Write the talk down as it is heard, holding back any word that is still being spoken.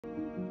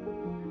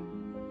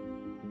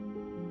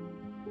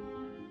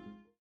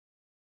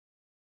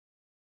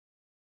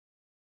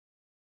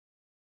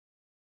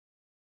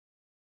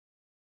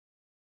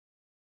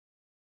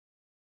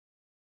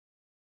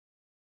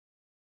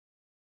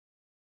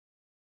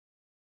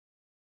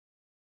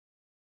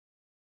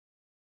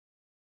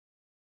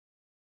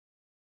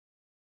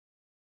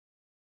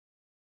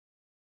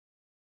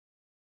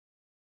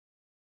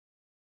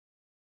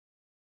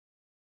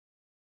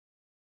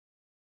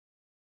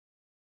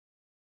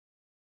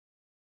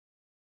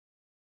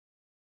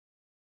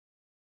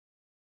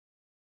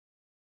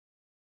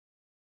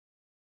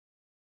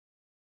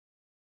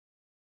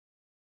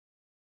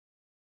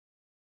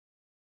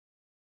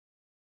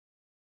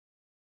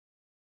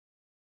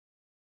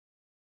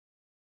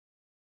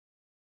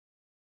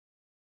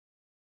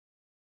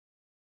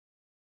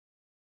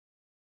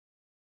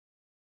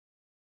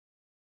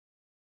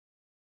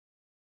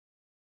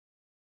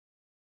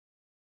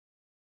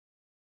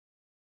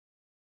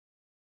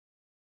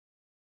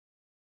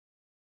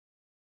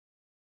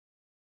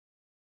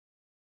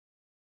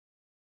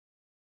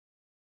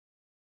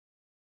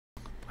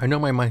I know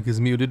my mic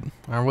is muted.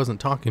 I wasn't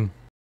talking.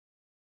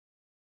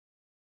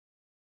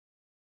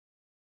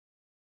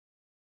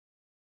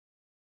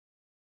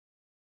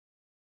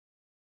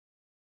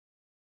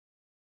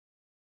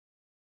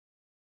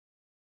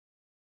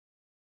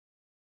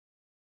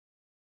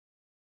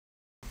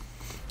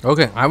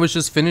 Okay, I was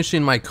just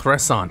finishing my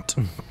croissant.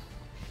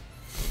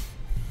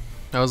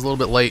 I was a little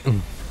bit late.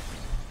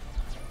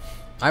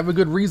 I have a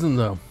good reason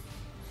though.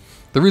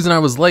 The reason I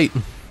was late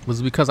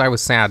was because I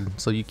was sad,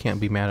 so you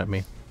can't be mad at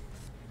me.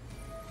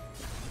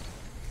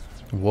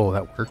 Whoa,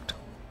 that worked.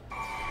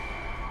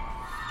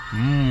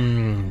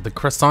 The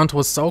croissant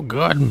was so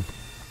good.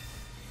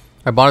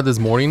 I bought it this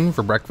morning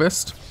for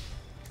breakfast,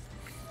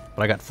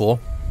 but I got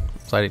full,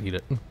 so I didn't eat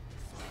it.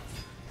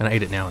 And I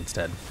ate it now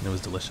instead, and it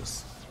was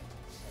delicious.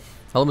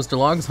 Hello, Mr.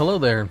 Logs. Hello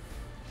there.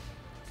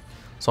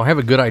 So I have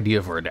a good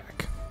idea for a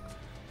deck.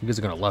 You guys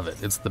are going to love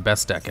it. It's the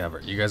best deck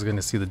ever. You guys are going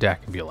to see the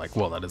deck and be like,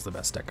 whoa, that is the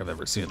best deck I've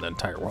ever seen in the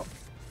entire world.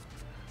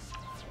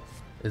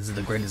 This is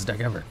the greatest deck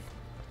ever.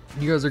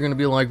 You guys are going to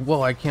be like,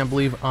 whoa, I can't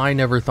believe I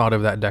never thought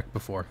of that deck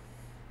before.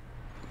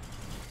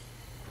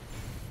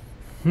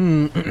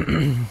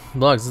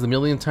 Logs, is the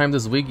millionth time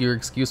this week your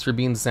excuse for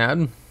being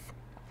sad?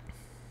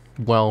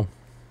 Well,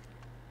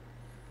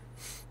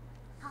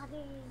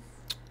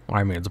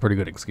 I mean, it's a pretty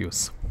good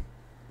excuse.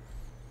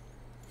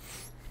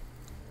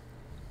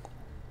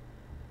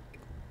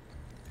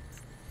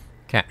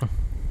 Cat.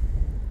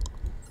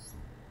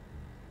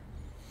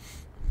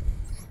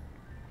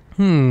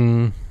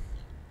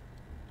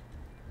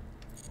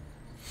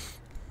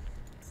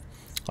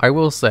 I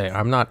will say,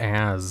 I'm not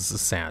as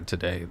sad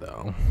today,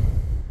 though.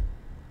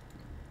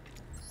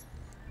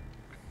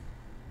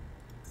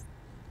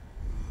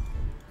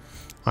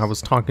 I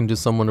was talking to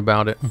someone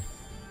about it. I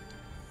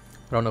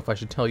don't know if I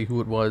should tell you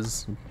who it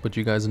was, but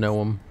you guys know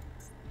him.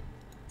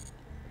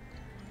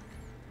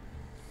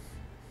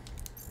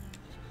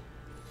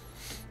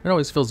 It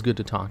always feels good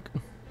to talk.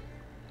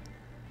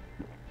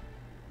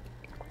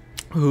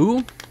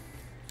 Who?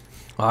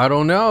 I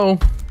don't know.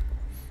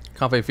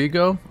 Cafe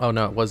Figo? Oh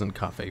no, it wasn't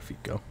Cafe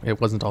Figo. It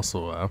wasn't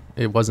also,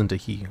 it wasn't a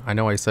he. I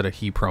know I said a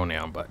he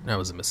pronoun, but that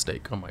was a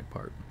mistake on my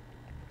part.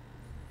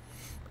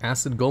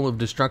 Acid Golem of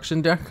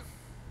Destruction deck?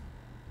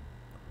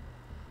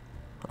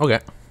 Okay.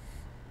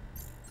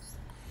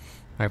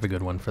 I have a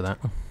good one for that.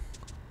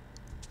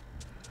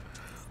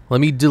 Let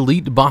me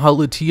delete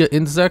Bahalatia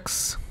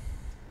insects.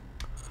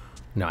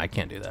 No, I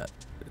can't do that.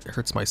 It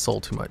hurts my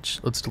soul too much.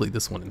 Let's delete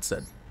this one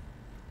instead.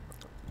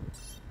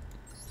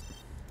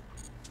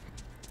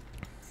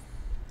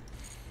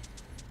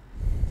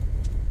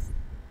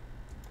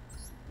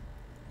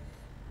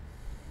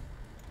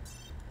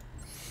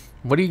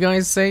 What are you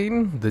guys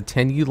saying? The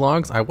 10U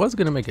logs? I was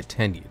going to make a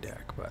 10U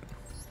deck, but...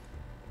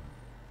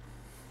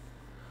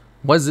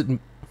 Was it...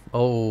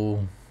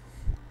 Oh...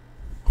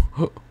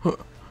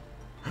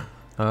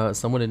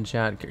 someone in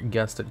chat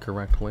guessed it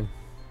correctly.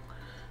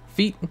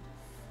 Feet.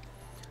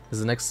 Does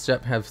the next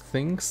step have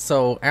things?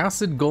 So,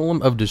 Acid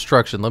Golem of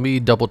Destruction. Let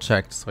me double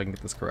check so I can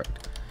get this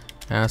correct.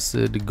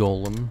 Acid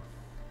Golem.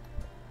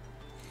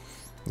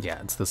 Yeah,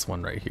 it's this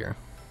one right here.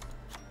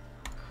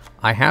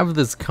 I have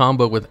this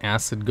combo with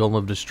Acid Golem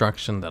of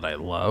Destruction that I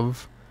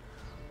love,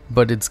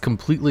 but it's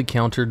completely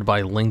countered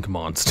by Link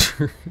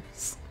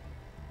monsters.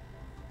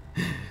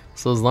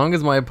 So as long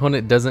as my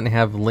opponent doesn't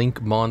have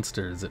Link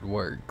monsters, it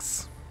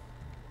works.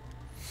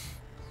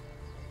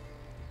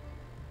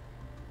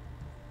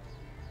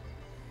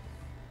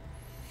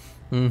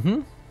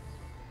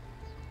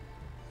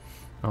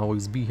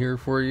 Always be here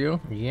for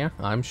you. Yeah,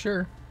 I'm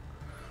sure.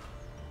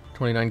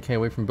 29k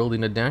away from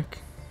building a deck.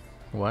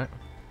 What?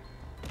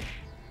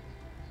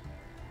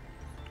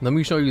 Let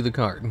me show you the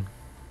card.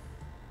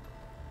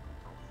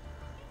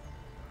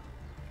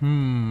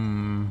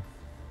 Why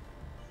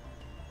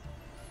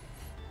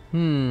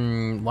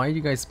are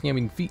you guys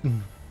spamming feet?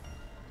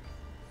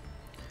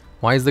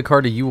 Why is the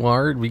card a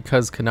UR?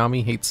 Because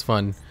Konami hates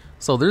fun.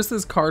 So there's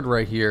this card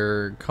right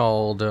here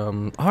called,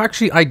 oh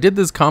actually I did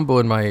this combo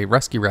in my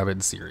Rescue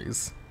Rabbit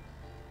series.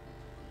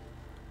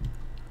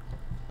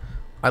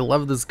 I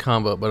love this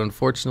combo, but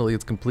unfortunately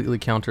it's completely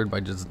countered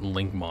by just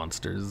Link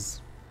monsters.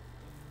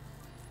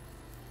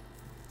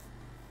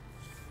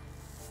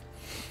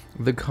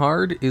 The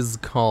card is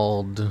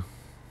called...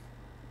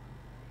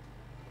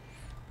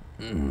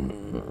 I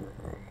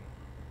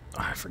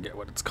forget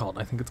what it's called.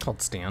 I think it's called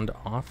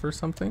Standoff or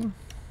something.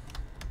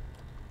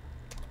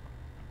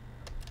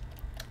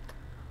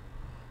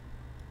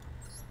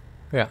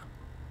 Yeah.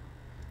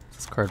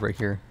 This card right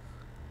here.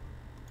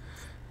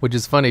 Which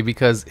is funny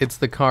because it's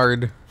the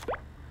card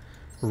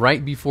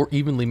right before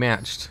evenly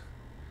matched.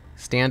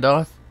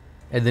 Standoff,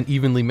 and then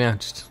evenly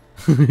matched.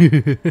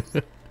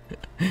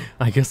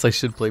 I guess I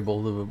should play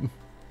both of them.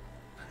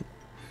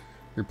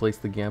 Replace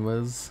the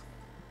gammas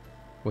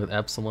with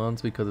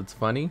epsilons because it's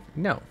funny?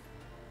 No.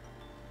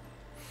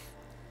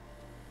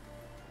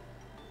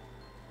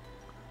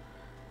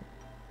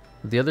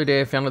 The other day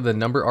I found that the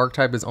number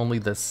archetype is only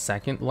the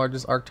second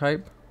largest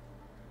archetype,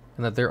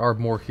 and that there are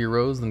more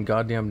heroes than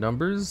goddamn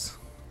numbers.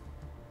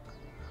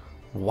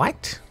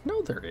 What?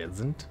 No, there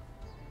isn't.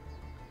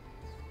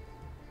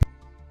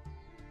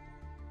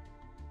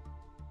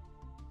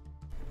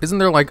 Isn't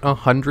there like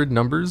 100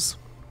 numbers?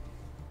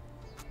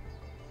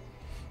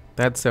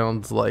 That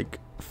sounds like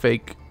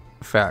fake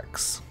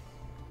facts.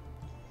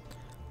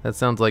 That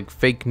sounds like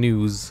fake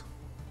news.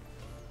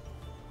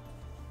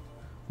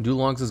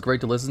 TheDuelLogs is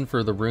great to listen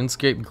for the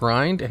RuneScape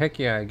grind. Heck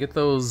yeah, get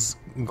those,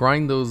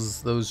 grind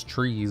those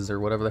trees or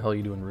whatever the hell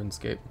you do in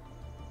RuneScape.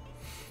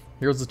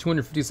 Here's the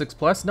 256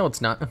 plus. No,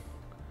 it's not.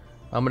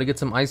 I'm gonna get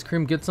some ice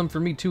cream. Get some for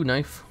me too,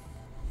 Knife.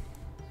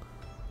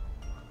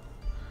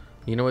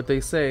 You know what they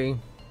say.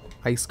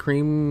 Ice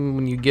cream,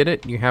 when you get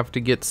it, you have to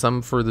get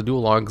some for the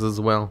TheDuelLogs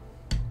as well.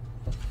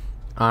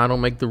 I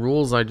don't make the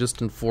rules, I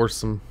just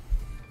enforce them.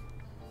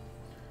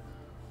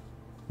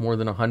 More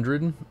than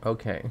 100?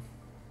 Okay.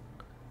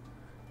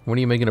 When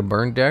are you making a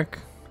burn deck?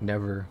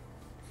 Never.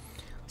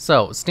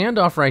 So,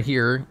 standoff right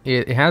here,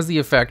 it has the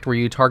effect where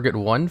you target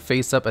one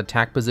face-up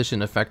attack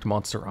position effect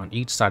monster on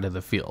each side of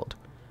the field.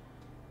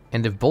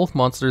 And if both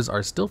monsters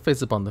are still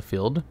face-up on the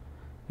field,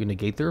 you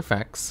negate their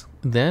effects.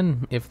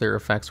 Then, if their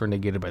effects were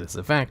negated by this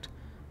effect,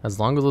 as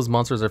long as those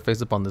monsters are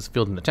face-up on this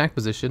field in attack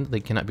position, they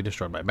cannot be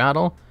destroyed by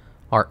battle,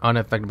 are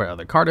unaffected by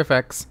other card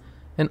effects,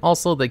 and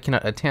also they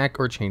cannot attack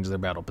or change their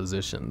battle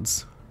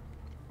positions.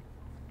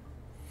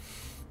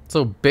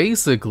 So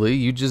basically,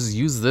 you just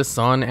use this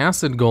on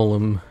Acid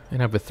Golem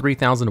and have a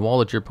 3000 wall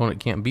that your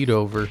opponent can't beat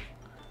over.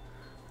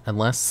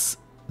 Unless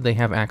they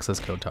have access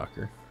code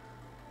talker.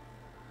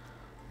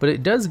 But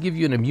it does give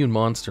you an immune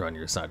monster on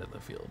your side of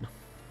the field.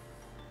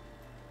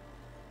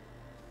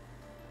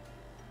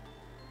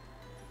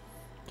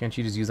 Can't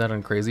you just use that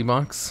on Crazy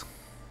Box?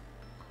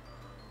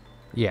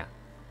 Yeah.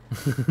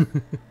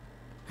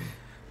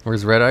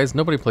 Where's Red Eyes?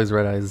 Nobody plays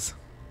Red Eyes.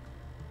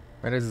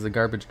 Red Eyes is a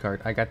garbage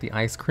card. I got the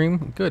ice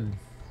cream? Good.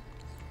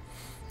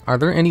 Are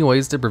there any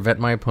ways to prevent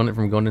my opponent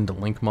from going into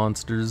Link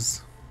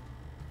monsters?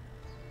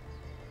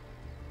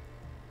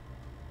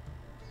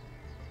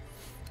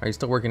 Are you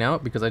still working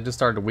out? Because I just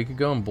started a week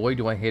ago and boy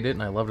do I hate it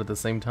and I love it at the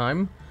same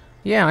time.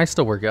 Yeah, I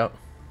still work out.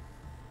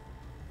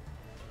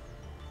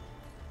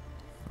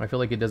 I feel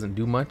like it doesn't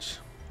do much.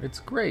 It's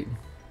great.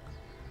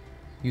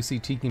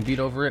 UCT can beat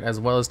over it as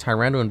well as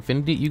Tyranno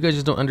Infinity. You guys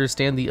just don't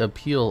understand the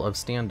appeal of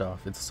standoff.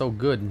 It's so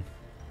good.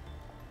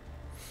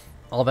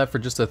 All that for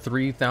just a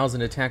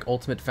 3000 attack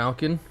Ultimate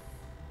Falcon.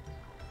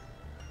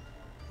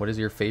 What is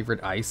your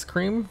favorite ice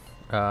cream?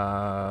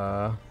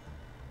 I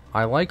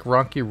like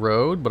Rocky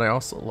Road, but I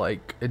also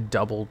like a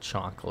double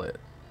chocolate,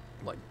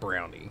 like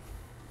brownie.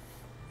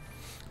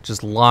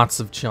 Just lots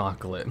of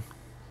chocolate.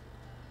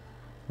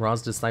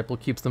 Ra's Disciple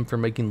keeps them from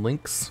making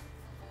links.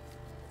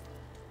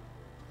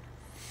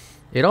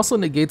 It also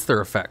negates their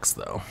effects,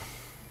 though.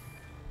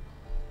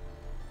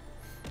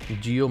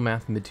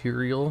 Geomath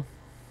Material.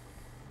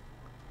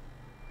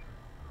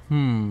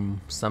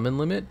 Summon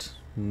limit?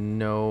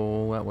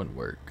 No, that wouldn't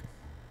work.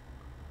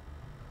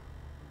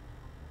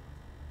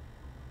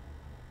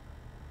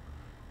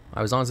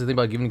 I was honestly thinking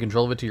about giving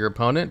control of it to your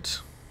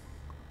opponent.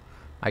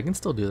 I can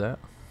still do that.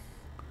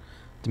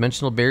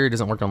 Dimensional Barrier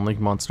doesn't work on Link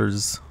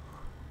monsters.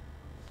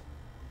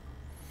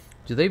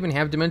 Do they even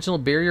have Dimensional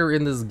Barrier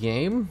in this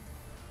game?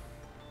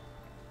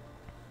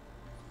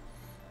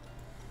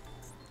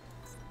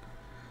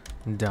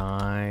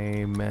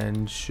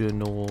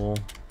 Dimensional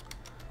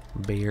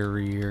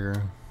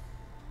Barrier.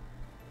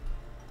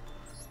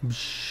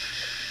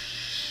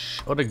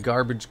 What a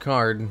garbage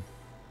card.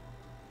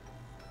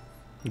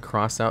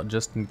 Cross out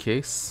just in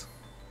case.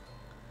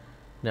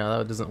 No,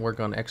 that doesn't work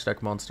on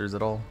X-Deck monsters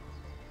at all.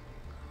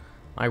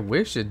 I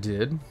wish it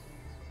did.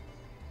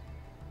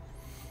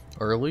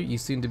 Early, you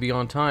seem to be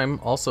on time.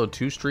 Also,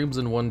 2 streams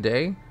in one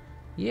day.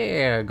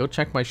 Yeah, go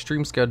check my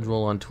stream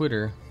schedule on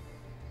Twitter.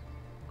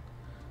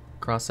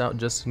 Cross out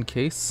just in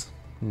case?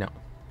 No.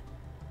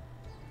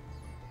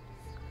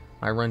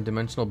 I run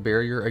Dimensional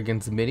Barrier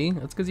against Mini.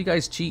 That's because you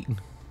guys cheat.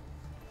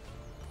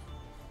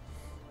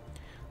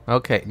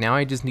 Okay, now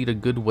I just need a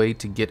good way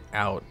to get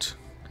out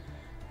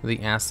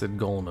the Acid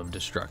Golem of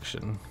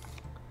Destruction.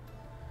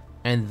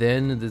 And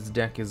then this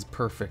deck is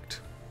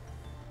perfect.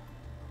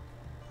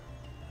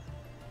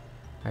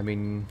 I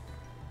mean,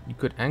 you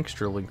could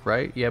Extra Link,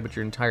 right? Yeah, but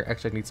your entire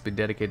X deck needs to be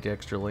dedicated to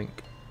Extra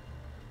Link.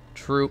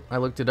 True, I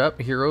looked it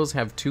up. Heroes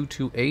have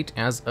 228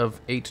 as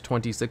of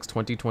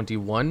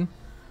 8/26/2021.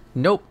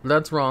 Nope,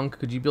 that's wrong.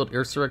 Could you build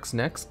Ursarex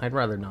next? I'd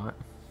rather not.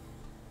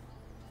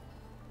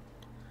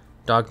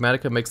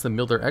 Dogmatica makes them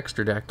build their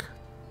extra deck.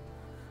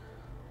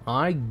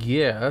 I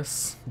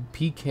guess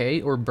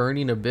PK or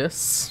Burning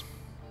Abyss.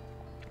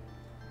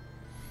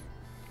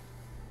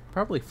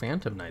 Probably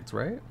Phantom Knights,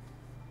 right?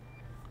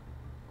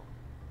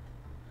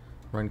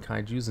 Run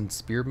Kaijus in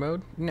Spear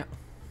mode? No.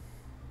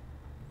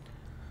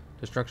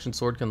 Destruction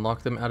Sword can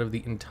lock them out of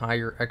the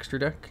entire extra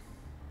deck.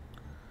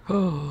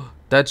 Oh,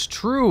 that's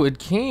true, it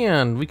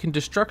can. We can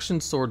Destruction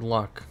Sword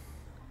lock.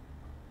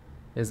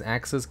 Is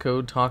access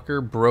code talker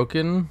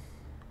broken?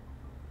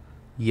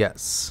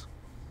 Yes.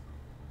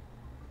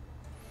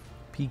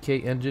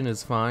 PK engine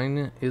is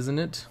fine, isn't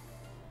it?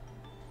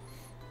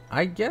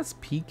 I guess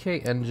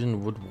PK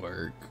Engine would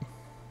work.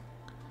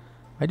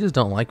 I just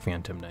don't like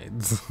Phantom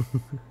Knights.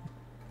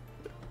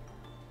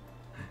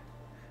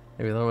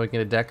 Have you thought about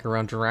making a deck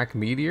around Dirac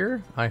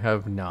Meteor? I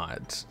have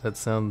not. That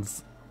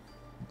sounds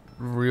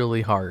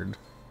really hard.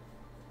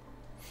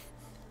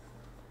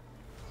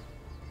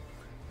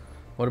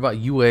 What about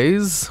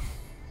UAs?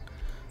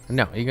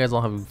 No, you guys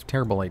all have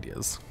terrible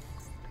ideas.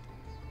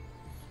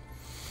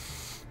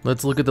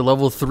 Let's look at the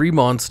level 3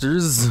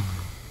 monsters.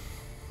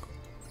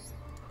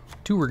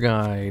 Tour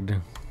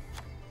guide.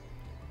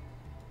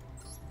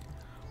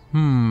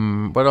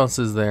 What else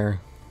is there?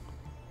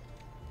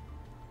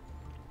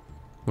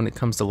 When it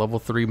comes to level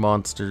 3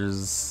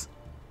 monsters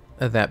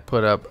that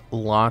put up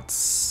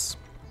lots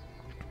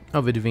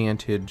of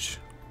advantage.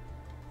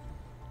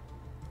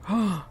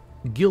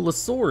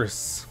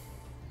 Gillosaurus.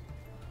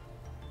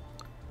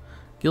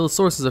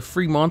 Gillosaurus is a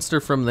free monster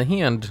from the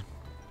hand.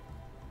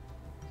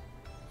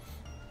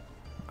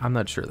 I'm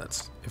not sure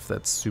if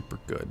that's super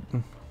good.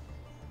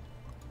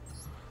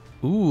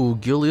 Ooh,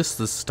 Gilius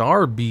the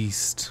Star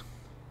Beast.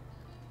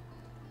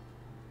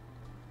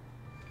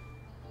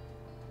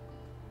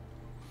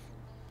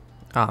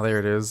 Ah, there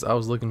it is. I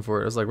was looking for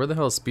it. I was like, where the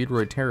hell is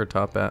Speedroid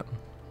Terratop at?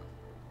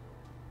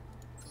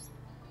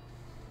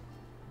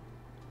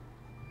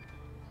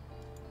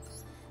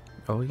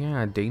 Oh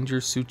yeah, Danger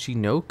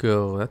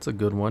Tsuchinoko. That's a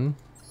good one.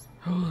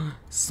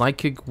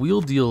 Psychic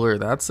Wheel Dealer.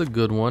 That's a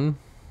good one.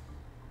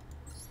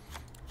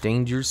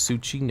 Danger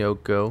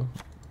Tsuchinoko.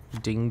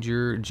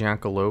 Danger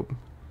Jackalope.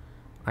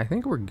 I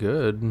think we're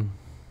good.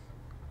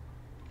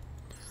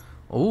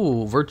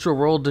 Oh, Virtual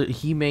World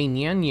Hime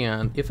Nyan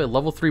Nyan. If a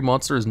level 3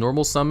 monster is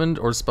normal summoned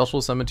or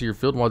special summoned to your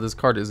field while this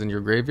card is in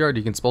your graveyard,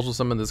 you can special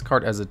summon this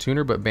card as a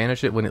tuner but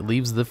banish it when it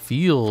leaves the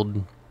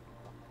field.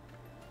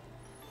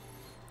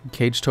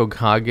 Cage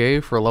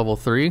Tokage for level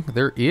 3.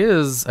 There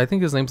is, I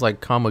think his name's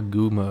like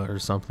Kamaguma or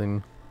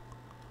something.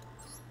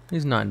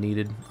 He's not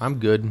needed. I'm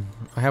good.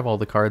 I have all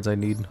the cards I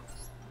need.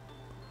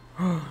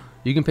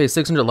 You can pay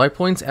 600 life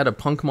points, add a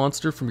punk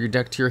monster from your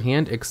deck to your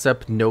hand,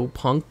 except no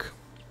punk.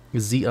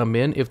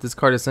 Ziamin. If this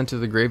card is sent to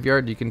the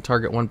graveyard, you can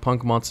target one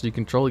punk monster you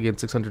control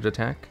against 600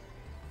 attack.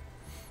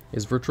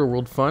 Is Virtual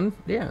World fun?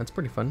 Yeah, it's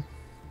pretty fun.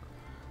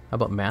 How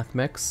about Math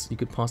Mechs? You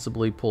could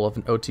possibly pull off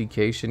an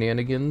OTK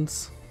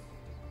shenanigans.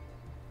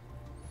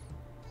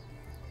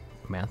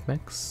 Math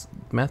Mechs?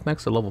 Math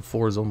Mechs are level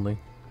 4s only.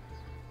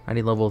 I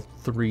need level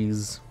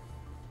 3s.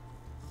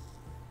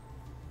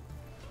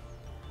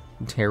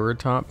 Terror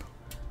Top.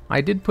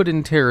 I did put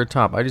in Terror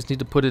Top. I just need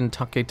to put in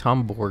Take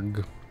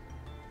Tomborg.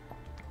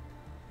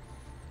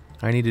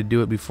 I need to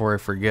do it before I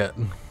forget.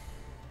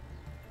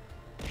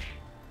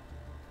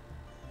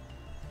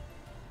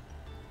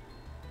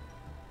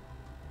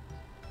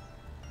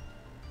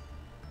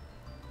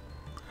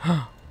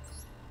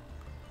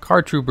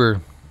 Car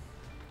Trooper.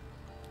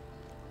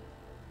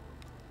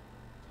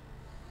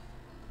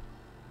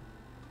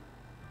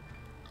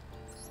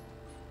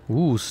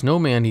 Ooh,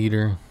 Snowman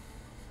Eater.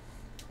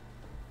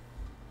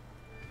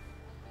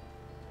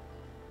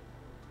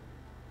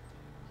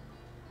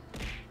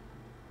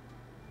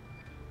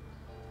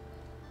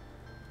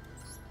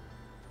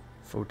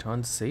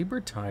 Photon Saber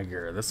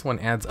Tiger. This one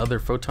adds other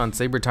Photon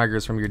Saber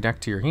Tigers from your deck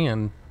to your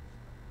hand.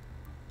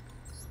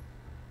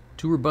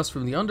 Tour Bus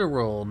from the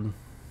Underworld.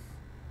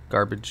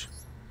 Garbage.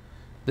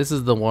 This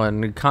is the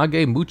one.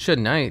 Kage Mucha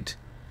Knight.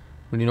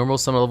 When you normal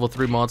summon a level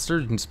 3 monster,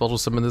 you can special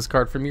summon this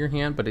card from your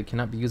hand, but it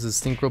cannot be used as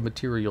synchro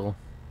material.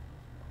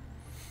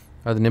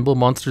 Are the Nimble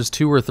monsters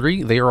 2 or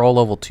 3? They are all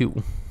level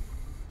 2.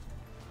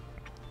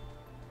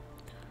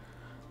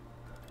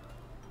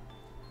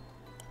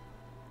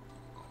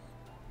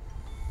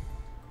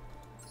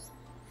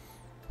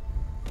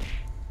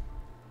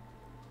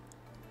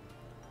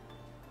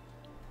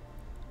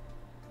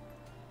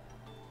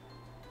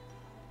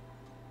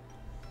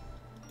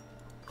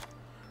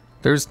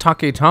 There's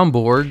Take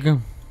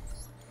Tomborg.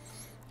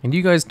 And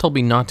you guys told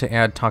me not to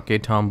add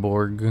Take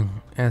Tomborg.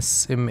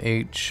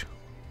 SMH.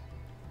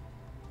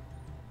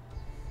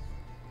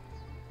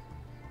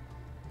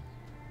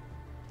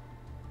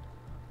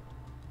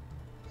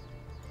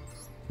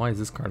 Why is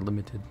this card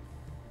limited?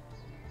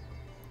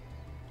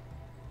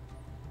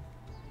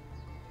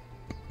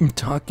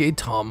 Take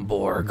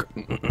Tomborg.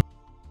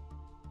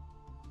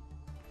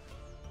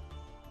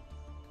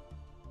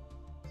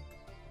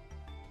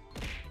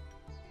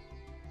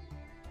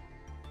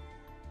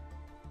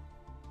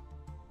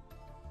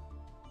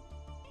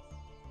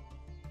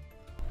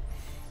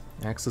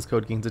 Access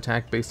code gains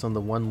attack based on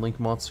the one link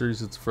monster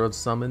uses its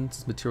first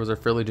summons. Materials are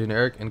fairly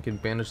generic and can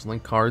banish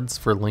link cards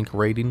for link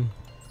rating.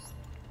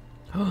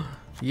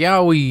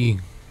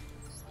 Yowie!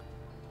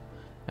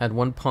 Add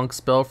one punk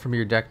spell from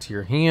your deck to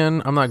your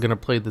hand. I'm not gonna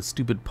play the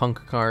stupid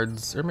punk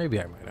cards. Or maybe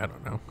I might, I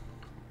don't know.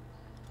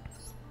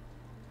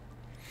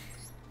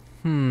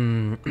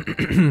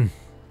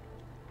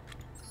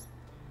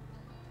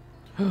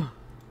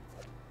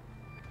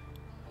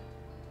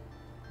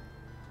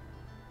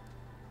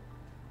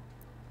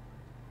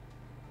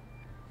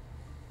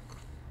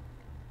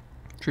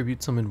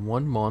 Tribute summon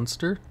one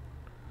monster.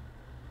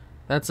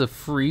 That's a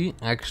free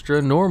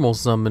extra normal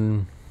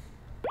summon.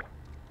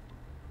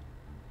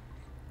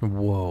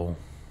 Whoa.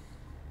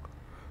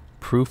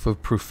 Proof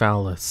of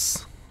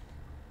Proofalis.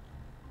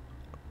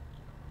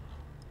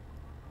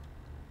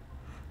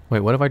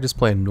 Wait, what if I just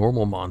play a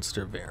normal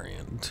monster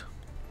variant?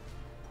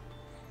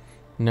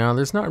 No,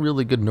 there's not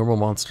really good normal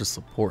monster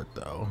support,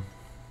 though.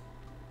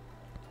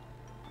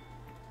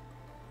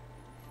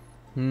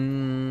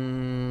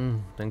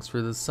 Thanks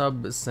for the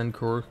sub,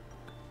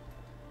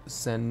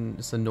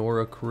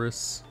 Sonora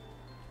Chris.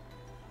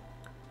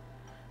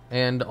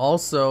 And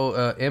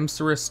also,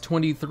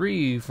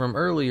 Emcerus23 from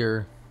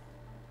earlier.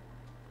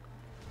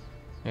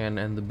 And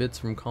the bits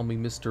from Call Me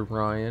Mr.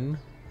 Ryan.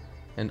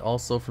 And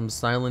also from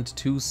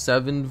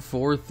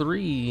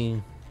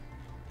Silent2743.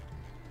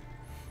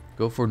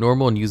 Go for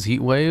normal and use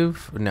Heat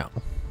Wave? No.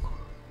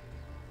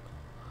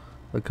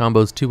 The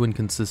combo's too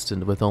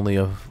inconsistent with only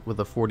a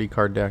 40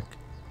 card deck.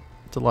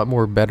 It's a lot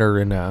more better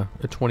in a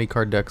 20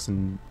 card decks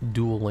and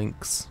Duel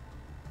Links.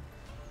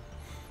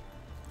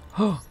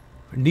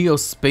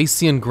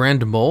 Neospatian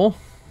Grand Mole?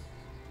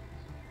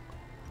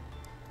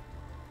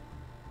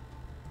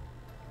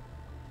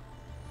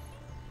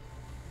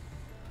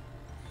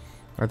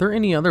 Are there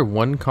any other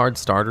 1-card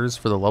starters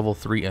for the level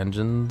 3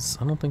 engines?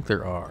 I don't think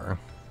there are.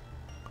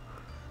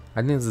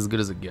 I think it's as good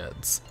as it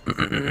gets.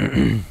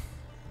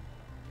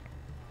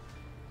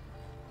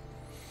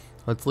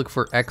 Let's look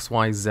for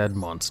XYZ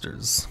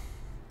monsters.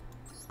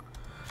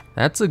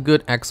 That's a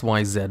good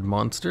XYZ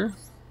monster.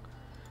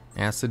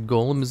 Acid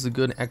Golem is a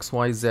good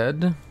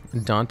XYZ.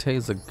 Dante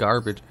is a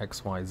garbage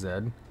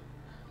XYZ.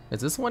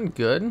 Is this one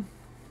good?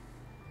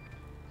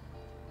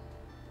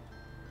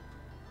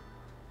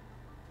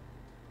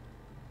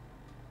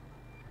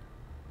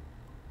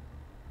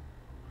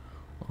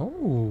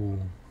 Oh.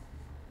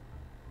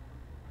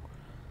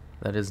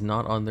 That is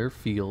not on their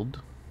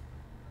field.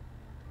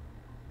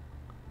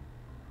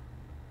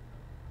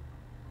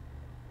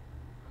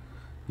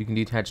 You can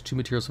detach 2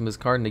 materials from this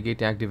card and negate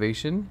the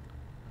activation.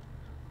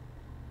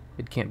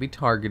 It can't be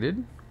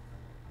targeted.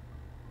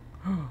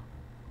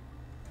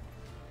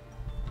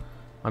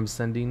 I'm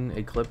sending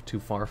a clip to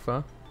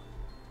Farfa.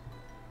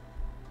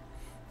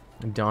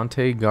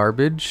 Dante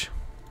garbage.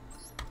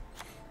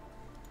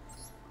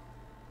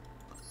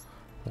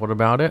 What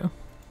about it?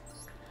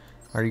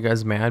 Are you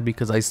guys mad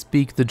because I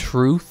speak the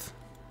truth?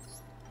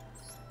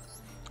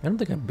 I don't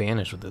think I'm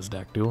banished with this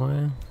deck, do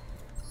I?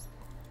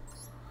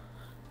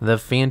 The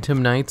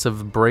Phantom Knights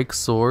of Break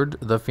Sword.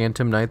 The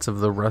Phantom Knights of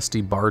the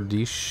Rusty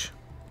Bardiche.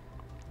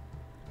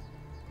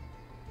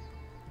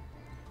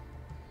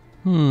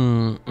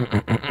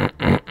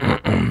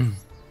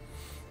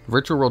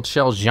 Virtual World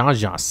Shell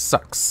Jaja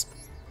sucks.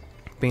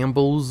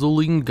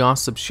 Bamboozling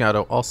Gossip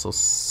Shadow also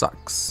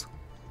sucks.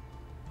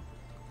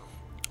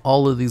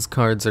 All of these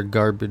cards are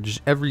garbage.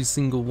 Every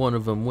single one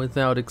of them,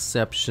 without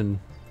exception.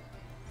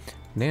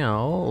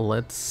 Now,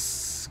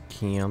 let's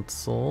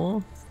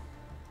cancel.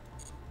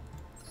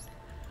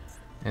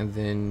 And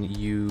then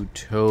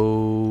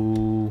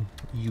Utopic.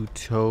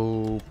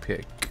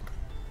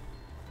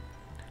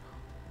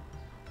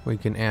 We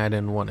can add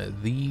in one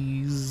of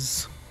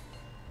these.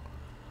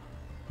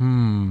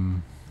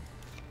 We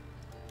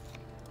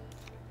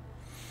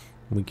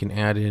can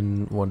add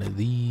in one of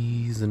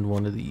these and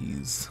one of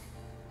these.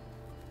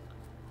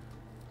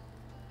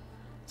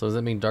 So does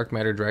that mean Dark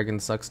Matter Dragon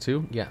sucks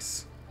too?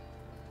 Yes.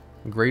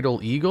 Great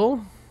Old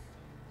Eagle?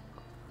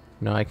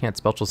 No, I can't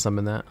special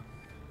summon that.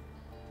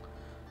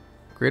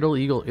 Great Old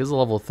Eagle is a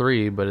level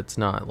 3, but it's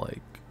not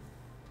like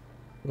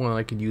one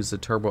I could use to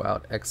turbo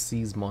out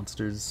XC's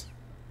monsters.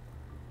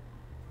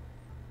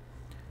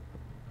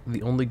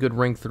 The only good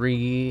rank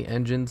 3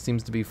 engine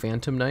seems to be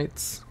Phantom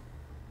Knights.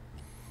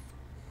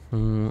 I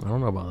don't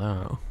know about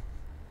that.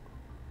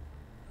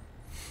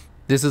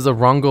 This is a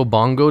Rongo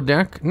Bongo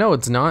deck? No,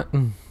 it's not.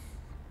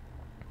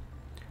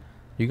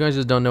 You guys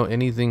just don't know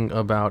anything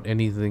about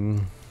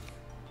anything.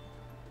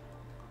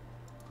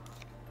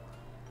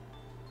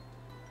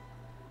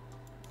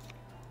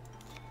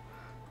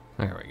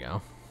 There we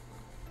go.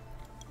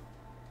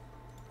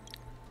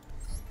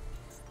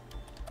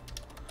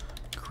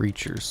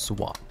 Creature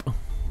swap.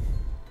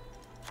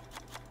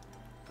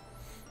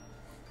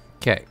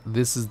 Okay,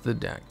 this is the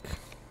deck.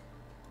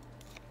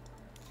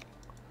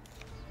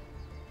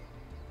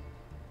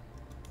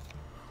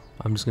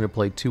 I'm just gonna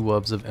play 2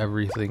 wubs of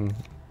everything.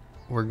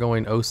 We're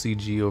going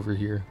OCG over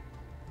here.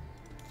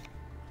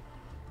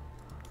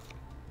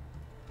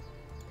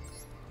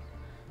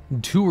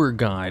 Tour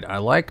Guide. I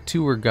like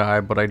Tour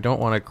Guide, but I don't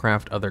want to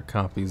craft other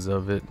copies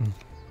of it.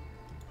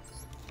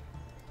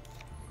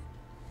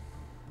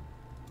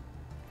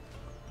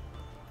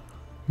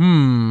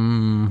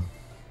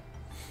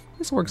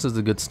 This works as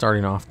a good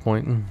starting off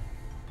point.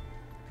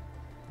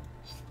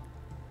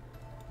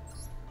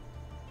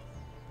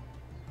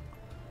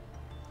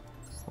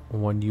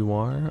 One you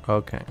are?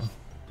 Okay.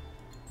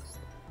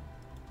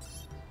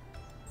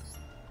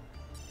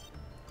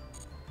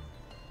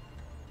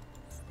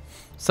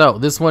 So,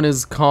 this one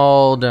is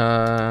called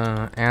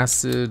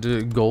Acid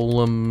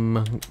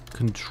Golem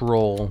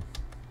Control.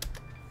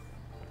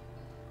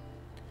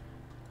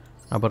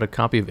 How about a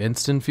copy of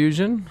Instant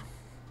Fusion?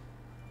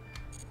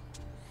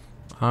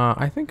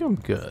 I think I'm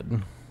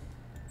good.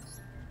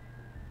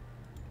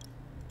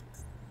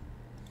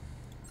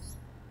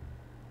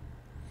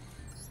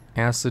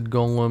 Acid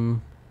Golem,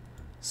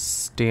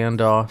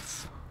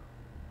 Standoff,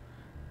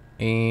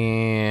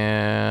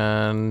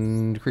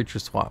 and Creature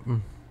Swap.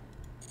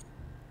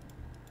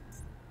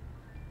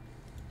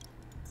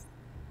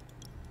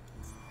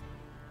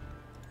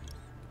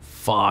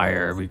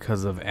 Fire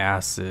because of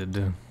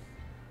acid.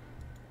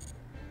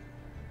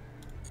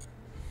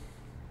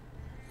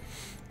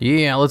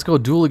 Yeah, let's go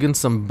duel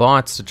against some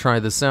bots to try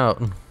this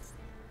out.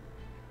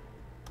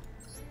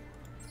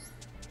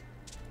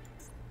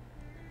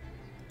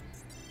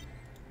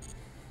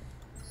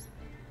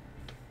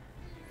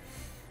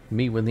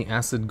 Me when the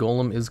acid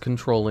golem is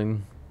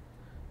controlling.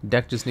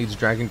 Deck just needs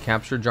Dragon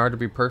Capture Jar to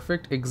be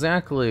perfect.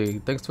 Exactly.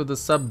 Thanks for the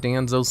sub,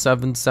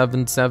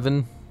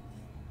 Danzo777.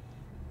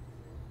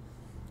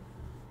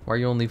 Why are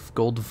you only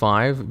gold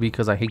 5?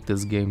 Because I hate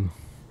this game.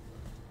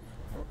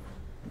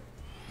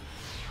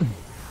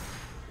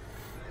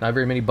 Not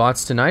very many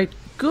bots tonight.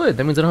 Good.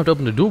 That means I don't have to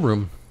open a duel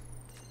room.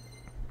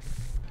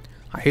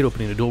 I hate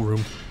opening a duel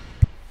room.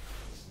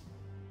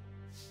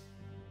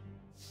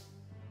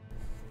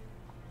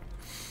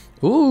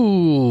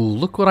 Ooh,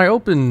 look what I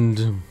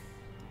opened.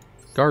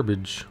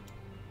 Garbage.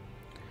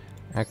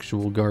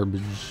 Actual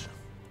garbage.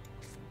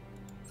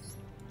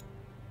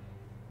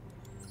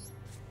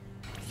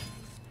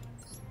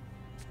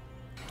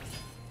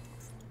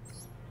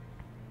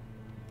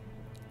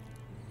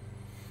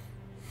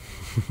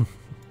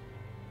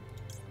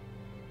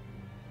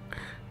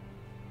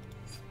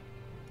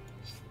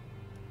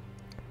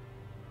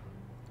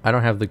 I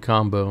don't have the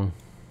combo,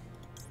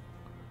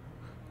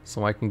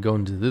 so I can go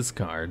into this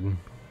card,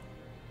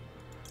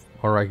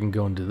 or I can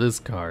go into this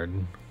card.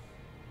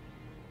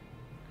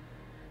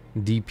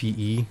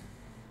 DPE.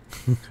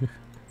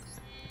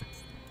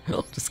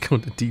 I'll just go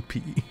into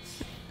DPE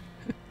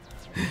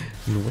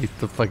and waste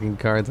the fucking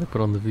cards I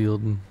put on the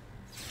field.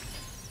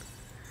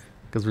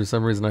 Because for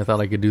some reason I thought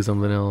I could do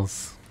something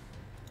else.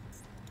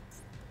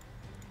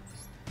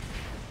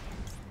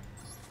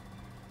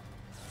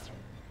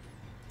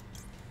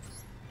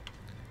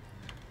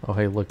 Oh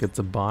hey, look, it's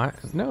a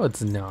bot. No,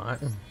 it's not.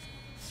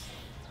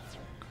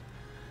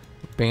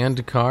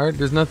 Banned card?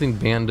 There's nothing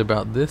banned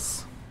about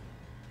this.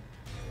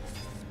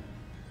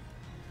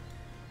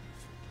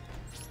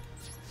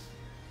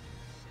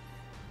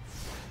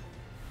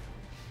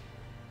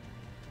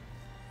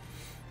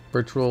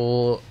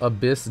 Virtual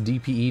Abyss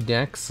DPE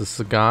decks, a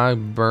Saga,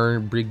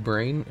 Burn, Big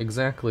Brain.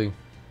 Exactly.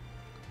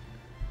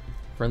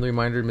 Friendly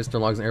reminder, Mr.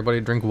 Logs and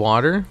everybody drink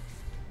water.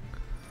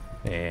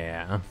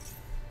 Yeah.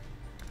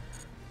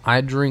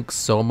 I drink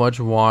so much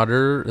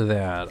water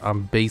that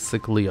I'm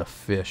basically a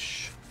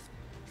fish.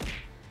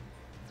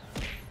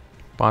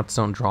 Bots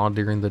don't draw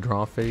during the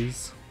draw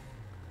phase.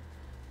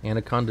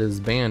 Anaconda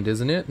is banned,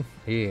 isn't it?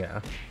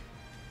 Yeah.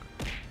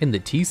 In the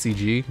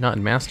TCG, not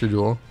in Master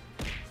Duel.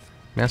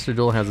 Master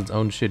Duel has its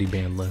own shitty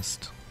ban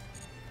list.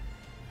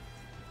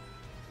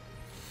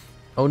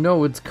 Oh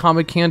no, it's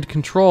Comic Hand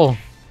Control.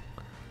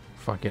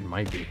 Fuck, it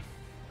might be.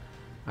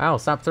 Ow,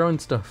 stop throwing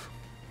stuff.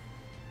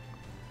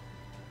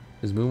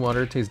 Does moon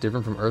water taste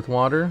different from earth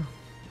water?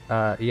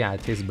 Yeah,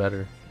 it tastes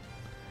better.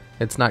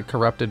 It's not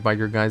corrupted by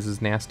your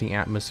guys' nasty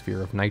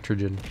atmosphere of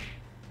nitrogen.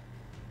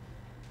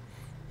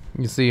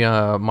 You see,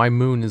 my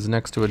moon is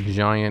next to a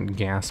giant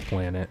gas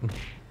planet,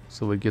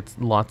 so it gets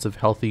lots of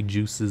healthy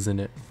juices in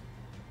it.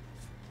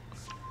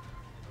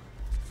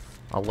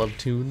 I love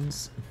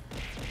tunes.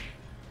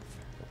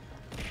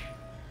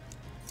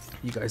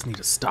 You guys need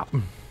to stop.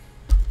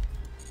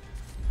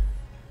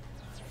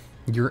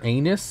 Your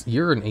anus?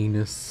 You're an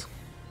anus.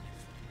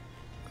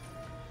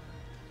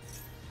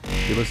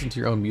 You listen to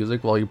your own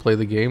music while you play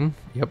the game?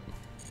 Yep.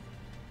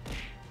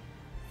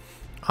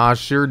 I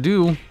sure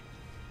do.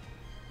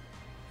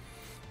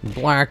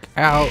 Black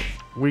out.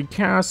 We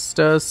cast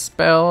a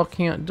spell.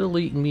 Can't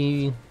delete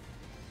me.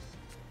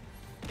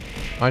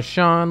 I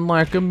shine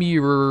like a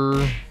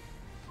mirror.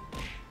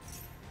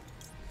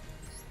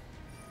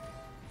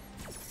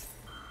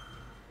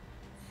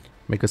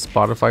 Make a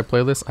Spotify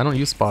playlist? I don't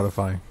use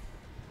Spotify.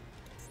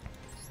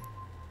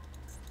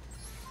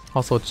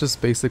 Also, it's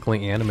just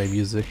basically anime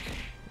music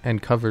and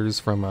covers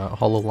from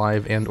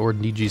Hololive and or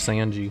Niji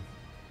Sanji.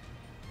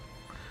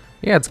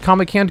 Yeah, it's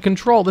Comic Hand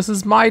Control. This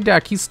is my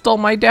deck. He stole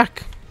my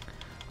deck.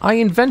 I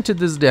invented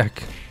this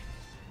deck.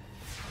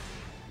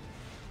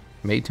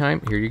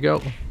 Maytime, here you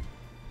go.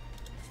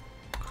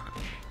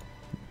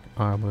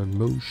 I'm in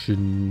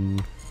motion.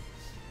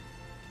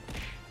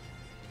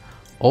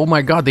 Oh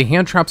my god, the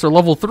hand traps are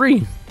level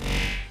 3.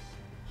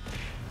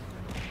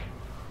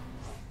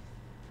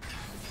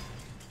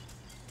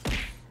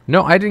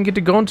 No, I didn't get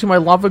to go into my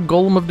lava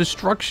golem of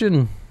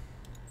destruction.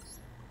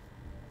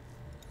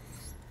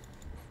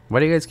 Why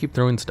do you guys keep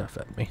throwing stuff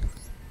at me?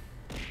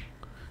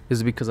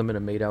 Is it because I'm in a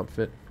maid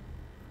outfit?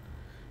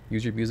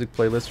 Use your music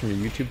playlist from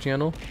your YouTube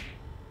channel?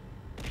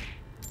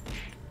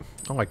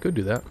 Oh, I could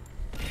do that.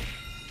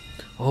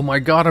 Oh my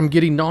god, I'm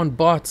getting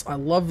non-bots. I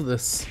love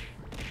this.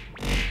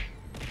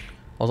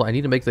 Also, I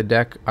need to make the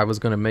deck I was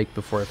going to make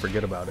before I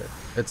forget about it.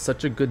 It's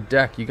such a good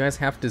deck. You guys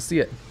have to see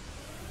it.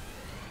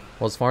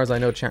 Well, as far as I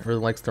know, chat really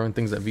likes throwing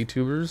things at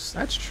VTubers.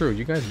 That's true.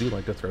 You guys do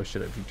like to throw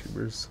shit at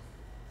VTubers.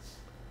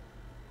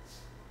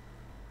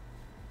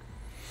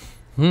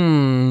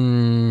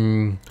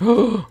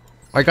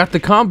 I got the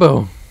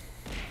combo.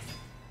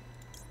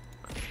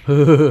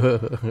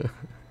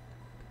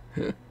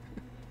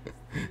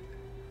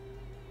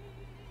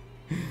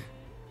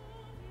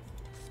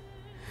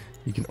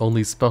 You can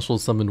only special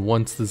summon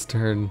once this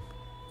turn.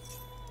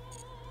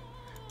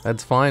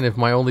 That's fine if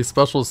my only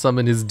special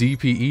summon is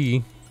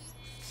DPE.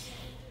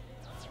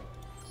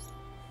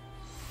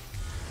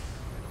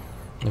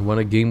 I want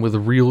a game with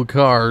real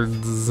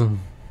cards.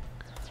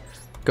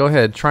 Go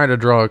ahead, try to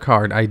draw a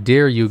card. I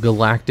dare you,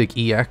 Galactic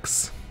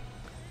EX.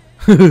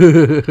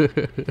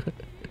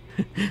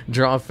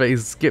 Draw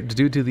phase skipped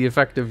due to the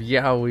effect of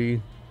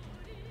Yowie.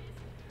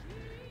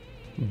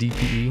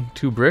 DPE,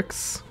 2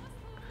 bricks.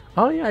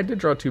 Oh yeah, I did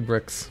draw 2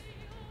 bricks.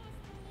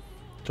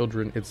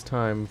 Children, it's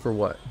time for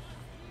what?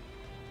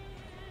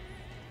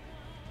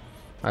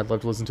 I'd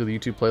love to listen to the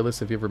YouTube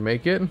playlist if you ever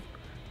make it.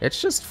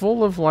 It's just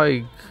full of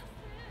like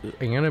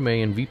anime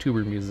and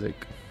VTuber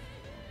music.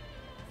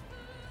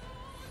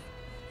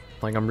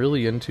 Like I'm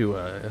really into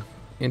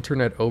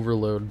internet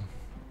overload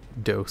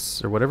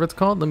dose or whatever it's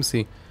called. Let me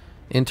see.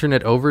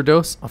 Internet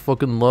overdose. I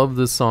fucking love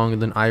this song,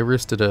 and then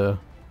Iris did a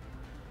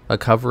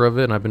cover of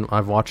it, and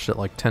I've watched it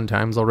like 10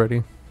 times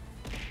already.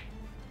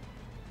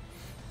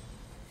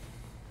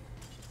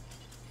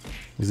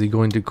 Is he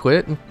going to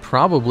quit?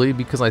 Probably,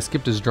 because I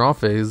skipped his draw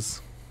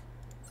phase.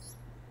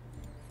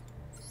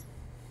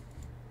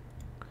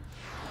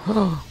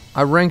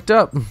 I ranked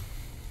up.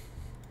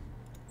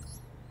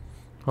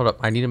 Hold up,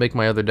 I need to make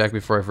my other deck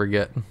before I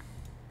forget.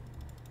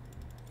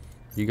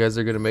 You guys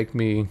are gonna make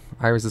me...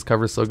 Iris's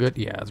cover is so good?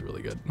 Yeah, it's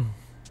really good.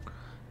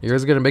 You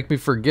guys are gonna make me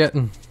forget.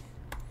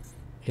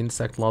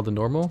 Insect Law the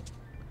Normal?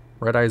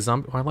 Red Eye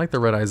Zombie? Oh, I like the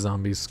Red Eye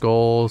Zombies.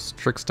 Skulls,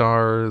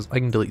 Trickstars. I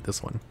can delete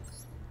this one.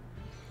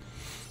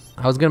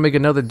 I was gonna make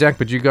another deck,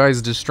 but you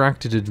guys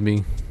distracted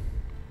me.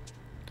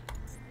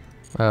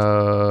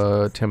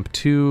 Temp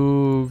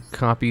 2,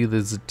 copy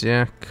this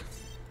deck.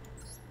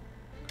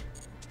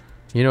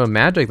 You know, in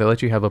Magic, they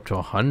let you have up to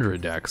 100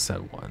 decks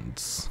at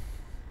once.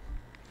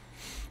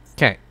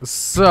 Okay,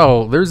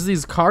 so there's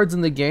these cards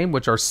in the game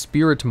which are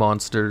spirit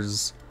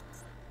monsters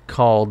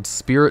called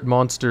Spirit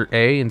Monster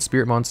A and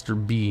Spirit Monster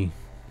B.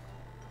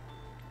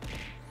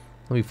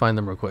 Let me find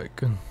them real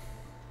quick.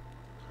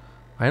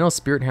 I know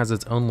Spirit has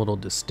its own little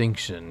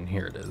distinction.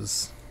 Here it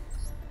is.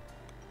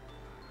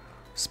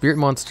 Spirit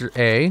Monster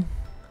A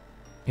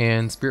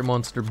and Spirit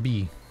Monster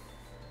B.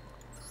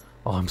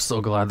 Oh, I'm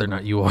so glad they're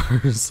not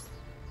URs.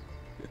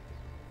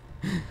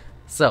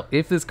 So,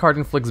 if this card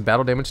inflicts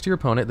battle damage to your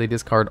opponent, they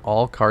discard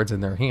all cards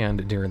in their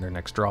hand during their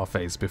next draw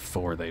phase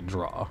before they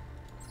draw.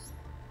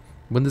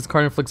 When this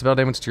card inflicts battle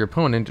damage to your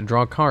opponent,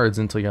 draw cards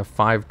until you have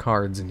 5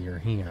 cards in your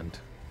hand.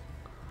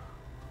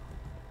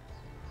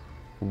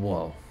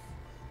 Whoa.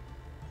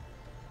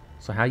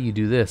 So how you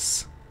do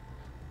this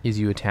is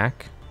you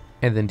attack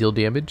and then deal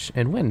damage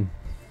and win.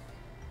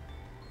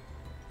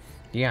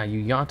 Yeah,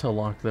 you Yata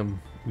lock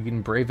them. We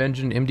can Brave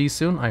Engine MD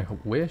soon? I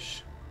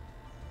wish.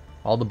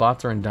 All the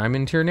bots are in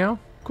Diamond tier now?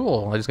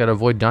 Cool, I just gotta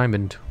avoid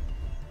Diamond.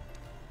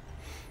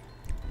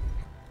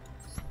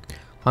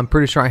 I'm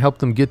pretty sure I helped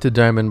them get to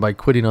Diamond by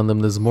quitting on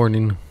them this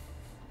morning.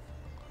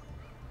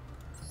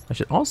 I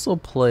should also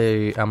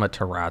play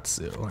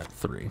Amaterasu at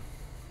 3.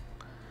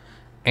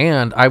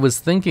 And I was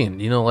thinking,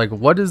 you know, like,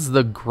 what is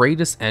the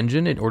greatest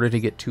engine in order to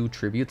get 2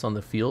 tributes on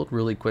the field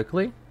really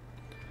quickly?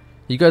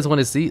 You guys want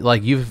to see?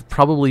 Like, you've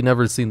probably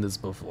never seen this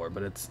before,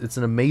 but it's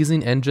an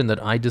amazing engine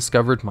that I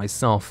discovered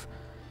myself.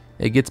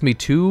 It gets me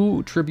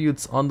 2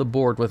 tributes on the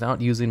board without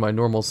using my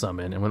normal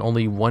summon, and with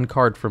only 1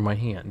 card from my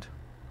hand.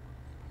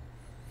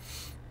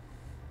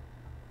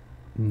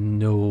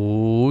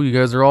 No, you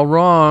guys are all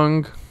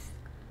wrong.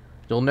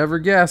 You'll never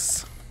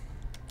guess.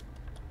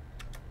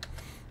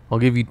 I'll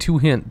give you 2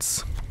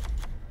 hints.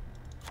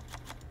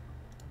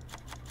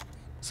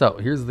 So,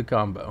 here's the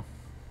combo.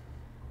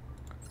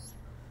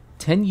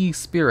 Tenyi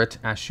Spirit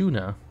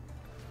Ashuna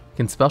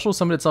can special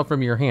summon itself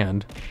from your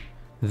hand.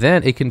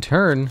 Then it can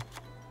turn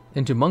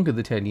into Monk of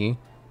the Tenyi.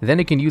 Then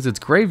it can use its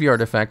graveyard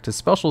effect to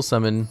special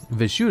summon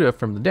Vishuddha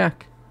from the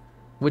deck,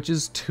 which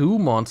is 2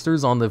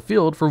 monsters on the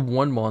field for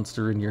 1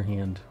 monster in your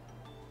hand.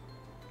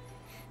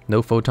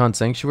 No Photon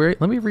Sanctuary?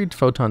 Let me read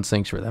Photon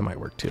Sanctuary. That might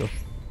work too.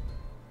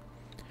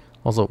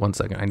 Also, 1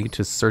 second. I need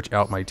to search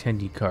out my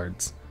Tenyi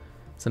cards.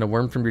 Send a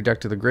worm from your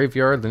deck to the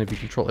graveyard. Then if you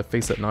control a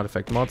face-up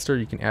non-effect monster,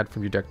 you can add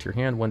from your deck to your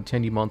hand 1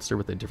 Tenyi monster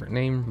with a different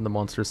name from the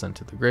monster sent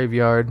to the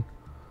graveyard.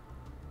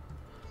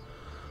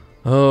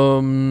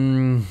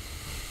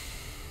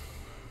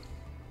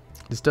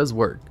 This does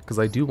work, because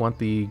I do want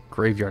the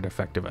graveyard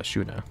effect of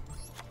Ashuna.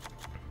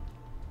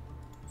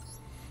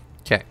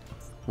 Okay.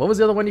 What was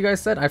the other one you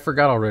guys said? I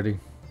forgot already.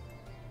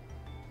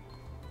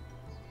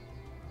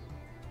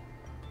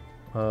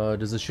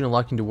 Does the shoot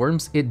unlock into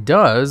worms? It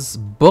does,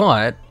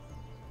 but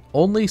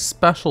only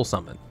special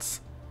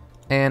summons.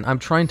 And I'm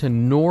trying to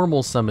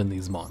normal summon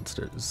these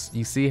monsters.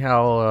 You see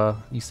how,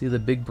 you see the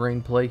big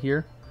brain play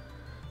here?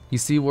 You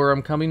see where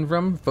I'm coming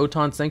from?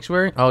 Photon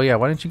Sanctuary? Oh yeah,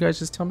 why didn't you guys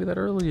just tell me that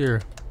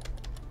earlier?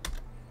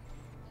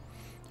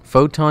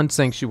 Photon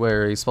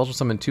Sanctuary. Special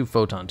summon 2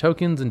 photon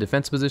tokens in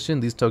defense position.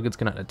 These tokens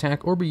cannot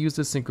attack or be used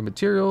as synchro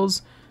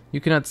materials. You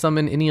cannot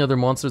summon any other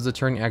monsters that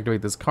turn and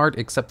activate this card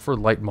except for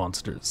light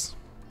monsters.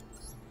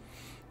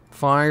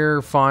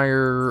 Fire,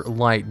 fire,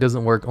 light.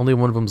 Doesn't work. Only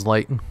one of them's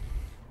light.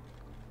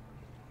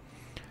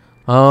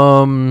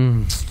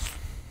 There's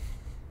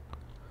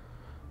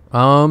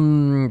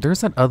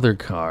that other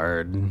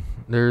card.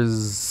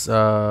 There's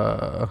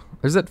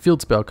that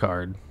field spell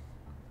card.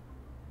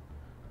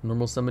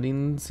 Normal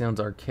summoning sounds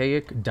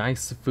archaic.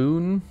 Dice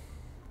Foon.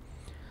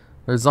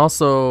 There's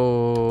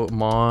also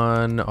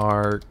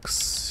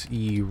Monarch's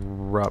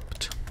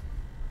Erupt.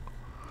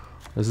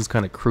 This is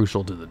kind of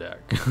crucial to the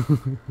deck.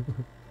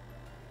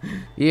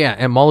 Yeah,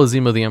 and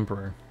Malazima the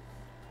Emperor.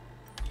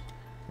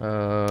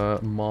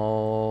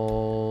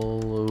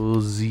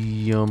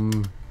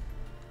 Mausoleum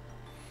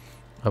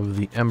of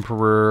the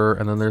Emperor,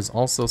 and then there's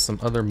also some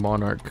other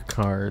Monarch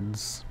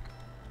cards.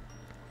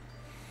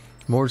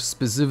 More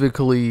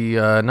specifically,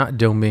 not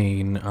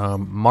Domain,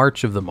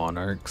 March of the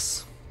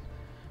Monarchs.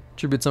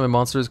 Tribute summon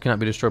monsters cannot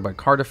be destroyed by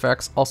card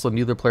effects. Also,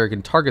 neither player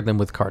can target them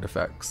with card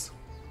effects.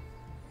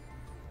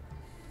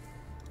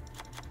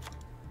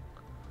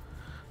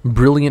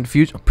 Brilliant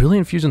Fusion.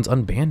 Brilliant Fusion's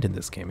unbanned in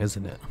this game,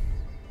 isn't it?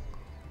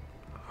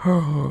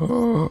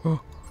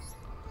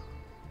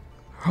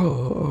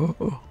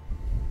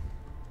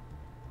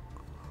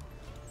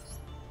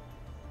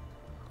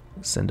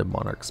 Send a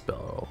Monarch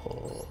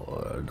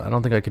spell. I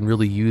don't think I can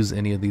really use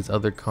any of these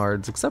other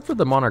cards except for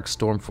the Monarch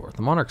Stormforth.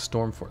 The Monarch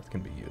Stormforth can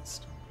be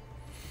used.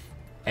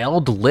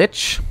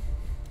 Eldritch?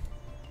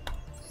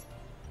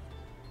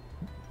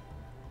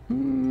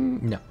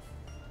 No.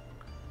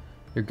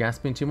 You're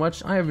gasping too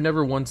much? I have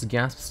never once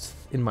gasped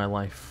in my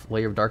life.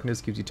 Layer of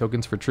Darkness gives you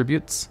tokens for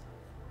tributes.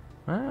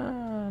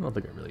 I don't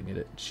think I really need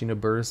it.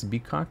 Shinoburus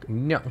Beacock?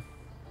 No.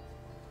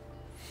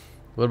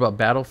 What about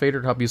Battle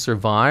Fader to help you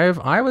survive?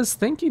 I was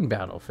thinking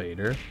Battle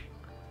Fader.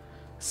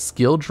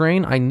 Skill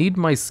Drain? I need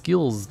my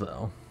skills,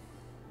 though.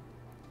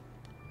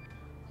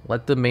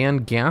 Let the man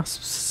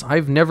gasps.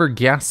 I've never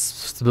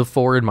gasped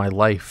before in my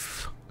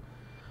life.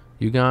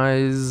 You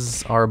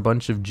guys are a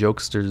bunch of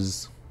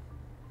jokesters.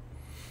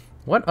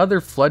 What other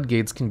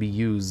floodgates can be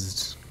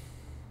used?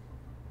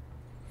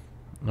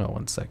 Oh,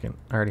 1 second.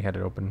 I already had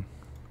it open.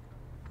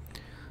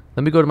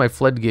 Let me go to my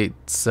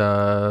floodgates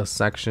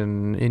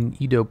section in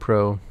Edo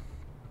Pro.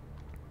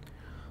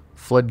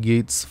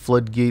 Floodgates,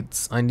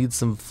 floodgates. I need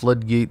some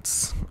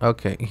floodgates.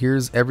 Okay,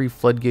 here's every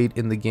floodgate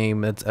in the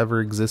game that's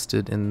ever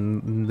existed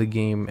in the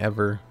game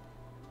ever.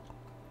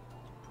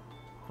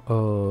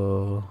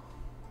 Should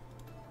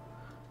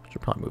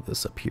probably move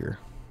this up here.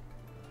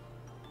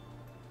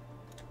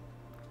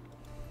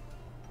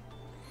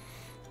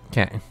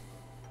 Okay.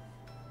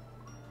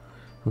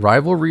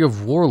 Rivalry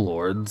of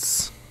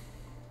Warlords.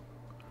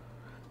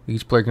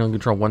 Each player can only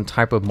control one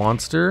type of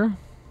monster.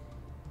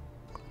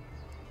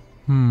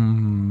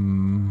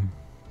 No,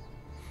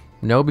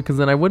 because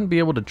then I wouldn't be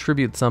able to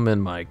tribute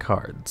summon my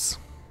cards.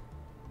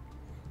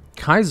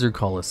 Kaiser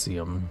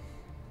Coliseum.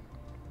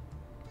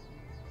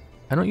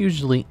 I don't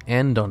usually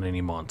end on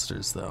any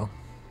monsters, though.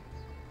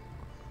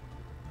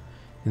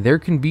 There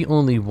can be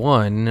only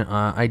one.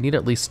 I need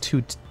at least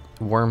 2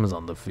 worms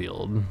on the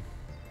field.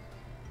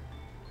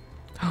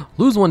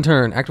 Lose 1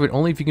 turn. Activate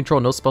only if you control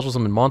no special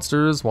summon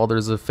monsters. While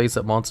there's a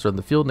face-up monster on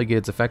the field, negate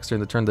its effects during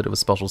the turn that it was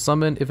special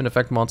summoned. If an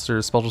effect monster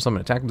is special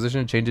summon attack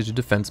position, change it to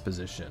defense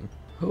position.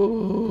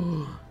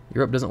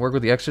 Europe doesn't work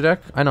with the extra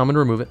deck. I know, I'm going to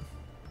remove it.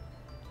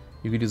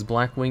 You could use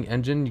Blackwing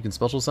Engine. You can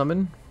special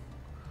summon.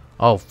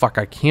 Oh, fuck,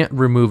 I can't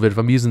remove it if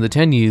I'm using the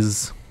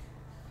Tenyis.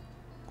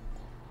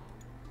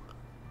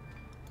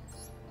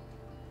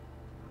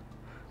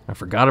 I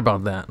forgot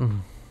about that.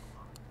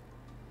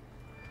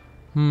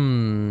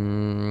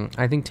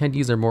 I think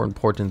Tenyis are more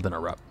important than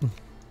Erupt.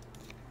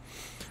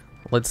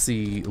 Let's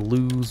see.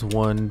 Lose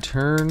 1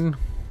 turn.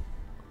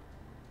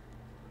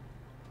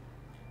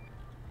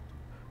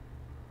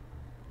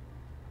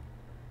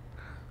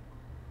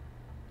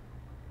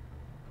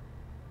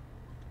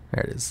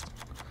 There it is.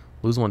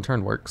 Lose 1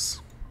 turn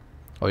works.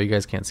 Oh, you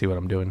guys can't see what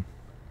I'm doing.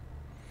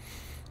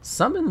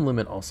 Summon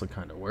limit also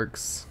kind of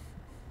works.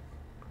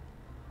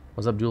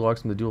 What's up,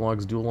 DuelLogs from the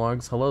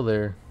DuelLogs? Hello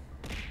there.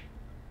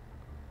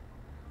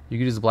 You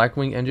could use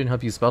Blackwing Engine,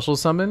 help you special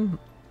summon?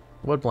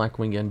 What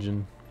Blackwing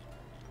Engine?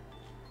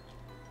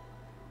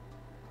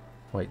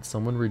 Wait,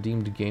 someone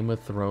redeemed Game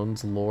of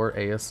Thrones lore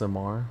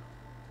ASMR?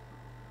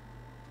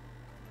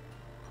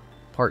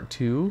 Part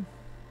 2?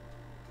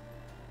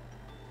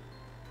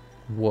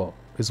 Whoa.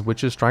 Is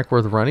Witch's Strike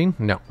worth running?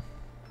 No.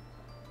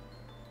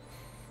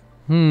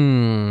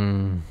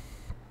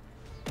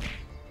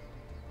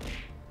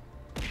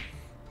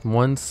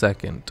 1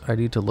 second. I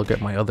need to look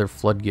at my other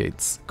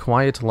floodgates.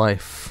 Quiet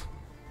Life.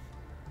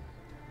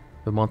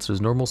 If a monster is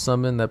normal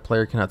summon, that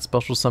player cannot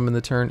special summon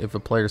the turn. If a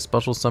player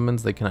special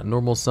summons, they cannot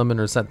normal summon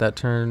or set that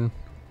turn.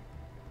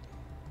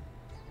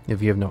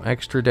 If you have no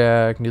extra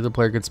deck, neither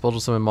player can special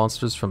summon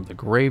monsters from the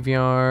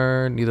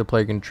graveyard. Neither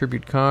player can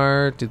tribute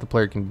cards. Neither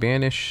player can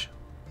banish.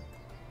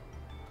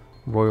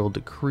 Royal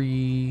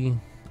Decree.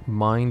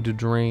 Mind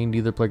Drain.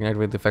 Neither player can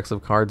activate the effects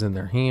of cards in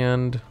their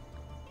hand.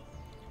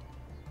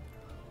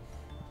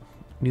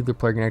 Neither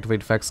player can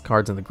activate effects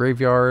cards in the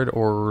graveyard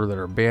or that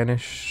are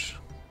banished.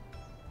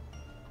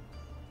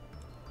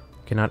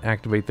 Cannot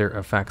activate their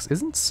effects.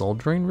 Isn't Soul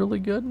Drain really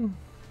good?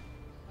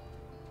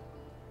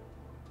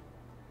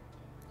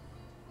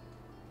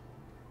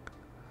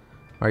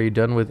 Are you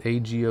done with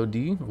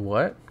AGOD?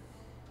 What?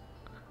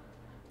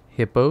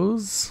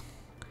 Hippos?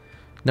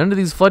 None of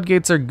these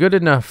floodgates are good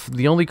enough.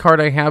 The only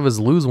card I have is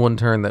lose one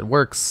turn that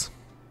works.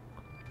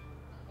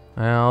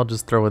 I'll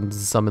just throw in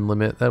summon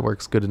limit. That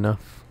works good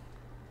enough.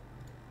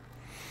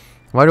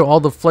 Why do all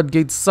the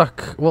floodgates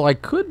suck? Well, I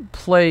could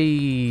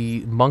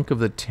play Monk of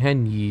the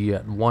Tenyi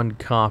at 1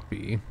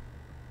 copy.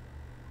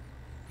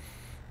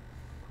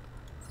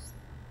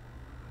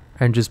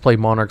 And just play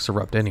Monarch's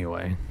Erupt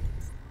anyway.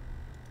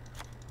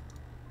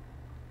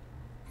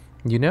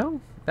 You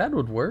know, that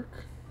would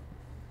work.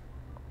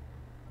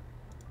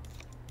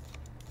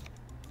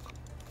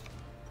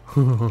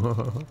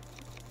 Because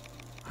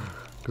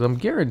I'm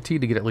guaranteed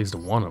to get at least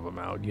one of them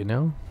out, you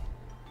know?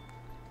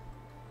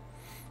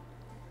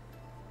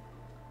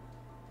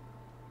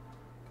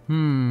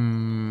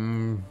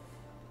 Can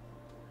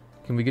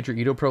we get your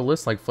Edo Pro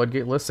list, like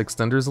Floodgate list,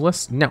 Extenders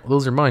list? No,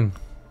 those are mine.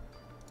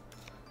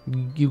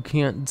 You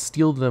can't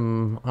steal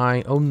them.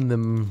 I own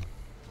them.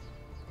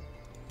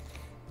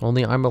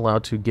 Only I'm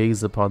allowed to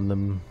gaze upon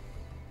them.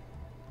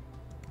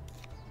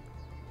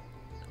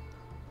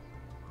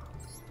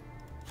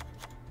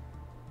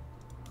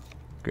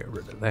 Get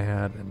rid of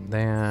that and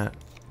that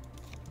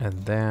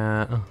and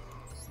that.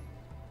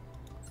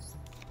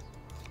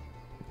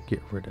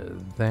 Get rid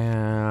of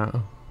that.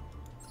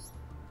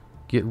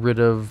 Get rid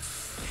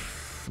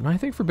of... I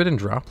think Forbidden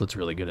Droplet's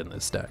really good in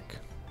this deck.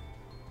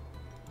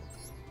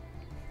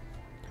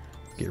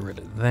 Get rid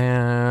of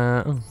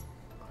that.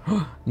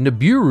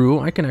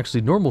 Nibiru, I can actually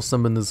normal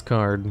summon this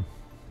card.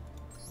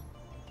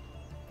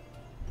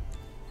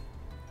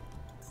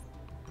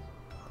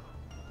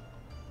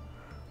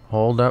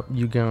 Hold up,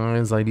 you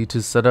guys. I need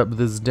to set up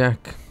this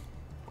deck.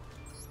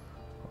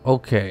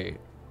 Okay.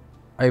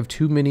 I have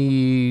too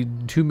many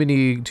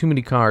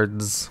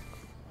cards.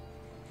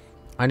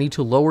 I need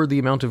to lower the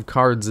amount of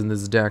cards in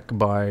this deck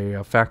by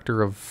a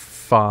factor of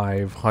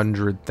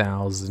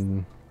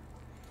 500,000.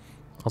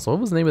 Also, what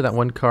was the name of that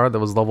one card that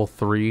was level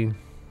 3?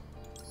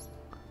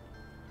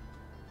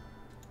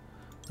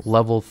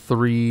 Level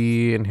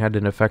 3 and had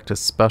an effect to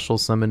special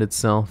summon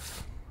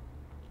itself.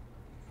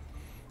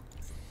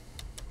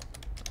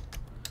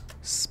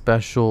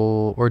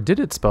 Special, or did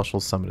it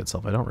special summon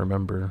itself? I don't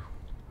remember.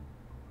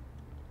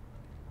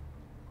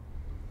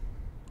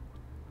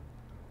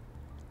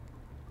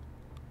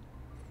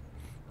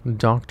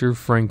 Dr.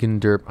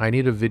 Frankenderp. I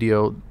need a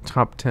video.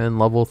 Top 10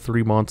 level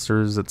 3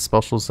 monsters that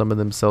special summon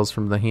themselves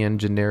from the hand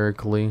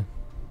generically.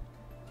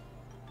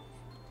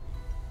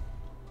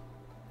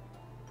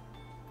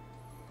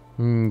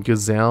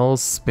 Gazelle,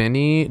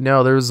 Spinny.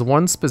 No, there's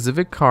one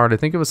specific card. I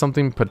think it was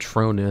something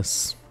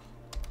Patronus.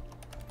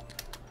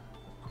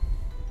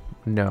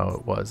 No,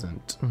 it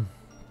wasn't.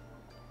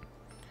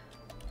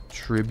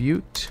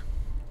 Tribute.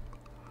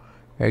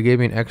 It gave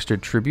me an extra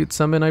tribute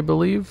summon, I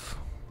believe.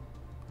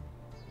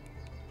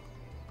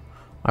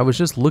 I was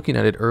just looking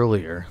at it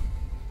earlier.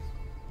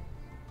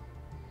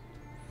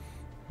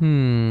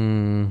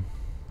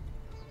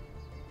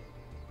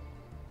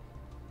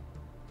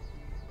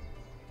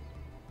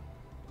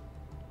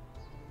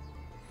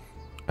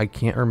 I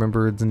can't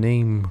remember its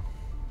name.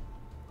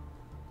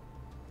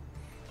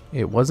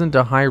 It wasn't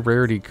a high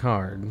rarity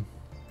card.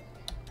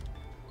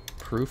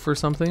 Proof or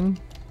something?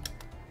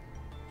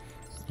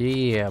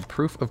 Yeah,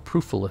 Proof of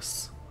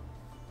Proofless.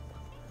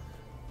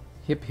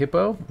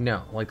 Hippo?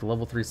 No, like the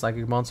level 3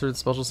 psychic monster that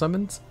special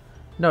summons?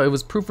 No, it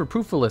was Proof or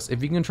Proofless.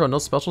 If you control no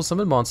special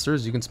summon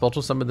monsters, you can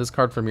special summon this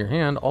card from your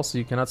hand. Also,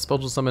 you cannot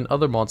special summon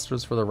other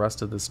monsters for the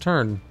rest of this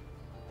turn.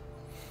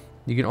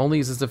 You can only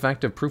use this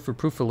effect of Proof or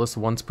Proofless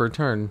once per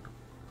turn.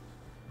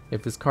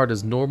 If this card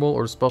is normal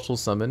or special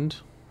summoned,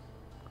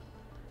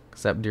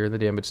 except during the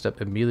damage step,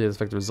 immediately this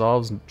effect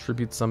resolves and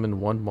tribute summon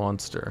one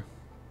monster.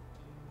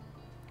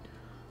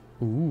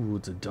 Ooh,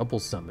 it's a double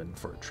summon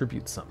for a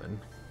tribute summon.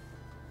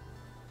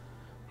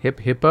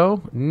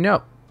 Hippo?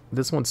 No.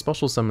 This one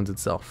special summons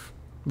itself,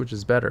 which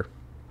is better.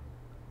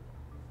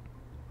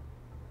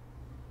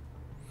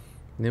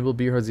 Nimble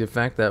Beer has the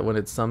effect that when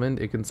it's summoned,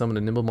 it can summon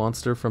a nimble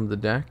monster from the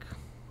deck.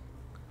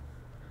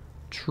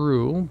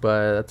 True,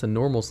 but that's a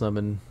normal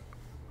summon.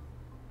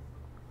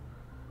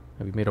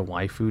 Have you made a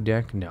waifu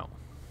deck? No.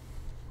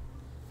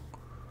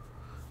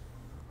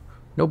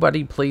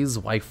 Nobody plays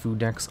waifu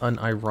decks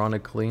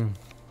unironically.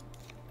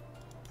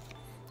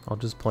 I'll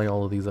just play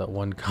all of these at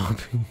 1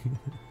 copy.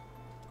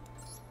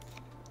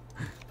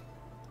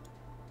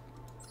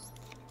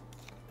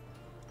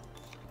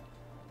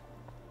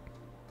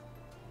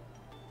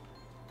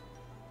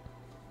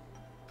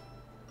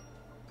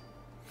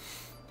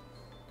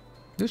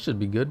 This should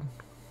be good.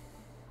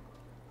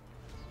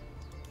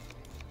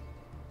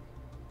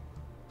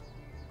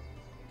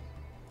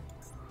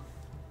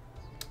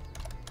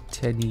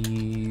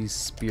 Teddy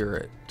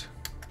Spirit.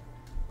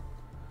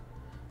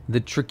 The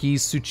Tricky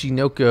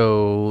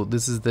Tsuchinoko.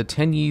 This is the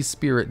Tenyi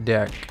Spirit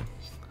deck.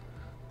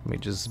 Let me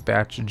just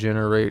batch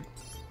generate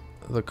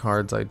the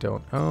cards I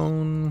don't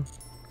own.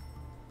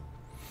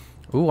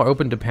 Ooh, I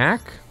opened a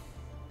pack.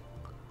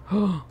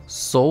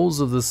 Souls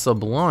of the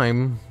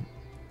Sublime.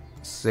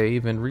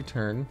 Save and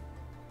return.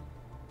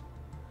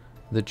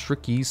 The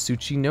Tricky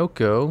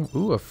Tsuchinoko.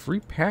 Ooh, a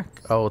free pack.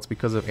 Oh, it's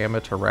because of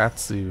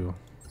Amaterasu.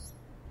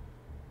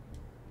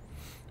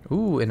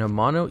 Ooh, an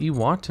Amano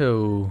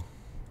Iwato.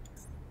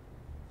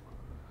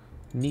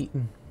 Neat.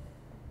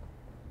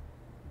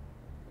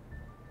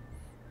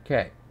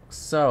 Okay,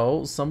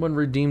 so someone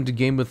redeemed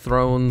Game of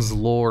Thrones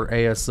lore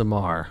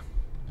ASMR.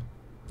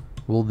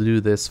 We'll do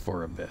this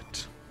for a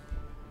bit.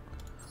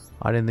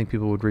 I didn't think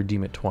people would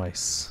redeem it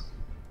twice.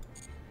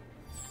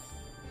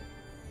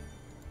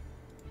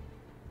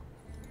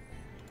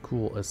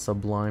 Cool, a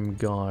sublime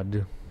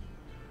god.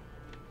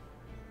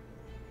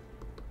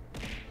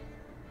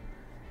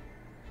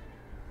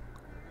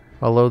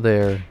 Hello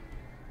there.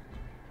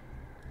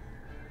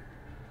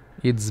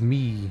 It's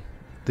me,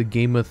 the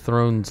Game of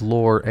Thrones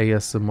lore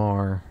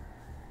ASMR.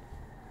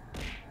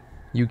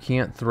 You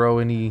can't throw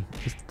any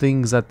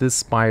things at this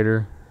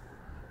spider.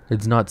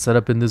 It's not set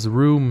up in this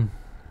room.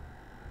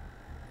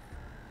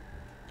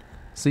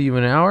 See you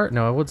in an hour?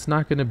 No, it's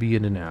not going to be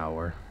in an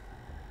hour.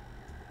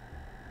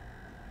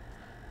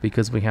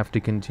 Because we have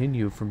to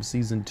continue from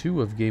season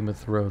 2 of Game of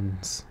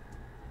Thrones.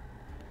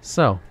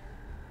 So,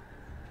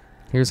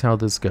 here's how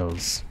this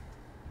goes.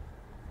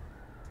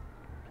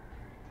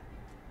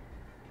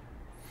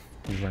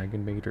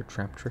 Dragon bait or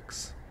trap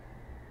tricks.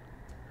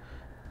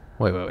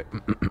 Wait.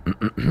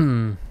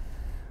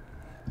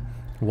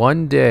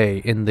 One day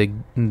in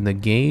the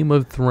Game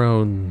of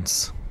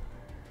Thrones,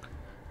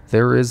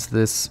 there is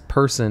this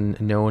person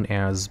known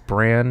as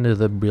Bran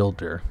the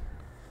Builder,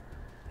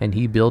 and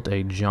he built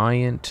a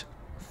giant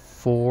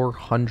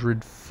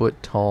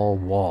 400-foot tall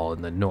wall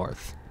in the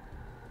north.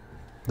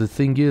 The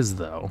thing is,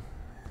 though,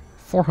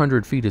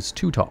 400 feet is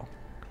too tall.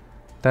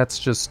 That's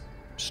just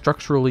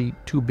structurally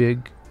too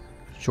big.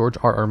 George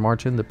R.R.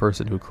 Martin, the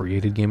person who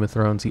created Game of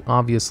Thrones, he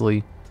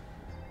obviously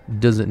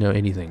doesn't know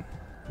anything,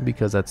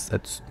 because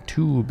that's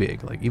too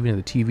big. Like, even in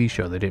the TV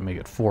show, they didn't make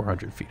it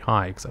 400 feet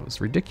high because that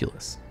was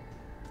ridiculous.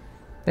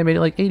 They made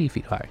it like 80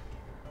 feet high.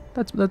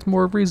 That's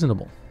more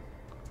reasonable.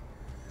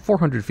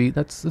 400 feet,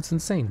 that's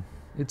insane.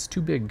 It's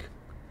too big.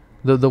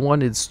 The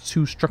one is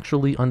too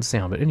structurally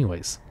unsound. But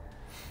anyways,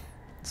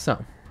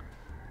 so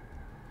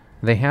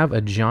they have a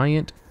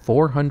giant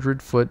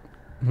 400-foot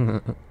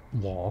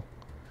wall.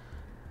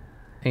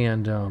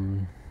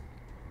 And,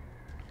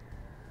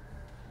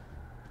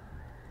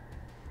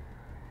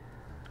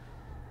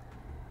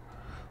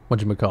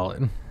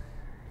 whatchamacallit?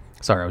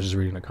 Sorry, I was just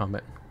reading a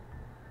comment.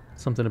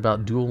 Something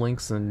about Duel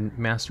Links and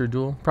Master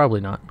Duel? Probably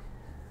not.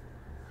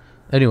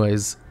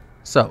 Anyways,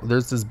 so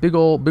there's this big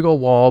old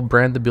wall.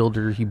 Bran the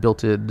Builder, he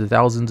built it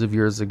thousands of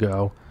years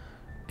ago.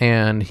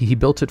 And he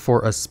built it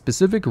for a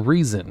specific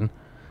reason.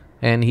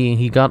 And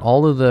he got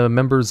all of the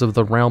members of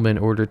the realm in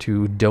order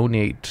to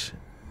donate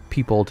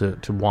people to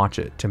watch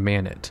it, to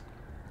man it,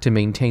 to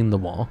maintain the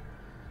wall,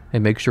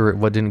 and make sure it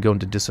didn't go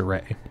into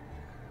disarray.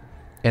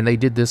 And they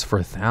did this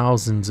for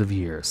thousands of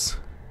years.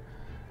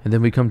 And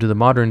then we come to the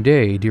modern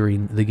day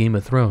during the Game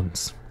of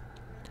Thrones.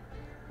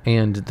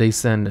 And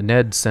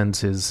Ned sends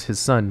his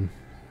son,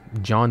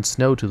 Jon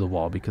Snow, to the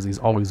wall because he's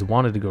always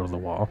wanted to go to the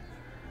wall.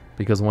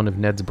 Because one of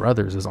Ned's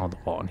brothers is on the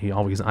wall and he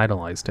always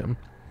idolized him.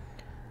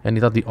 And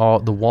he thought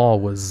the wall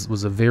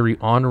was a very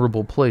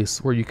honorable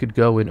place where you could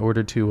go in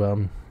order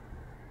to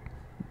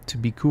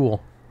be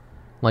cool,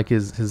 like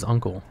his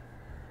uncle.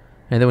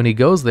 And then when he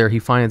goes there, he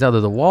finds out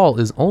that the wall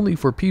is only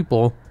for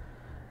people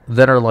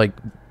that are like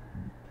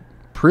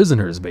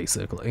prisoners,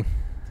 basically.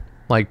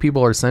 Like,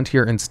 people are sent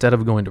here instead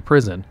of going to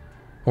prison,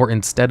 or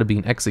instead of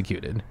being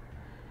executed.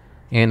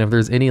 And if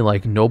there's any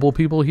like noble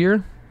people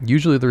here,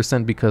 usually they're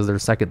sent because they're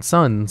second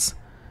sons,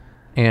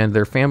 and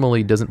their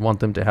family doesn't want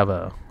them to have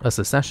a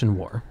secession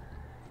war.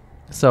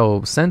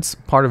 So since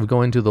part of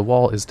going to the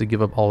wall is to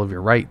give up all of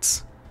your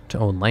rights to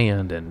own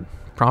land and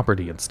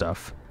property and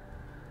stuff,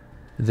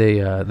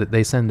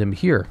 they send them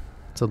here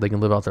so they can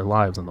live out their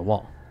lives on the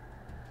wall,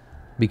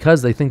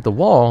 because they think the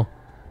wall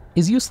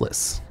is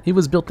useless. It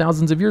was built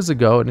thousands of years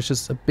ago, and it's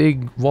just a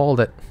big wall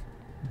that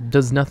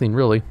does nothing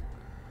really.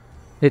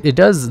 It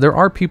does. There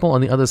are people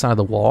on the other side of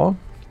the wall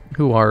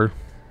who are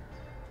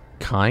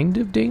kind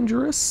of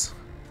dangerous,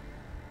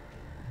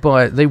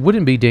 but they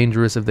wouldn't be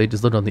dangerous if they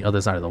just lived on the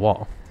other side of the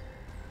wall.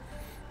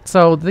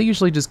 So they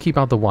usually just keep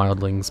out the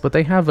wildlings, but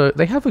they have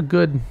a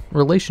good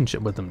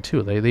relationship with them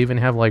too. They even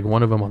have like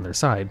one of them on their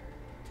side,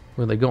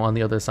 where they go on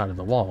the other side of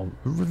the wall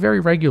very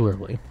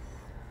regularly.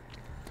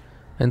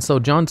 And so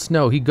Jon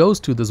Snow, he goes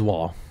to this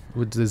wall,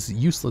 with this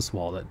useless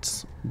wall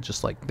that's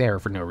just like there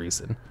for no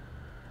reason.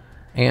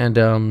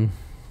 And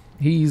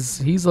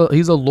He's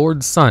a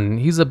lord's son.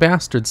 He's a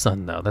bastard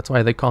son, though. That's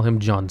why they call him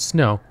Jon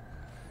Snow,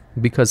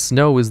 because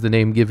Snow is the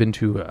name given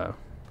to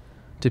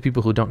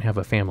people who don't have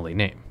a family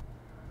name.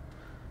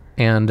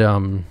 And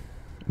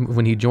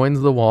when he joins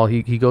the Wall,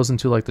 he goes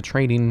into like the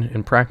training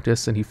and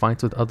practice, and he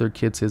fights with other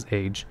kids his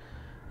age,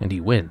 and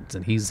he wins.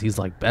 And he's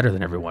like better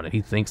than everyone, and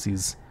he thinks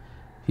he's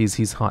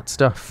hot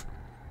stuff.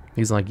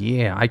 He's like,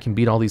 yeah, I can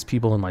beat all these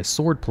people in my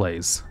sword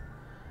plays.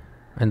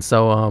 And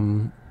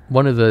so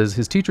one of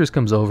his teachers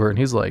comes over, and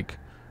he's like,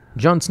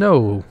 Jon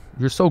Snow,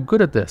 you're so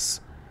good at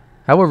this.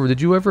 However,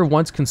 did you ever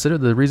once consider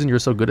the reason you're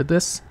so good at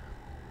this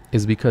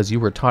is because you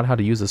were taught how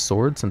to use a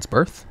sword since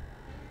birth?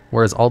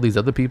 Whereas all these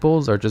other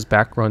peoples are just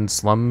background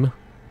slum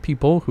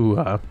people who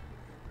have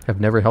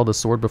never held a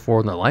sword before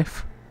in their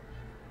life.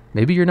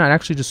 Maybe you're not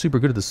actually just super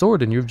good at the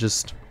sword, and you've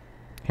just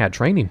had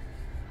training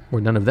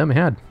where none of them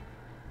had.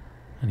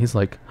 And he's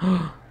like,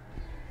 oh,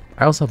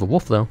 I also have a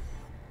wolf, though.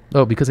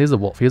 Oh, because he has a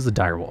wolf. He has a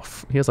dire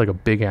wolf. He has like a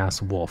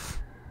big-ass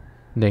wolf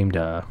named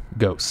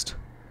Ghost,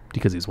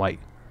 because he's white.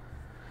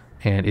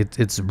 And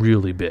it's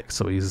really big,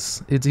 so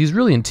he's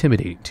really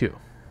intimidating, too.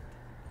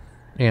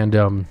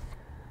 And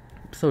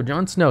so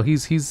Jon Snow,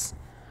 he's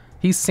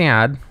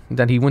sad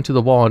that he went to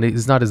the Wall and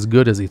he's not as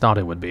good as he thought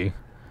it would be.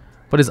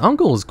 But his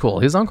uncle is cool.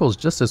 His uncle is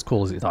just as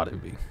cool as he thought it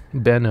would be.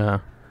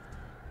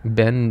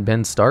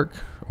 Ben Stark,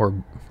 or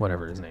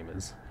whatever his name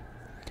is.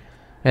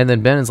 And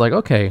then Ben is like,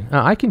 okay,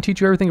 I can teach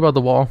you everything about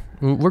the Wall.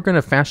 We're going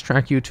to fast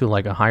track you to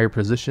like a higher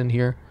position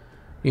here,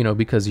 you know,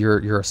 because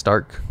you're a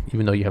Stark,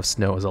 even though you have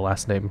Snow as a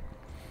last name.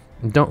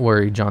 Don't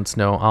worry, Jon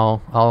Snow.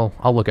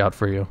 I'll look out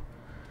for you.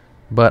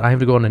 But I have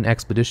to go on an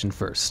expedition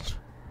first.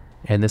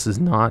 And this is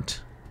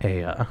not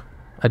a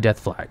death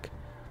flag,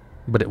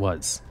 but it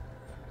was,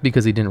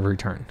 because he didn't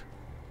return.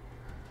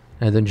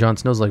 And then Jon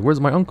Snow's like, where's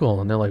my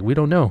uncle? And they're like, we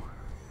don't know.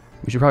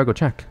 We should probably go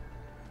check,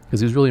 because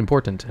he was really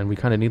important, and we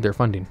kind of need their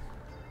funding.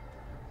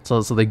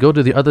 So they go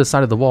to the other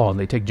side of the Wall, and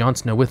they take Jon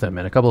Snow with them,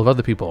 and a couple of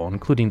other people,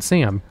 including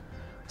Sam.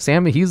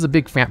 Sam, he's a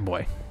big fat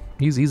boy.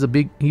 He's a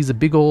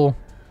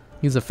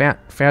fat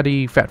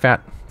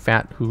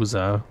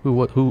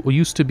who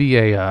used to be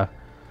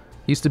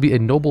a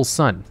noble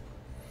son,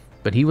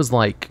 but he was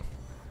like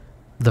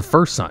the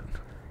first son.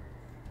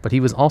 But he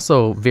was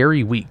also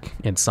very weak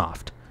and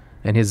soft,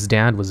 and his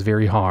dad was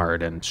very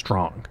hard and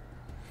strong.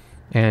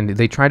 And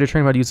they tried to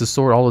train him how to use the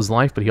sword all his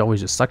life, but he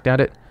always just sucked at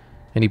it,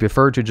 and he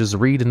preferred to just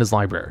read in his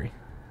library.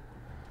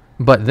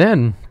 But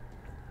then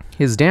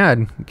his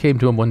dad came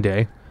to him one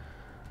day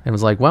and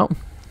was like, well,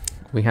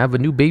 we have a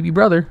new baby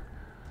brother,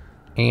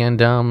 and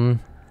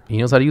he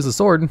knows how to use a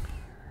sword,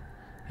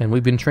 and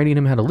we've been training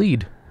him how to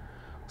lead.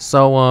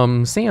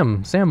 So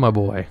Sam, my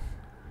boy,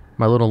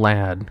 my little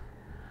lad,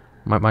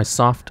 my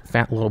soft,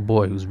 fat little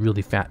boy who's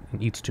really fat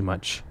and eats too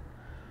much,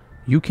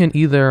 you can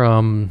either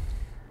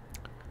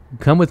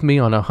come with me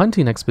on a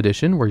hunting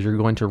expedition where you're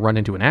going to run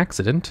into an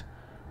accident,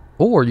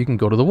 or you can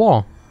go to the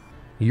Wall.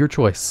 Your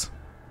choice.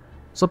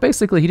 So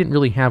basically, he didn't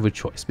really have a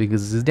choice,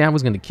 because his dad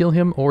was going to kill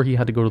him, or he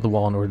had to go to the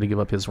Wall in order to give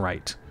up his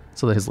right,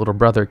 so that his little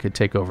brother could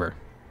take over.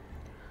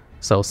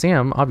 So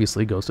Sam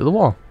obviously goes to the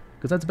Wall,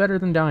 because that's better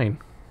than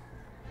dying.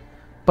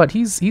 But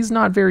he's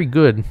not very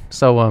good,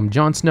 so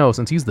Jon Snow,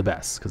 since he's the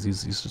best, because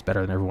he's just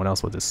better than everyone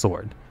else with his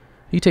sword,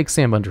 he takes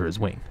Sam under his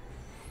wing.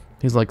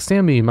 He's like,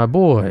 Sammy, my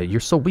boy, you're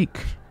so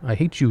weak. I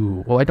hate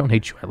you. Well, I don't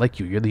hate you. I like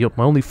you. You're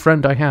my only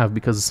friend I have,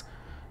 because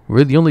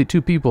we're the only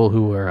two people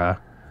who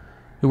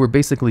were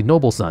basically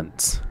noble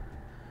sons.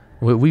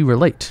 We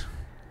relate.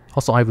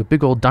 Also, I have a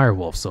big old dire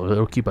wolf, so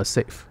it'll keep us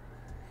safe.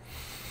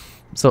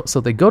 So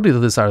they go to the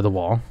other side of the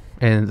Wall,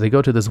 and they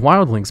go to this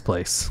wildling's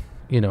place,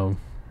 you know,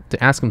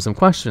 to ask him some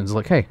questions.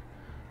 Like, hey,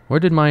 where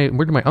did my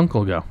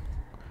uncle go?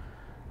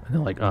 And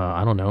they're like,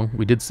 I don't know.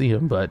 We did see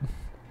him, but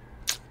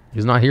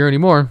he's not here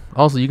anymore.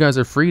 Also, you guys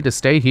are free to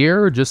stay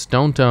here. Just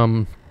don't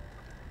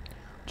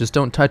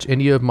touch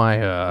any of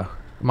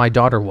my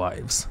daughter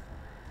wives.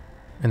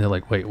 And they're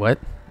like, wait, what?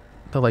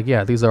 They're like,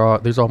 yeah, these are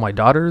all my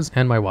daughters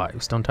and my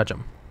wives. Don't touch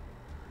them.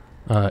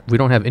 We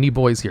don't have any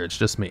boys here. It's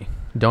just me.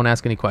 Don't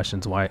ask any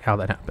questions how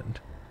that happened.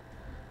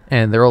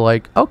 And they're all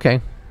like,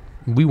 okay,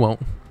 we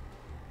won't.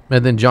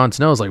 And then Jon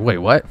Snow's like, wait,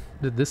 what?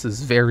 This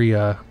is very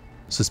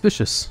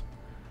suspicious.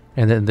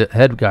 And then the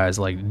head guy's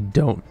like,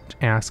 don't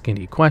ask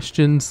any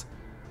questions.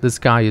 This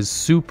guy is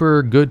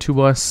super good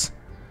to us.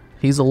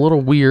 He's a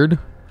little weird,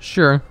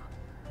 sure,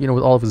 you know,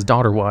 with all of his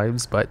daughter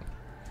wives, but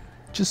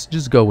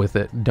just go with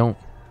it. Don't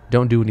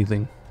do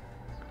anything.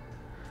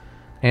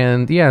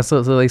 And yeah,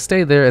 so they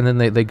stay there, and then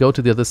they go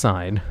to the other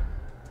side.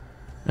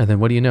 And then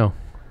what do you know?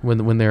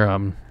 When they're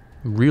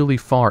really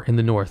far in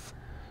the north,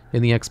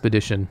 in the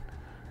expedition,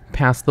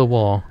 past the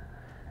Wall,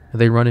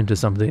 they run into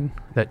something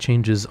that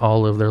changes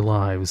all of their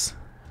lives.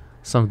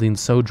 Something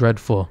so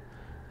dreadful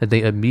that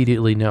they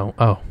immediately know,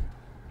 oh,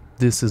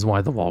 this is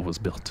why the Wall was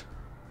built.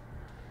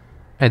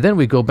 And then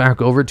we go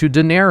back over to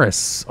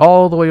Daenerys,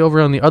 all the way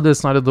over on the other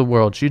side of the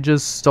world. She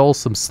just stole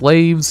some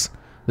slaves.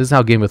 This is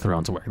how Game of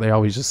Thrones work. They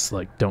always just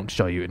like don't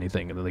show you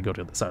anything, and then they go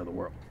to the other side of the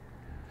world.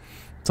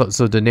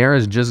 So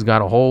Daenerys just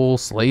got a whole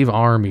slave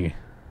army,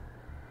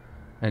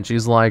 And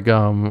she's like,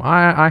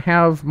 I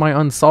have my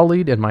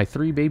Unsullied and my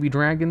 3 baby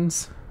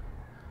dragons.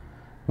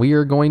 We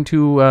are going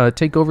to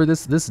take over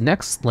this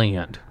next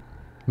land.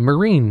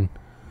 Marine.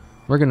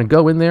 We're going to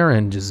go in there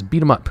and just beat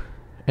them up.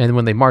 And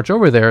when they march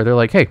over there, they're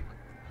like, hey,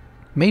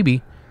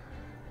 maybe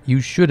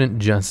you shouldn't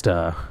just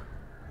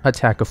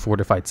attack a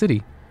fortified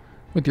city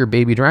with your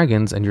baby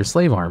dragons and your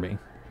slave army.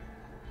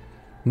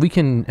 We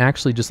can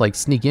actually just like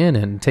sneak in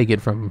and take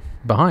it from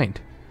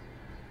behind.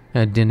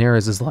 And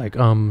Daenerys is like,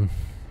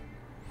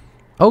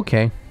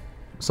 okay.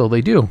 So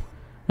they do.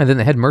 And then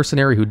the head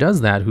mercenary who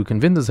does that, who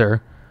convinces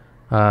her,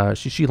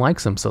 she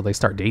likes him, so they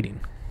start dating.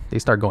 They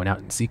start going out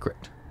in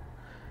secret.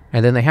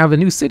 And then they have a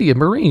new city, a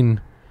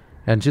Marine.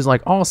 And she's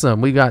like,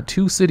 awesome, we got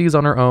 2 cities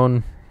on our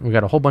own. We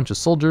got a whole bunch of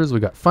soldiers. We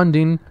got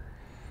funding.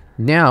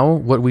 Now,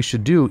 what we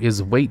should do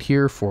is wait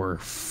here for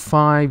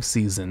 5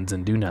 seasons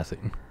and do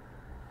nothing.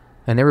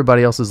 And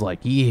everybody else is like,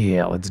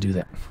 yeah, let's do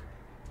that.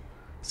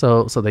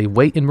 So they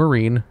wait in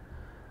Marine,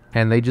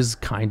 and they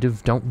just kind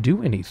of don't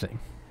do anything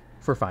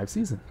for 5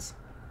 seasons.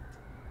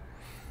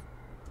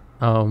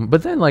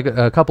 But then, like,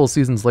 a couple of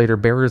seasons later,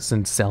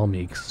 Barristan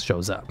Selmy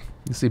shows up.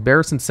 You see,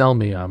 Barristan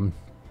Selmy,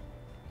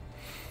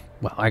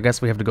 well, I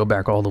guess we have to go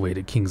back all the way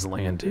to King's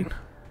Landing.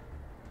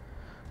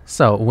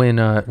 So, when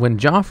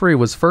Joffrey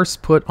was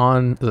first put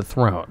on the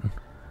throne,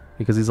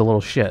 because he's a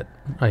little shit,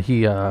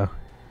 he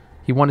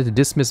wanted to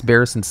dismiss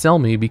Barristan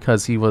Selmy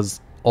because he was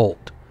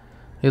old.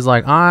 He's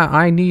like,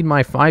 I need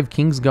my 5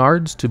 King's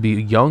Guards to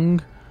be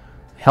young,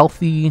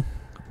 healthy,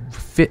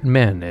 fit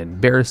men.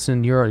 And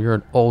Barristan, you're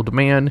an old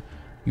man.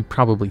 You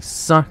probably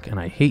suck, and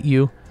I hate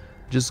you.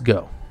 Just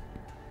go.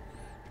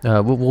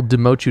 We'll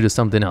demote you to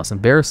something else.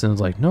 And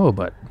Barristan's like, no,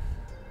 but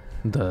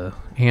the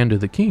hand of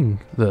the king,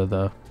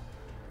 the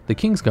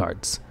King's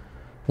Guards,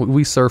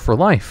 we serve for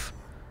life.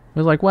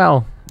 He's like,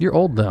 well, you're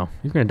old though.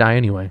 You're gonna die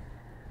anyway.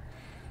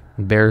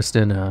 And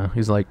Barristan,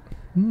 he's like,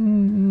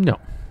 no.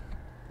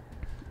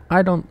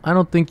 I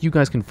don't think you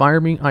guys can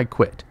fire me. I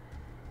quit.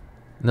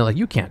 And they're like,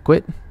 you can't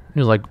quit. And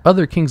he's like,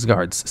 other King's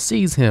Guards,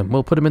 seize him.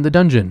 We'll put him in the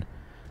dungeon.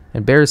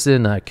 And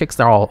Barristan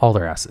kicks all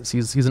their asses.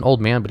 He's an old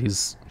man, but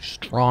he's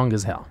strong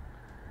as hell.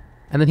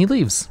 And then he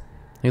leaves.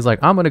 He's like,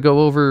 I'm going to go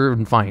over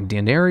and find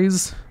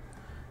Daenerys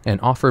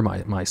and offer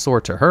my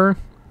sword to her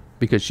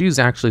because she's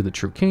actually the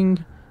true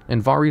king,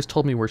 and Varys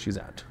told me where she's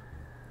at.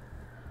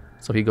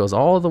 So he goes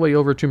all the way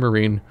over to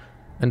Meereen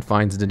and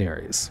finds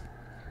Daenerys.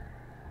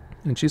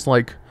 And she's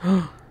like,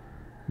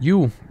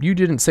 you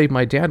didn't save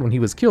my dad when he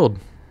was killed.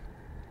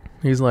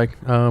 He's like,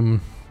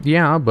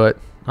 yeah, but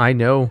I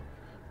know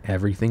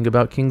everything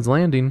about King's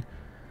Landing.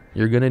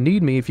 You're gonna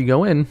need me if you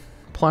go in.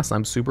 Plus,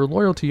 I'm super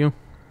loyal to you.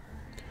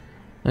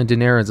 And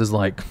Daenerys is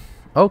like,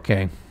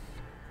 okay.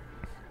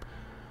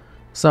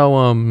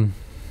 So,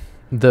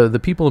 the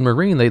people in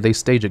Meereen, they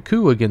stage a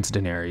coup against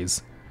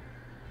Daenerys.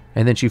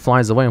 And then she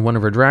flies away on one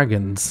of her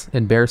dragons,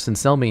 and Barristan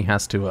Selmy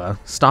has to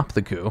stop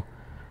the coup.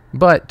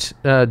 But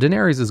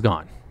Daenerys is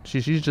gone.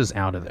 She's just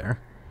out of there.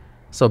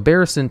 So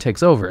Barristan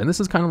takes over, and this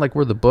is kind of like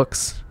where the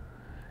books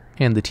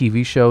and the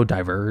TV show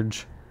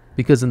diverge.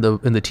 Because in the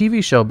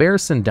TV show,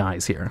 Barristan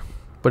dies here,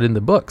 but in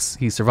the books,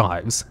 he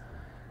survives,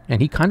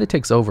 and he kind of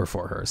takes over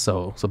for her.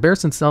 So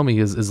Barristan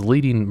Selmy is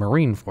leading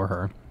Meereen for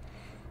her,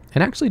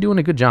 and actually doing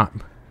a good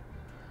job.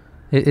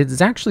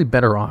 It's actually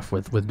better off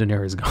with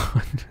Daenerys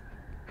gone.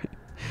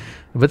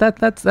 But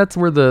that's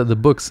where the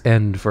books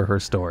end for her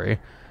story.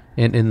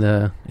 And in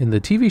the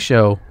TV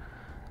show,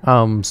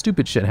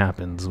 stupid shit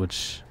happens,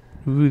 which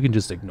we can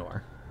just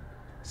ignore.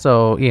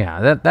 So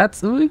yeah,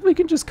 that's we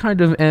can just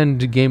kind of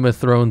end Game of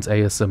Thrones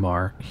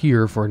ASMR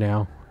here for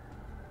now.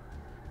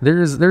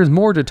 There's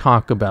more to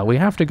talk about. We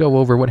have to go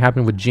over what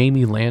happened with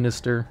Jaime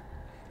Lannister,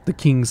 the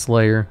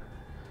Kingslayer,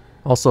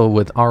 also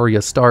with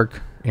Arya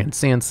Stark and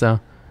Sansa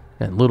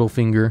and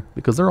Littlefinger,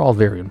 because they're all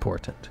very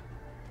important.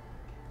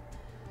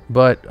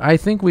 But I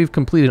think we've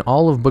completed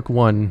all of Book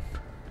 1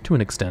 to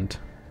an extent,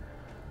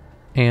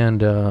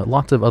 and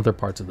lots of other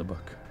parts of the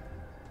book.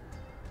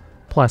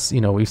 Plus,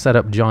 you know, we set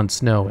up Jon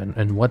Snow,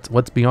 and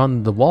what's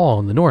beyond the wall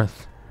in the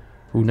north?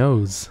 Who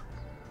knows?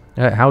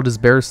 How does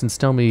Barristan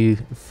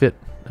Selmy fit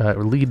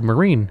lead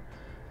Meereen?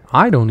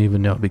 I don't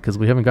even know, because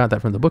we haven't got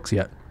that from the books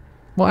yet.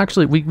 Well,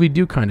 actually, we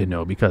do kind of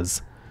know,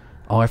 because...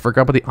 Oh, I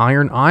forgot about the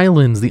Iron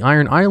Islands. The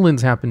Iron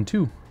Islands happened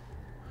too.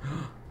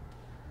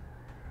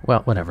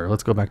 Well, whatever.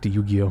 Let's go back to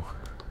Yugioh.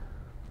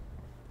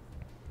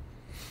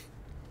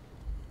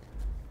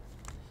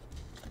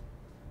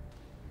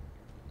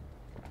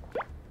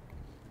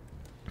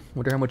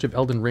 Wonder how much of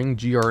Elden Ring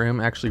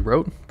GRM actually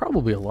wrote?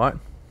 Probably a lot.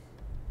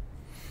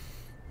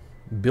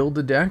 Build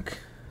a deck.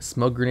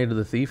 Smoke Grenade of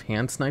the Thief.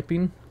 Hand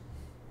sniping.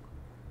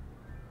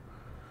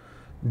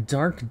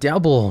 Dark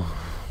Devil.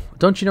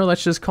 Don't you know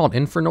that's just called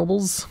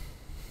Infernobles?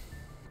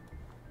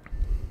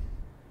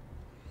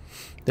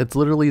 That's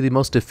literally the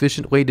most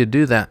efficient way to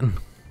do that.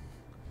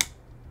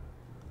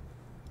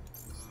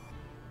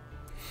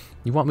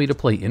 You want me to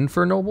play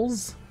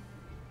Infernobles?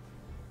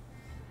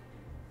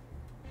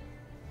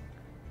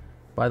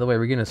 By the way,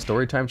 we're getting a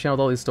story time channel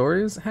with all these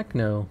stories? Heck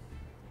no.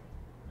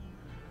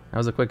 That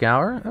was a quick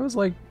hour? That was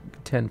like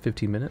 10,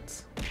 15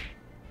 minutes.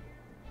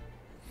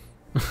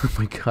 Oh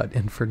my god,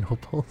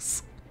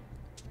 Infernobles.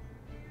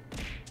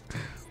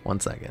 1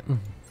 second.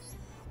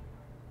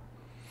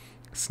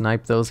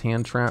 Snipe those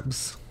hand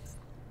traps.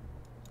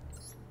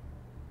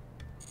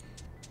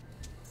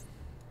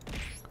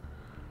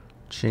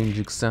 Change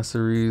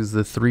accessories,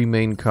 the 3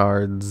 main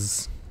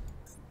cards.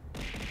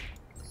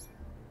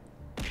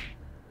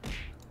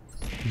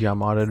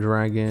 Yamada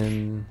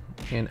Dragon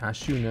and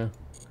Ashuna.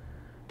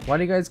 Why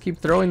do you guys keep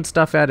throwing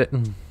stuff at it?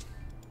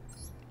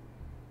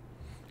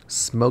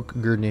 Smoke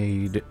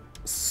grenade.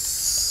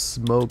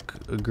 Smoke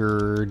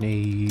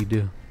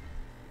grenade.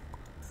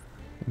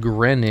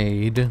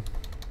 Grenade.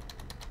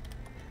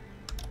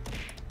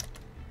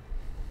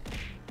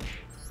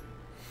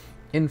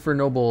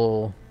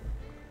 Infernoble.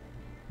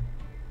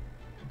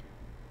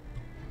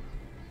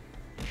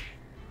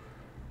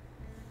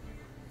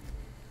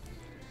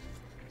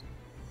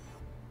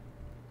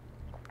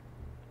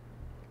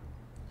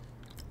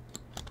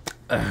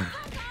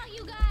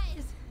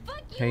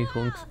 Hey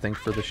Hunk, thanks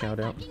for the shout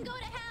out.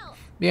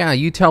 Yeah,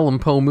 you tell him,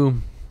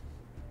 Pomu.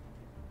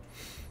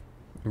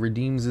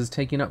 Redeems is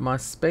taking up my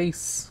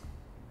space.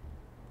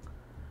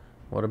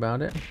 What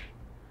about it?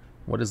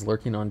 What is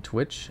lurking on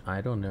Twitch?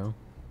 I don't know.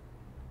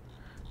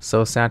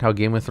 So sad how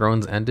Game of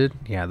Thrones ended.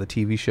 Yeah, the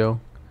TV show.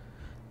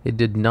 It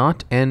did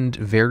not end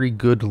very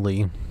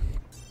goodly.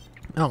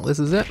 Oh, this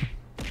is it.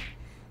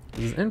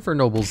 This is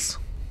Infernobles.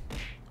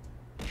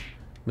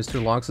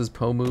 Mr. Logs has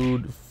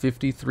Pomu'd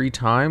 53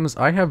 times.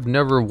 I have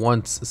never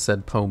once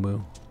said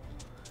Pomu.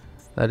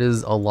 That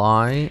is a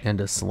lie and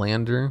a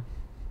slander.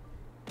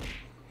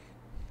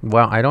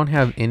 Wow, I don't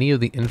have any of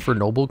the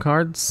Infernoble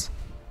cards.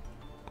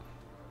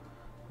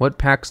 What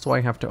packs do I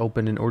have to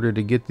open in order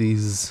to get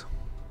these?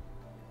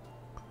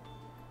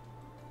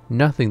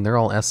 Nothing, they're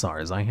all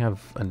SRs. I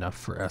have enough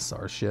for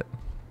SR shit.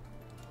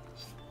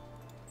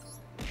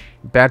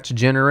 Batch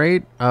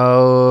generate.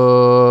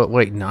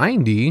 Wait,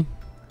 90?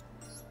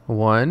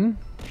 1,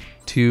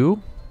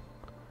 2,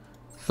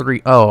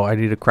 3. Oh, I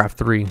need to craft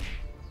 3.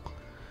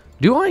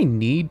 Do I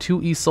need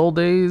 2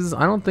 Isoldes?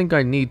 I don't think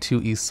I need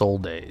 2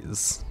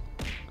 Isoldes.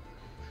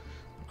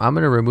 I'm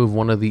gonna remove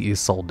one of the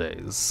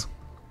Isoldes.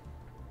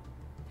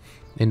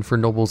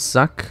 Infernobles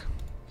suck.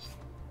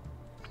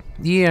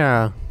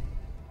 Yeah.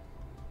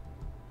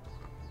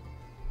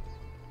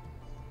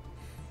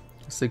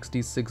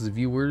 66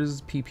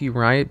 viewers. PP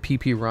Riot.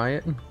 PP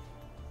Riot.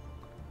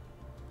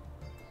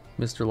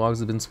 Mr. Logs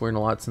has been swearing a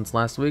lot since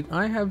last week.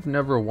 I have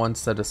never once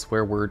said a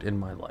swear word in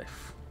my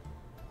life.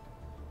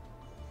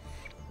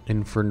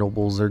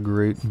 Infernobles are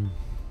great.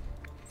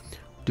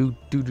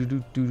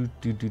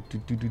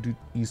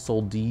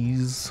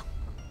 Isoldes.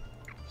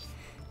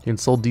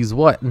 Isoldes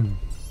what?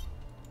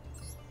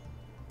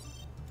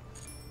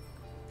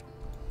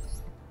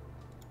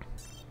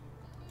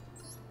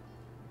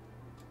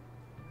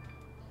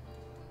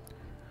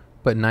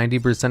 But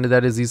 90% of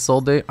that is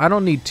Isolde. I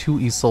don't need 2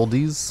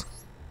 Isoldes.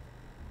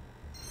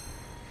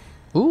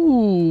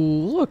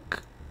 Ooh,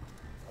 look.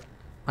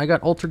 I got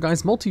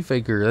Ultrageist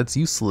Multifaker. That's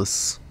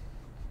useless.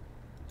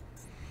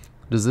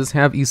 Does this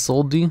have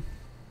Isolde?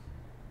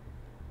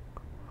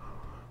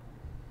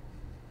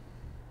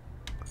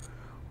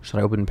 Should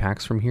I open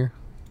packs from here?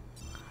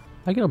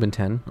 I can open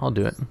 10. I'll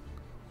do it.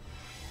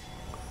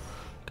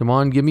 Come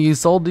on, give me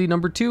Isolde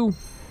number 2.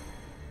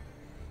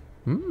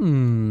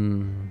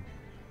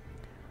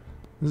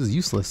 This is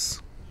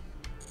useless.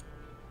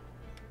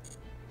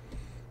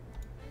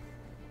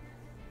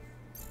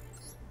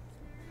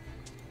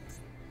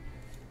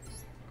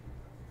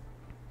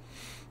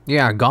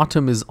 Yeah,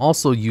 Gotham is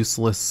also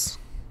useless.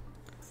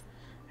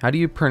 How do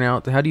you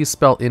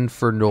spell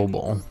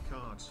Infernoble?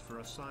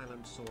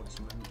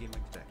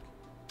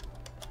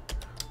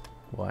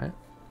 What?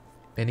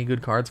 Any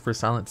good cards for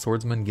Silent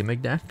Swordsman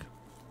gimmick deck?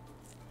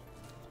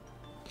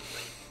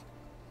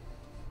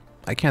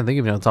 I can't think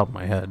of it on the top of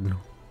my head.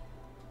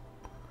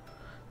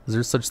 Is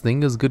there such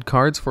thing as good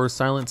cards for a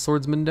Silent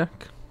Swordsman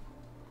deck?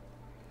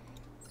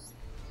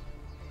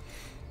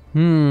 I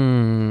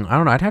don't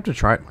know. I'd have to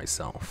try it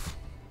myself.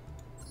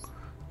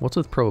 What's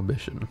with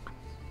Prohibition?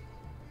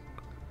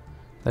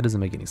 That doesn't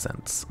make any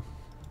sense.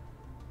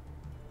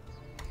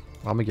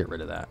 I'm gonna get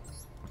rid of that.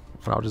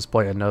 And I'll just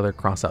play another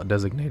cross-out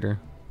designator.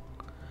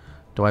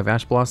 Do I have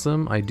Ash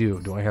Blossom? I do.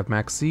 Do I have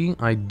Max C?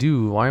 I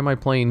do. Why am I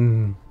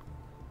playing...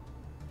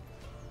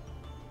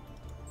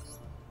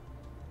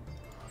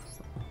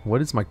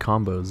 What is my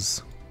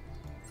combos?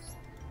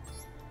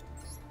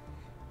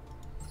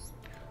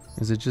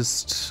 Is it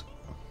just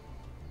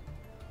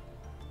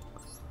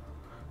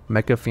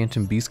Mecha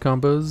Phantom Beast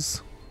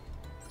combos?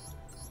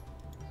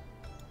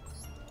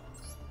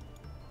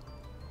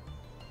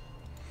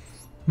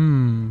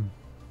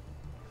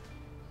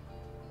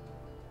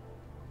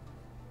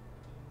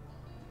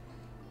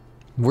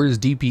 Where's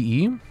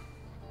DPE?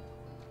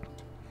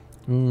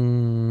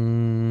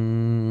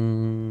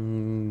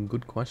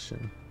 Good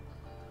question.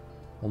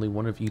 Only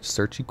one of each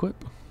search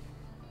equip?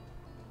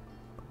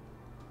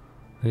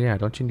 Yeah,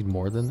 don't you need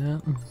more than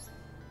that?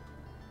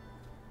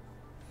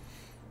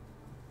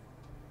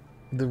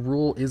 the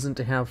rule isn't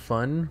to have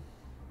fun.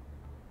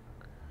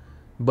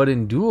 But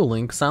in Duel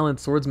Link, Silent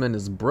Swordsman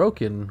is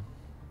broken.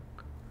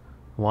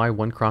 Why?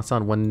 One cross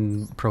on,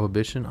 one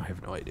prohibition? I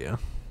have no idea.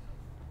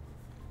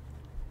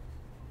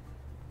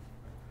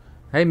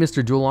 Hey,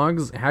 Mr.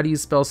 TheDuelLogs, how do you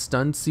spell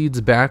stun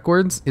seeds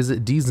backwards? Is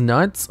it D's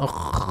nuts?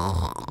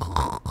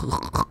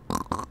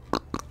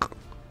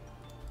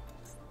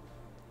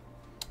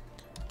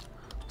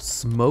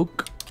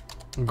 Smoke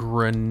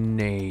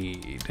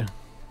grenade.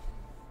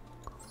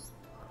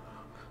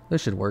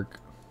 This should work.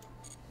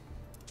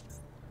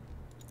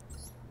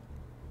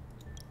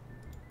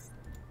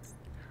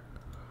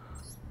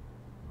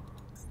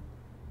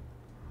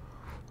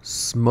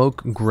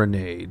 Smoke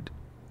grenade.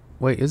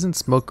 Wait, isn't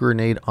smoke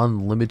grenade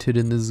unlimited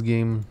in this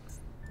game?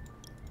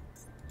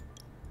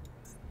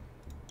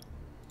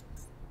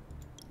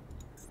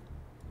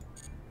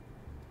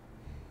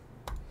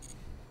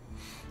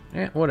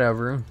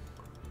 Whatever.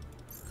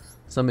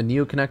 Summon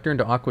Neo Connector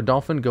into Aqua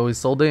Dolphin, go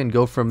Isolde, and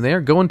go from there.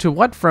 Go into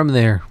what from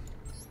there?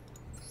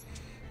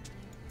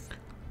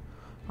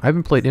 I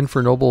haven't played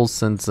Infernoble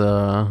since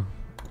that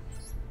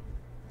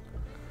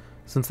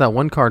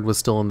one card was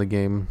still in the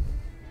game.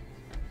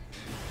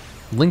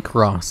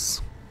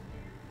 Linkross.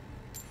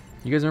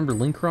 You guys remember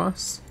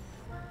Linkross?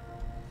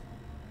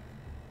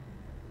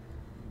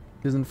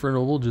 Is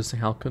Infernoble just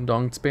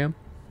Halcondong spam?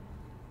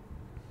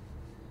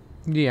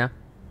 Yeah.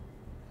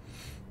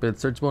 But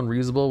it's searchable and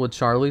reusable with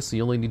Charlie, so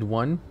you only need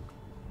one.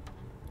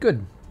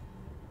 Good.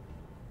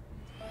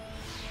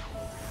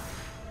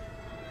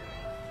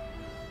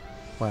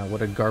 Wow,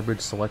 what a garbage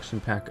selection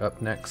pack up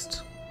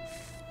next.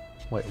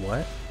 Wait,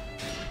 what?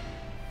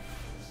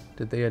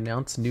 Did they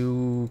announce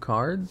new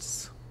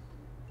cards?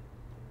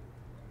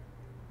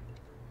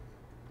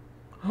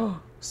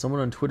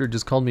 Someone on Twitter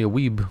just called me a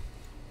weeb.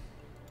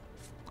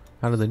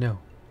 How do they know?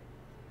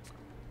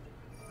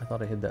 I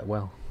thought I hid that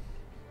well.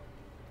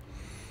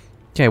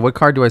 Okay, what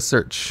card do I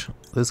search?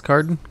 This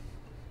card?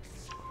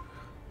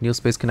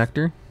 Neospace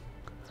Connector?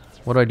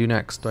 What do I do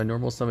next? Do I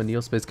normal summon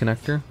Neospace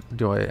Connector?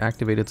 Do I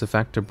activate its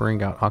effect to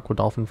bring out Aqua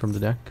Dolphin from the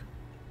deck?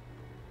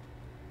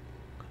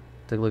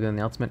 Take a look at the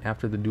announcement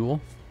after the duel.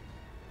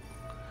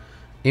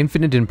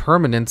 Infinite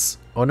Impermanence.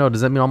 Oh no,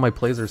 does that mean all my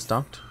plays are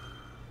stopped?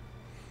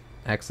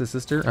 Axis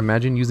Sister,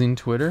 imagine using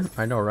Twitter.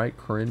 I know, right?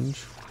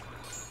 Cringe.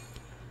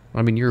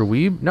 I mean, you're a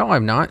weeb? No,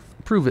 I'm not.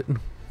 Prove it.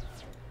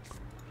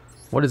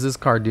 What does this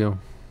card do?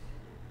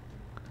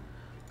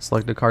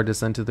 Select a card to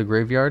send to the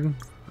graveyard.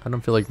 I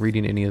don't feel like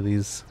reading any of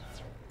these.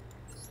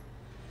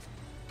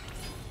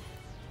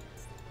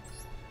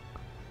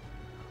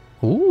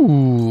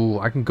 Ooh,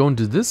 I can go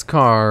into this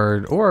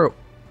card. Or,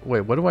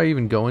 wait, what do I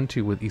even go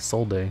into with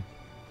Isolde?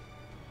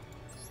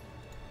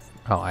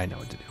 Oh, I know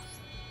what to do.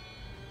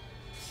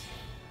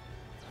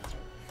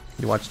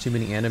 You watch too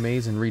many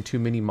animes and read too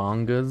many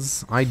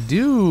mangas? I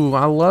do!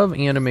 I love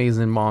animes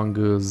and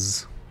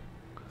mangas.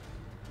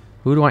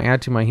 Who do I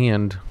add to my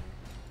hand?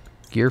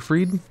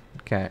 Gearfried?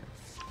 Okay.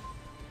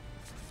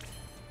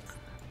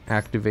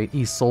 Activate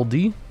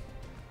Isolde.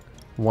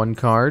 One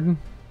card.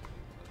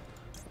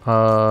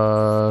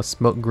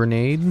 Smoke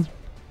Grenade.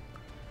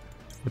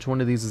 Which one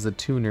of these is a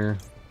tuner?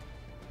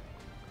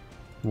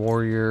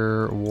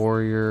 Warrior.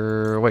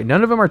 Wait,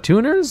 none of them are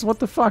tuners? What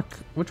the fuck?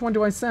 Which one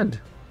do I send?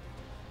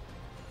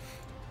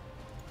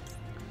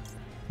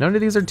 None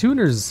of these are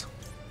tuners.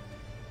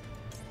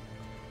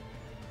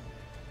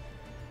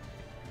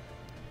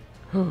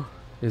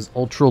 Is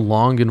ultra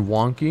long and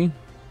wonky?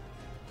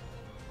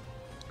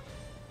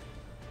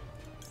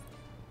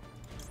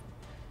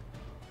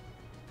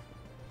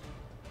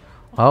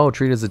 Oh,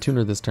 treat as a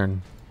tuner this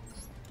turn.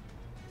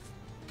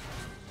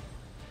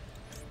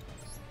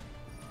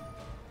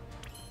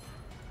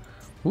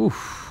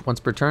 Oof. Once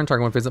per turn,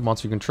 target one face-up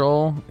monster you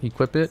control.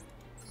 Equip it.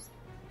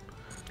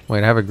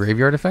 Wait, I have a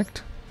graveyard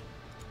effect?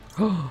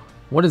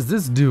 What does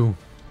this do?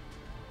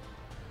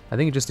 I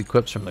think it just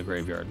equips from the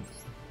graveyard.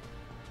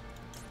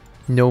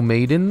 No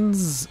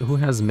maidens? Who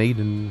has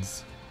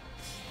maidens?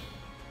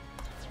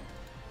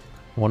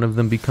 One of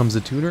them becomes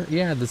a tuner?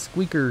 Yeah, the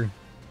squeaker.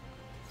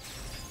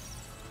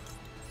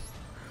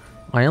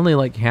 I only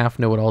like half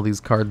know what all these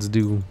cards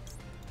do.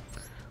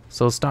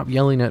 So stop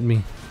yelling at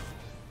me.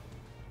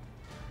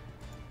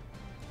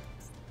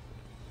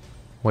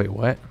 Wait,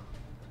 what?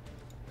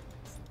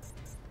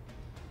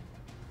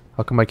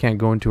 How come I can't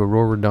go into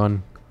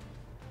Auroradon?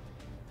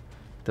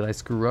 Did I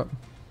screw up?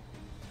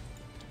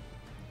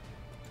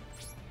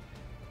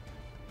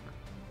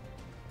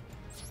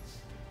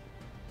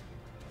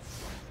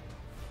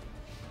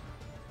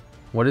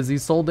 What does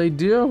Isolde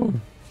do?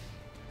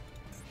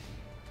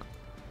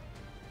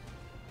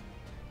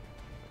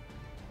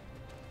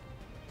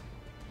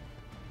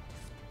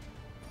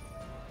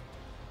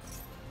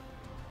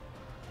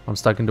 I'm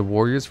stuck into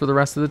warriors for the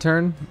rest of the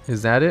turn?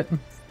 Is that it?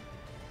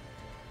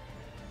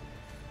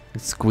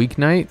 Squeak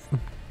Knight?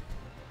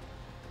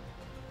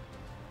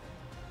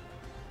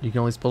 You can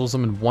only special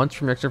summon once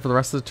from your extra for the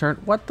rest of the turn?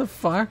 What the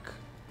fuck?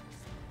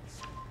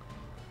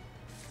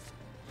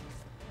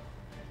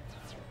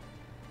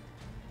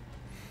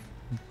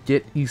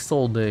 Get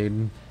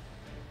Isolde.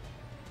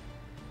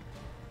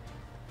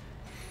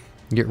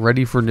 Get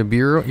ready for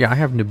Nibiru. Yeah, I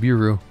have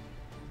Nibiru.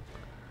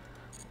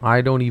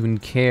 I don't even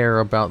care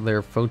about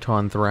their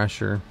Photon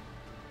Thrasher.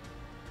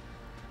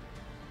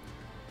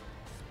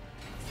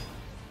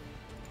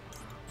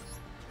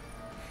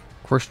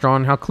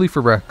 Crestron, how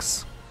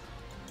Cleaferbex.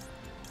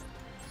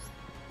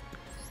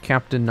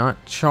 Captain,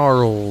 not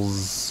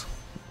Charles.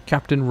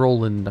 Captain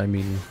Roland, I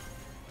mean.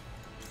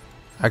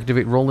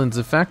 Activate Roland's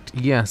effect?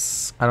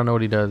 Yes. I don't know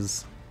what he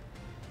does.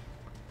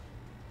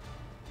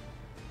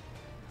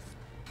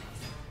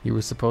 You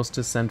were supposed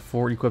to send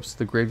 4 equips to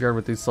the graveyard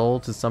with a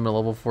soul to summon a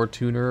level 4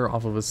 tuner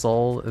off of a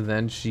soul.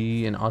 Then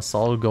she and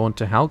Asal go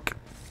into Hulk.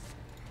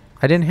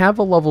 I didn't have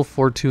a level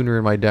 4 tuner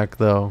in my deck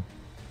though.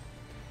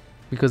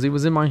 Because he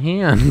was in my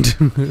hand.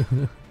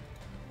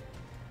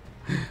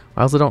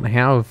 I also don't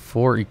have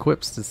 4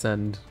 equips to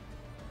send.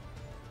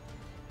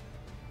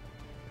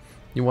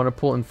 You want to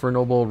pull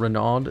Infernoble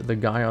Renaud, the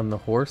guy on the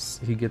horse.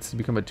 He gets to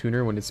become a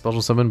tuner when it's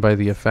special summoned by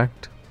the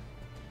effect.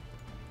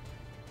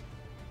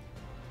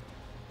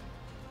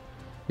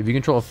 If you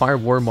control a Fire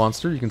War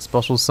monster, you can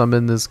special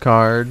summon this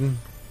card.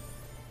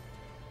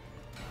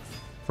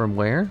 From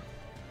where?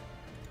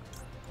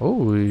 Oh,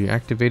 we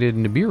activated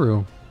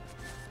Nibiru.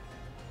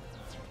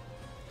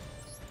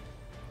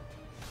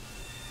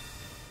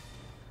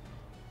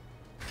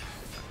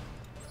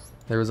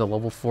 There was a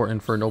level 4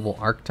 Infernoble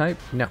archetype?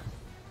 No.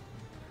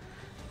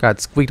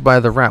 Got squeaked by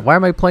the rat. Why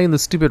am I playing the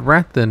stupid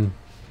rat then?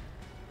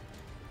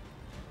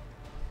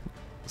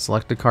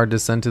 Select a card to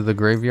send to the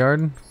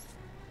graveyard.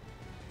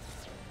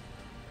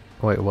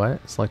 Wait,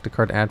 what? Select a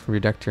card to add from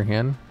your deck to your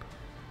hand.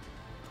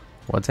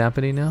 What's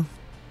happening now?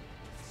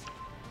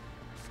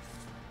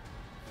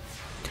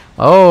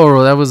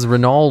 Oh, that was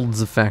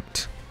Renaud's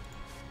effect.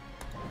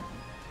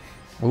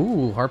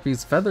 Ooh,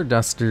 Harpy's Feather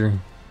Duster.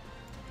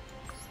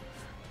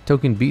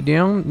 Token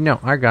beatdown? No,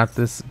 I got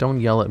this. Don't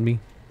yell at me.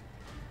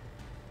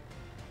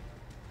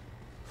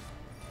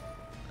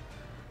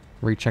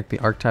 Recheck the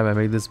archetype. I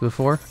made this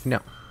before? No.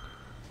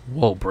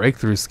 Whoa,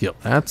 breakthrough skill.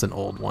 That's an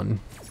old one.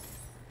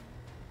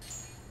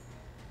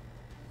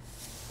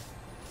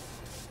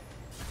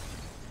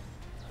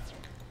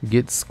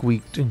 Get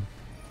squeaked.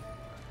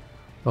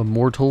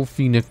 Immortal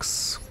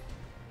Phoenix.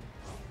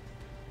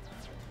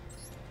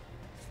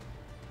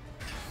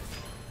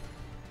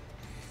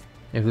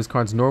 If this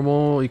card's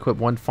normal, equip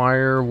 1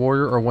 Fire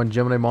Warrior or 1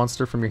 Gemini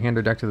monster from your hand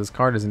or deck to this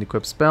card as an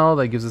equipped spell.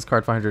 That gives this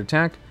card 500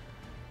 attack.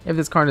 If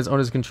this card is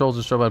owner's control,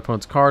 destroyed by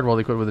opponent's card while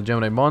equipped with a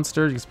Gemini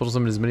monster, you can special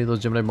summon as many of those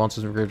Gemini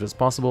monsters from your graveyard as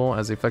possible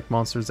as effect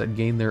monsters that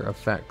gain their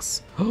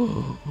effects.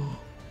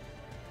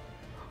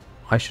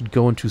 I should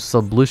go into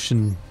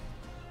Sublition.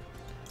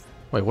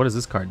 Wait, what does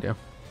this card do?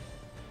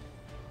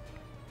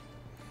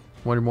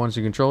 One of your monsters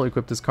you control,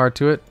 equip this card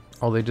to it.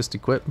 Oh, they just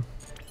equip.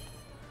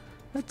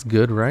 That's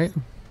good, right?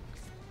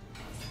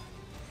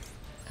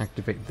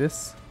 Activate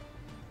this.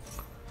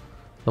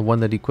 The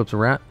one that equips a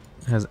rat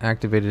has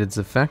activated its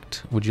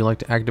effect. Would you like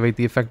to activate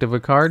the effect of a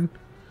card?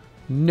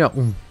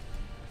 No.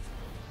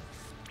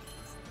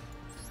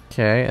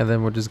 Okay, and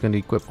then we're just going to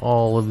equip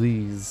all of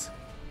these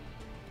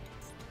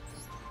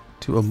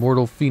to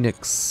Immortal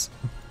Phoenix.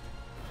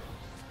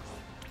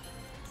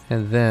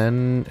 And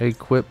then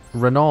equip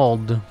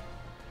Renaud.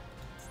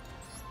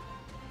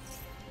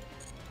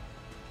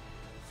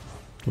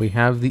 We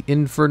have the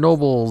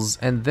Infernobles,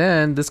 and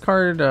then this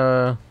card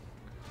gains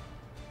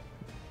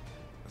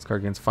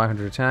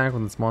 500 attack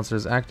when this monster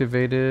is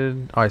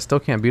activated. Oh, I still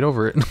can't beat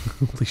over it.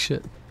 Holy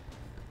shit.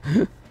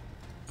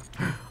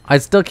 I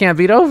still can't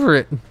beat over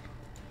it.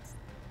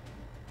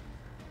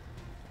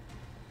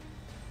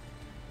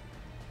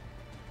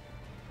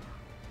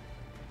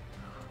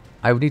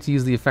 I would need to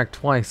use the effect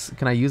twice.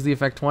 Can I use the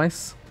effect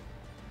twice?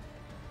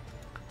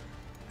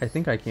 I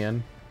think I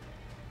can.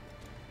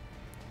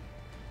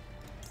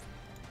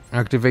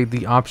 Activate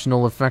the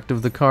optional effect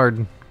of the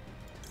card.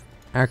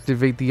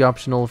 Activate the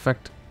optional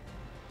effect.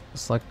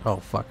 Select. Oh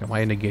fuck! Am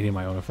I negating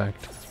my own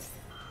effect?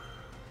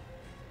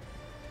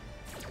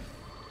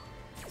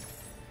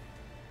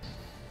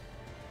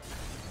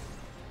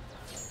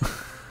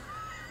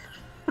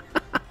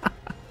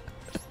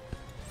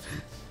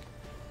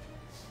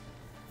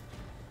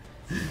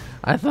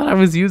 I thought I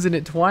was using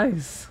it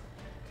twice.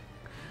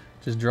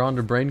 Just draw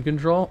under brain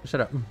control. Shut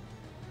up.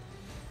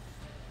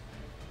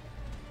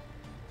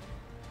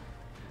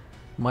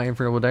 My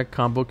Infernal deck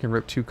combo can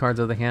rip 2 cards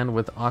out of the hand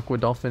with Aqua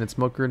Dolphin and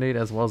Smoke Grenade,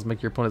 as well as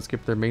make your opponent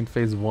skip their main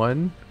phase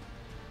 1.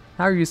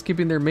 How are you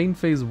skipping their main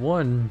phase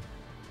 1?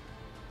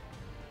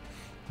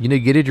 You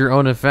negated your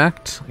own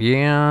effect?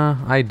 Yeah,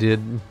 I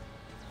did.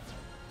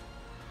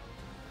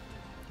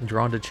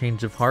 Drawn to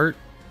Change of Heart?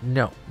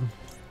 No.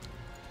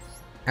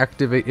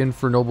 Activate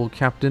Infernoble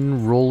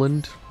Captain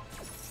Roland.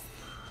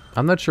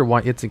 I'm not sure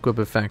why its equip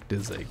effect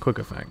is a quick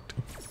effect.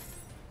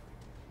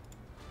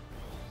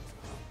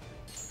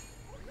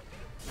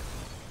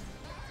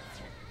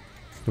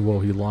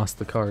 Whoa, he lost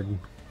the card.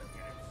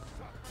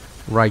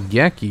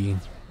 Raigeki.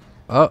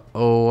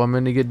 Uh-oh, I'm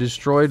gonna get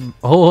destroyed.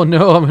 Oh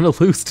no, I'm gonna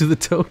lose to the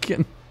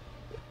token.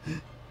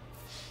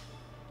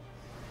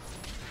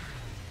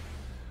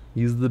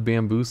 Use the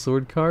bamboo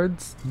sword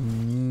cards?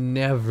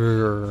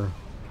 Never.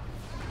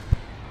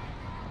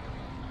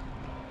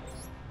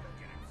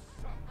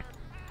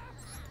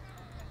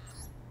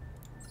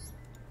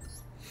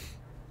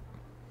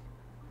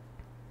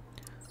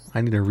 I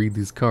need to read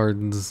these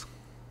cards.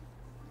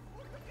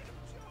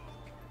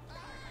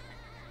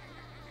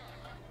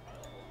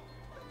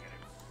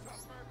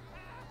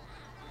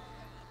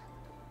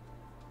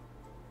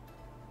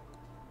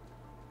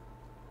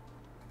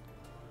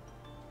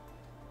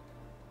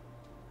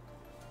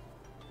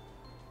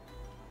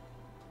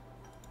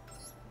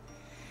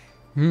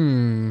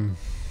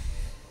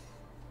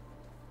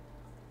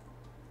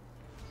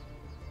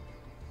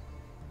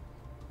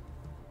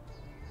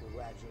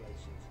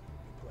 Congratulations, you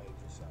played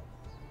yourself.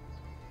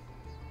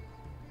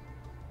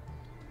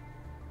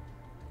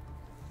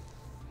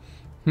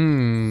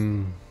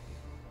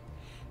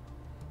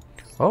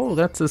 Oh,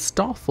 that's a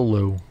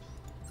Stoffalo.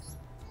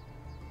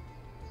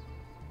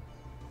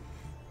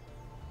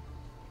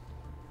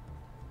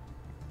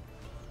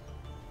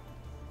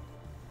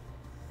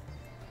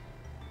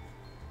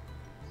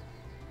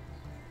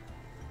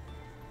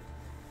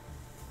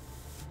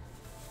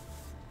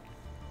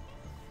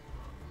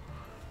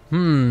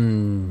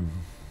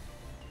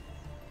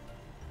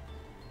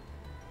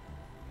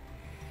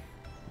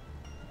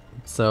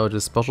 So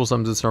just special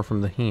summons this start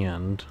from the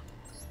hand.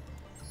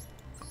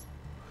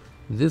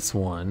 This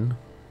one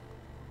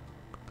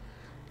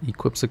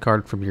equips a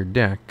card from your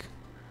deck.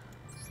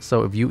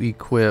 So if you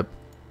equip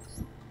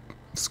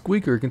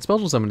Squeaker, it can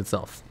special summon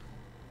itself.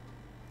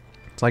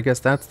 So I guess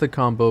that's the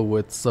combo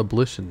with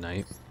Sublition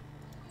Knight.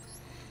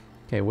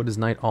 Okay, what does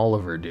Knight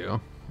Oliver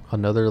do?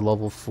 Another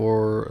level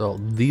 4,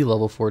 the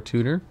level 4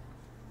 tutor.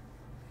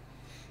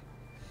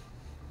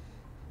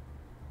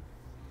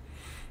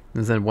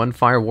 And then one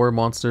fire war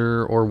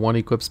monster or one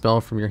equip spell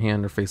from your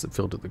hand or face it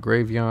field to the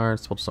graveyard.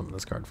 Special summon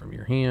this card from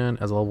your hand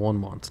as a level 1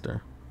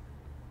 monster.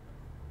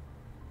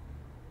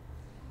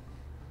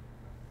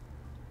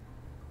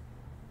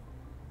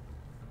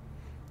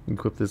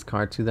 Equip this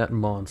card to that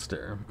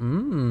monster.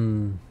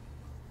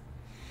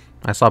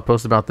 I saw a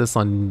post about this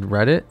on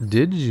Reddit.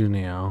 Did you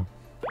now?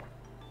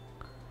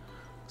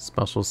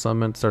 Special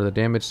summon. Start the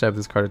damage tab.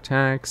 This card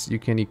attacks. You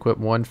can equip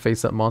one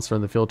face-up monster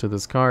in the field to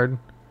this card.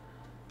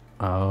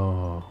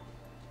 Oh.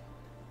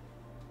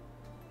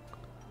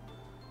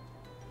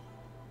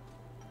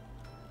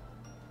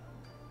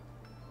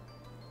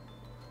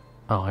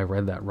 Oh, I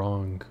read that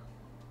wrong.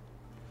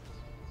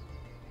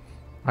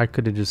 I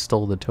could have just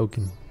stole the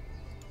token.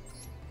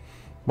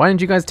 Why didn't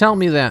you guys tell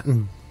me that?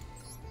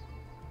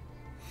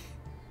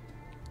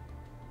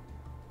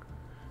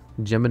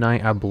 Gemini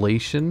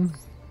Ablation.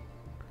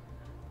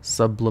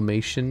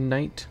 Sublimation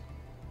Knight.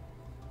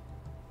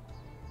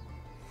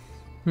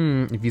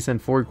 If you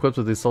send 4 equips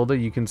with Isolde,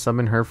 you can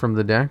summon her from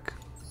the deck.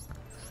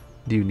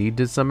 Do you need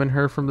to summon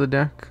her from the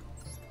deck?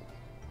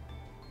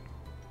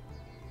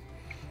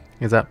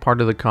 Is that part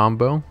of the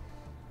combo?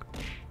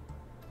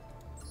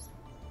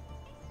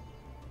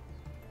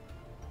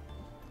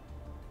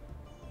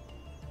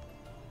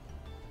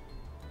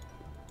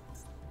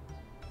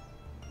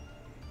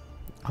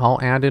 I'll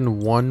add in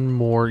one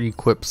more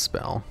equip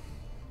spell.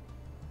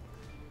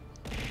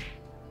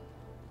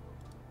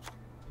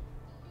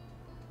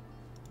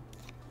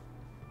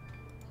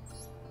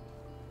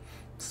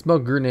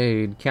 Smoke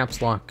grenade,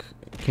 caps lock.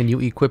 Can you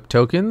equip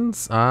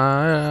tokens?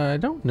 I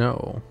don't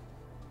know.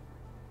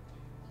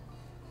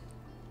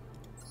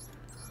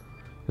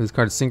 This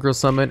card is Synchro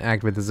Summon.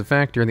 Activate this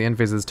effect. During the end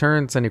phase of this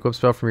turn, send equip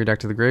spell from your deck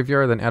to the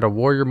graveyard, then add a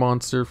warrior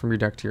monster from your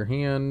deck to your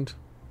hand.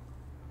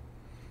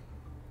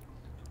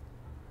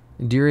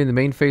 During the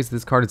main phase,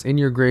 this card is in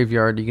your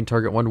graveyard. You can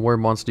target one warrior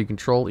monster you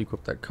control,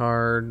 equip that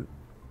card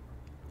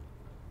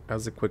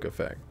as a quick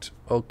effect.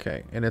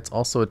 Okay, and it's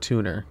also a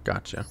tuner.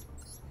 Gotcha.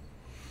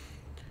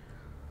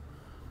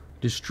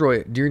 Destroy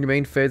it. During the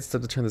main phase,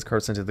 step to turn this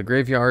card sent to the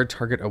graveyard.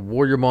 Target a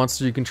warrior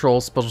monster you control.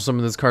 Special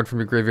summon this card from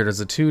your graveyard as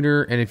a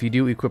tuner. And if you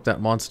do equip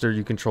that monster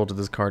you control to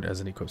this card as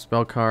an equip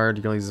spell card,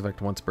 you can only use this effect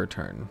once per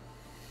turn.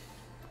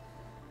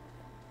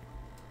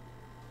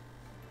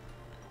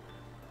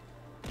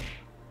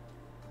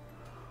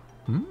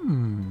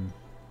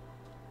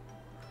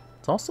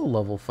 It's also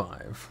level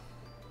 5.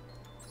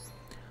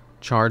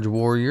 Charge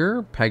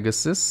Warrior,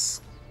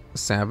 Pegasus,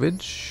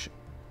 Savage,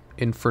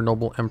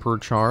 Infernoble Emperor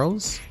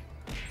Charles.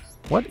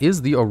 What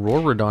is the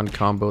Auroradon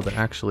combo that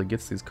actually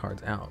gets these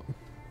cards out?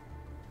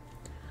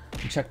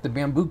 Check the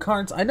bamboo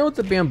cards. I know what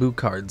the bamboo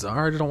cards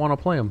are. I just don't want to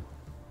play them.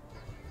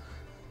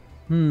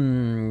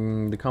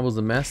 The combo's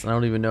a mess. I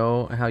don't even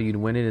know how you'd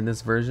win it in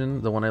this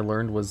version. The one I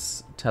learned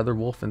was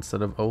Tetherwolf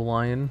instead of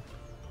O-Lion.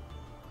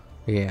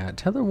 Yeah,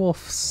 Tetherwolf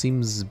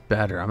seems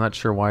better. I'm not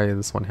sure why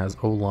this one has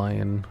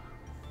O-Lion.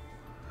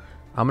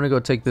 I'm going to go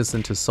take this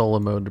into solo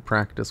mode to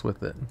practice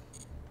with it.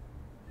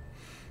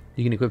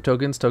 You can equip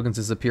tokens. Tokens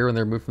disappear when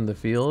they're removed from the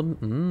field.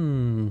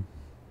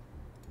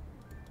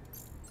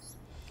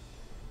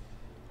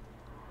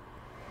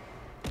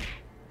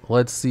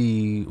 Let's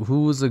see.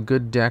 Who's a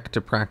good deck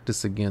to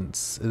practice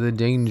against? The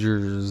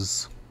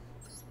Dangers.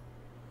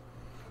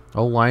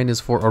 O-line is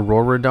for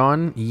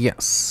Auroradon.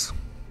 Yes.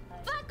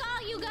 Fuck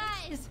all you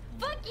guys!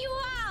 Fuck you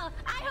all!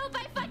 I hope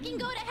I fucking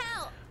go to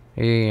hell!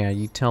 Yeah,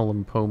 you tell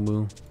him,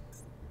 Pomu.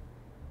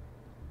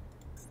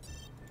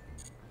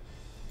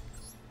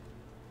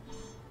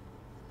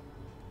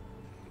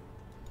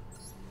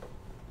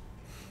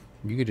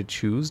 You get to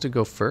choose to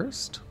go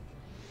first?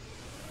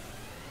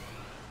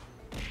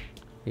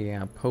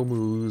 Yeah,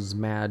 Pomu's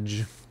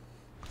Madge.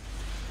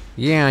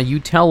 Yeah, you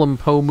tell him,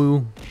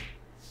 Pomu.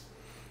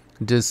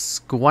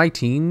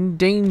 Disquieting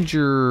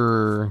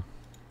danger.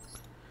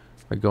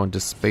 I go into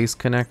Space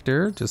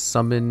Connector to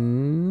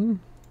summon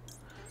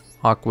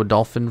Aqua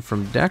Dolphin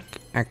from deck.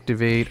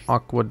 Activate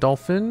Aqua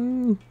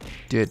Dolphin.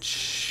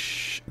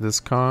 Ditch this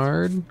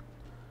card.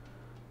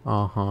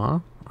 Uh-huh.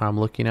 I'm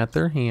looking at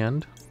their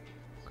hand.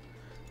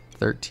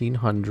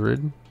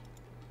 1300.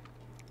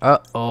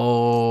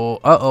 Uh-oh.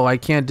 Uh-oh, I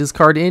can't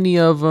discard any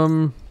of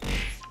them.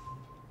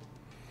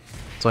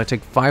 So I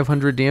take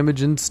 500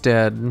 damage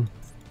instead.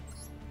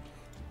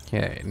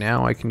 Okay,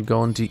 now I can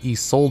go into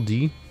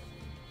Isolde.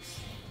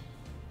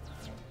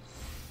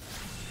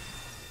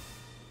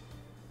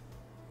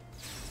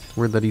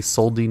 Weird that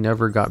Isolde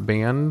never got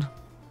banned.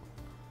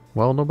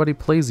 Well, nobody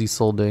plays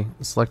Isolde.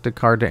 Select a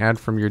card to add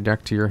from your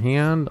deck to your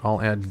hand.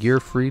 I'll add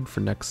Gearfried for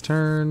next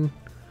turn.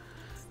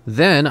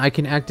 Then I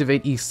can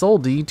activate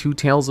Isolde, Two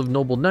Tales of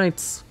Noble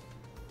Knights,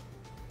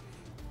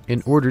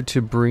 in order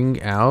to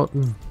bring out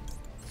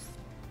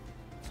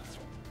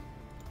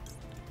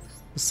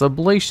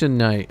Sublation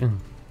Knight.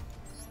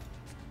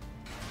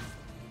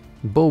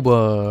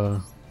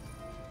 Boba.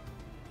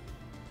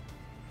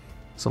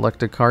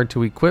 Select a card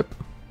to equip.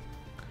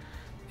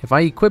 If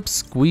I equip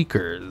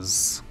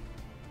Squeakers,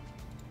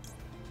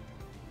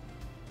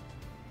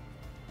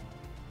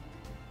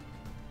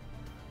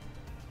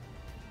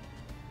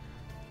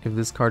 if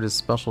this card is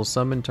special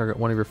summoned, target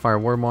one of your Fire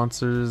War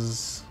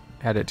monsters,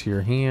 add it to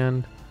your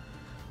hand.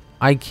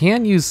 I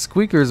can use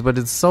Squeakers, but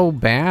it's so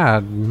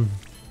bad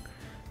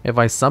if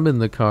I summon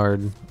the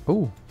card.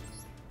 Oh.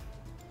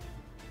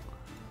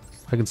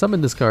 I can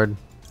summon this card.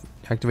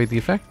 Activate the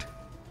effect.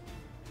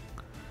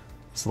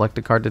 Select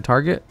a card to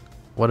target.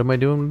 What am I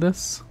doing with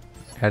this?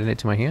 Adding it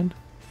to my hand.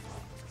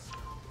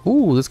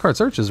 Ooh, this card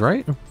searches,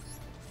 right?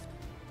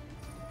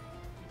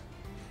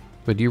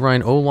 But do you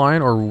run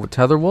O-Line or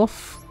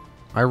Tetherwolf?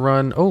 I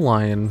run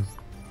O-Line.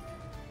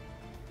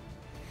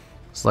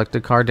 Select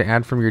a card to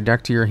add from your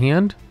deck to your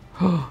hand.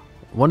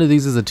 One of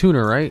these is a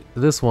tuner, right?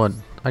 This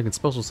one. I can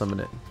special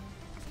summon it.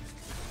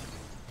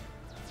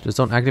 Just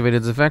don't activate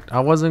its effect. I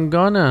wasn't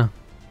gonna.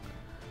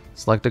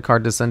 Select a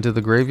card to send to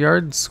the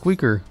graveyard.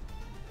 Squeaker.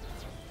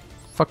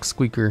 Fuck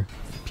Squeaker.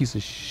 Piece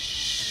of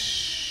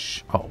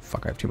shh. Oh,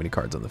 fuck. I have too many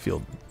cards on the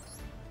field.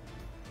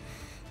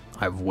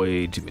 I have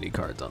way too many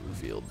cards on the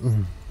field.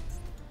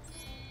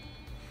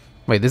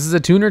 Wait, this is a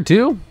tuner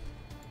too?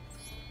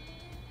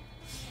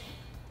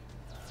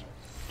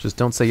 Just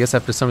don't say yes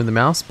after summoning the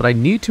mouse, but I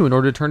need to in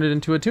order to turn it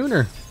into a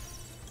tuner.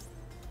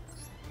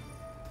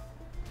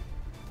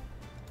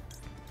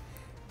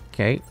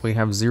 Okay, we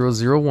have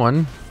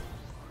 001.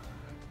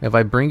 If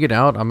I bring it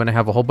out, I'm going to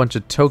have a whole bunch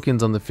of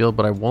tokens on the field,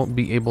 but I won't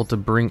be able to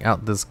bring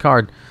out this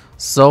card.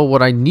 So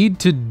what I need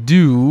to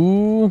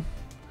do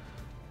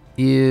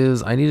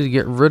is I need to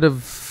get rid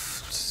of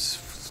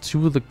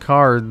two of the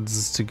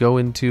cards to go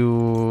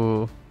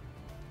into...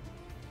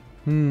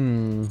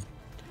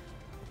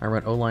 I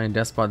run O-Line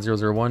Despot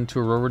 001, 2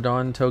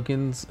 Auroradon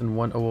tokens, and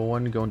 1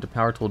 001 go into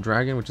Power Tool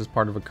Dragon, which is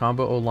part of a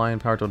combo. O-Line,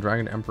 Power Tool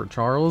Dragon, Emperor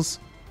Charles.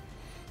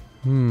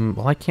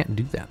 Well, I can't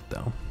do that,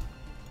 though.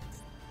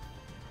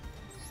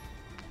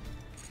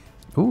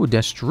 Ooh,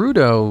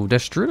 Destrudo.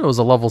 Destrudo is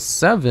a level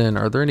 7.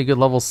 Are there any good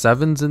level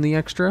 7s in the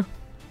extra?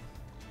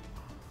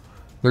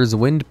 There's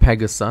Wind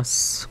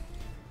Pegasus.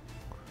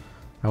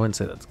 I wouldn't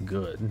say that's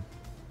good.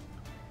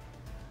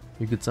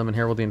 You could summon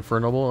Herald the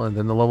Infernal and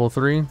then the level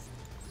 3.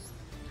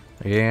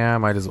 Yeah, I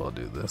might as well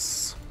do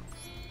this.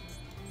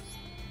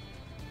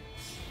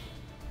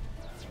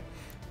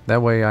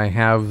 That way I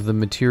have the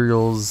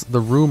materials,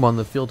 the room on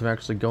the field to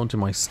actually go into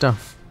my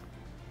stuff.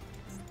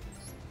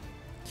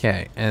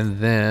 Okay, and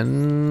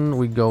then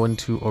we go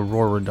into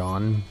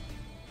Auroradon.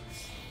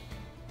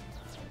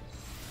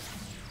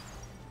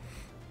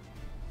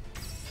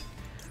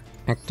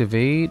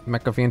 Activate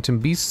Mecha Phantom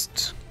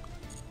Beast.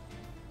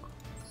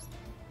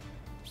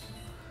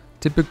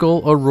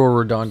 Typical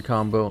Auroradon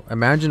combo.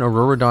 Imagine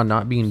Auroradon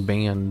not being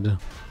banned.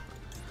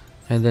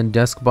 And then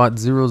Deskbot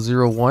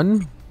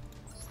 001.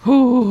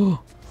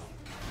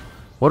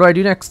 What do I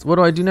do next? What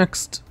do I do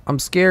next? I'm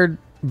scared.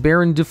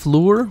 Baron de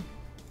Fleur.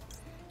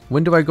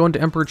 When do I go into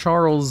Emperor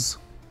Charles?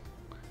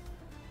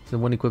 So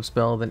one equip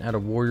spell, then add a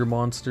warrior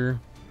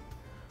monster.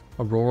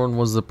 Auroran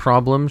was the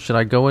problem. Should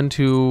I go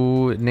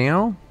into it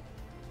now?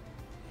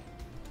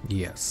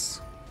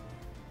 Yes.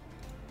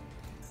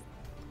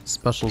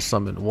 Special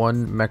summon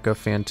 1 Mecha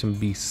Phantom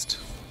Beast.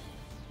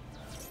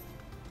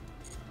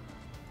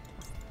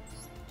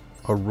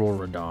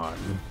 Auroradon.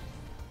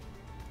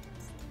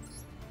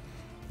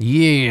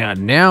 Yeah,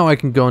 now I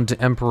can go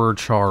into Emperor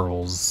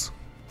Charles.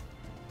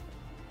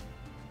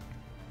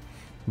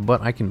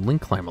 but I can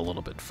link climb a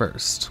little bit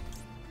first.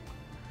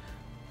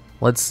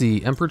 Let's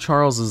see, Emperor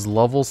Charles is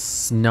level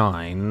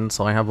 9,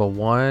 so I have a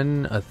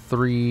 1, a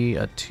 3,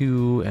 a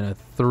 2, and a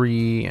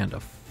 3, and a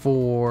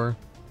 4.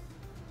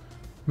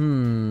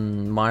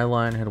 My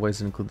line had ways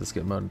to include the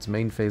skip mode. It's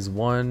main phase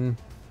 1.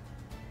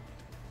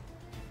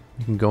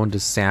 You can go into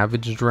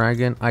Savage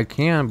Dragon. I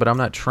can, but I'm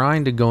not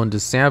trying to go into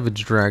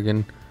Savage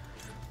Dragon.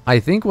 I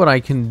think what I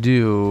can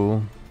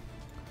do...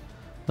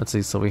 Let's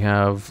see, so we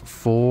have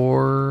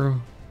 4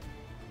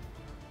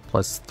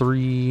 plus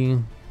 3,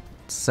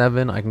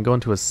 7. I can go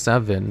into a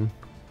 7.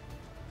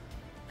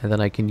 And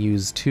then I can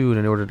use 2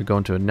 in order to go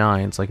into a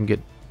 9, so I can get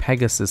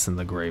Pegasus in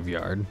the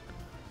graveyard.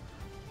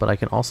 But I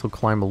can also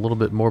climb a little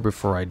bit more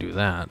before I do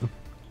that.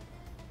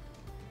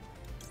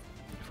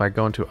 If I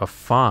go into a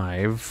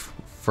 5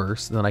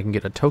 first, then I can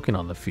get a token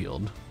on the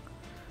field.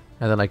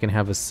 And then I can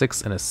have a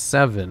 6 and a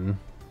 7.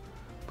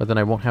 But then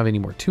I won't have any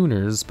more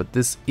tuners. But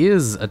this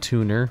is a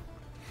tuner.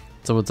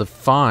 So it's a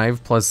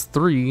 5 plus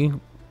 3.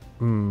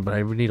 But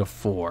I would need a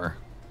 4.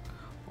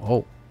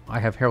 Oh, I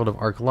have Herald of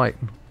Arc Light.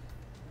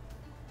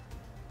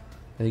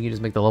 I think you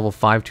just make the level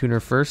 5 tuner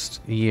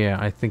first. Yeah,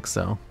 I think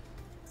so.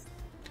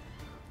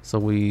 So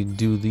we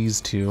do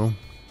these two.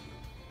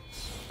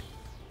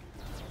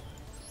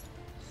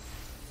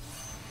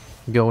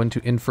 Go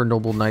into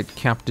Infernoble Knight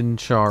Captain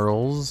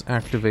Charles.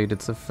 Activate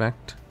its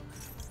effect.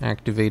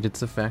 Activate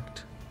its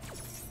effect.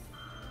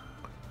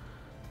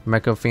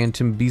 Mecha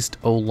Phantom Beast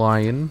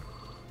O'Lion.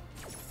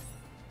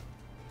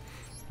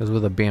 Because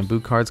with the bamboo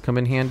cards come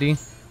in handy.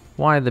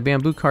 Why? The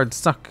bamboo cards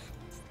suck.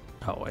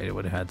 Oh wait, it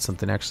would have had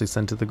something actually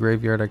sent to the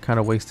graveyard. I kind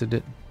of wasted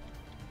it.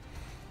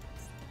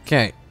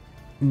 Okay.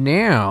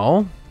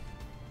 Now...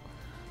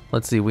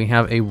 Let's see, we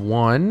have a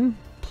 1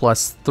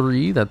 plus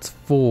 3, that's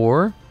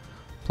 4.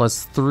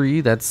 Plus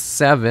 3, that's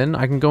 7.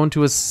 I can go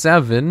into a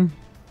 7.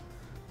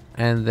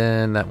 And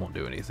then that won't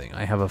do anything.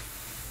 I have a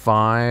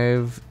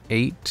 5,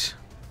 8.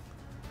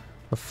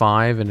 A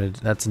 5, and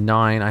that's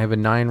 9. I have a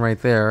 9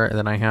 right there. And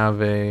then I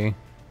have a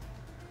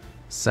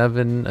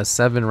 7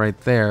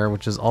 right there,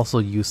 which is also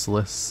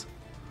useless.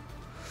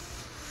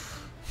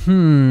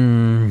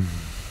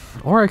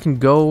 Or I can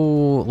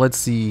go, let's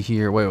see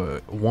here,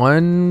 wait.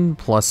 1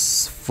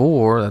 plus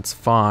 4, that's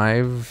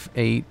 5,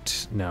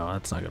 8. No,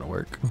 that's not going to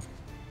work.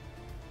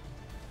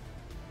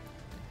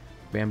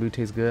 Bamboo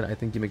tastes good. I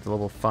think you make the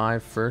level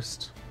 5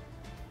 first.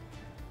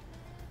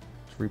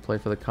 Just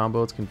replay for the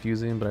combo. It's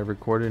confusing, but I've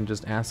recorded and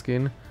just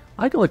asking.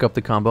 I can look up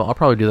the combo. I'll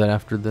probably do that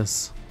after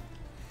this.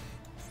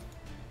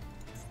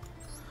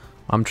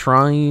 I'm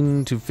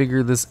trying to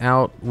figure this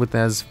out with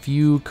as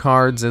few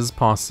cards as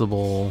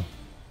possible.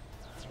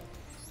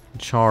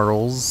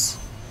 Charles.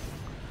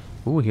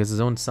 Ooh, he has his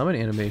own summon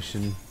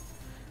animation.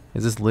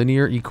 Is this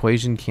linear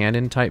equation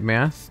canon type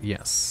math?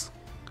 Yes.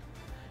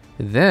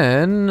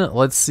 Then,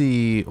 let's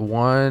see.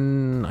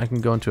 1, I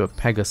can go into a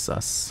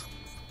Pegasus,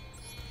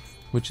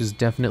 which is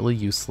definitely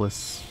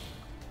useless.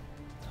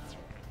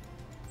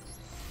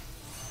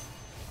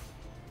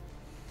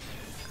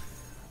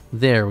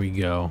 There we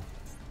go.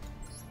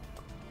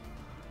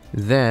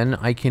 Then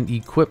I can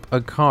equip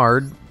a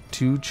card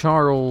to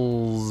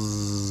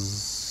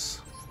Charles.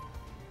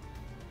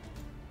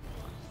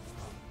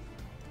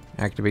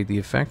 Activate the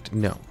effect?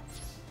 No.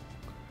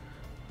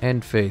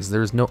 End phase.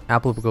 There is no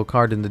applicable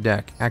card in the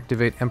deck.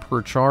 Activate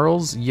Emperor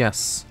Charles?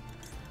 Yes.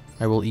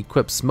 I will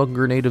equip Smoke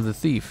Grenade of the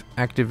Thief.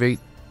 Activate...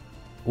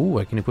 Ooh,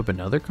 I can equip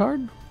another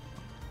card?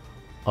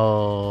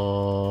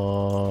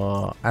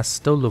 Astolfo.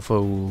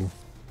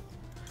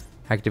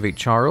 Activate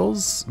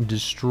Charles.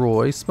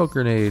 Destroy Smoke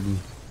Grenade.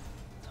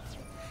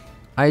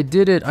 I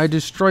did it! I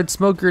destroyed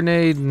Smoke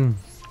Grenade!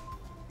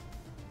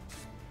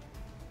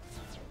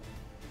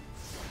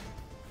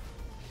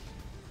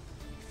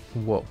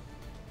 Whoa.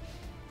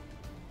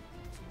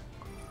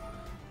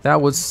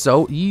 That was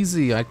so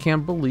easy. I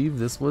can't believe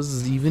this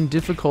was even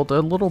difficult a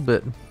little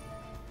bit.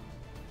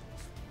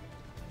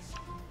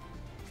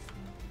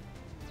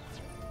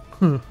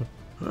 Let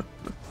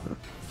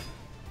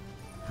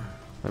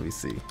me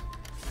see.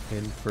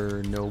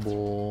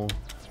 Infernoble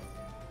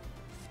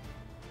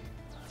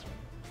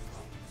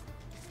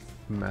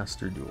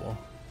Master Duel.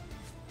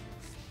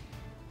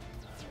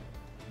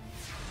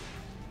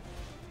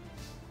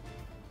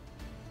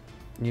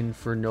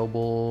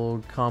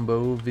 Infernoble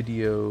combo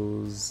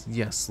videos.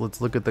 Yes,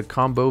 let's look at the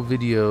combo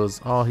videos.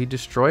 Oh, he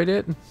destroyed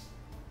it?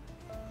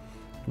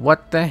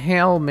 What the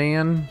hell,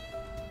 man?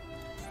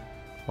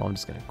 Well, I'm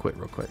just gonna quit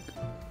real quick.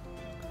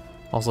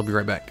 Also, I'll be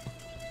right back.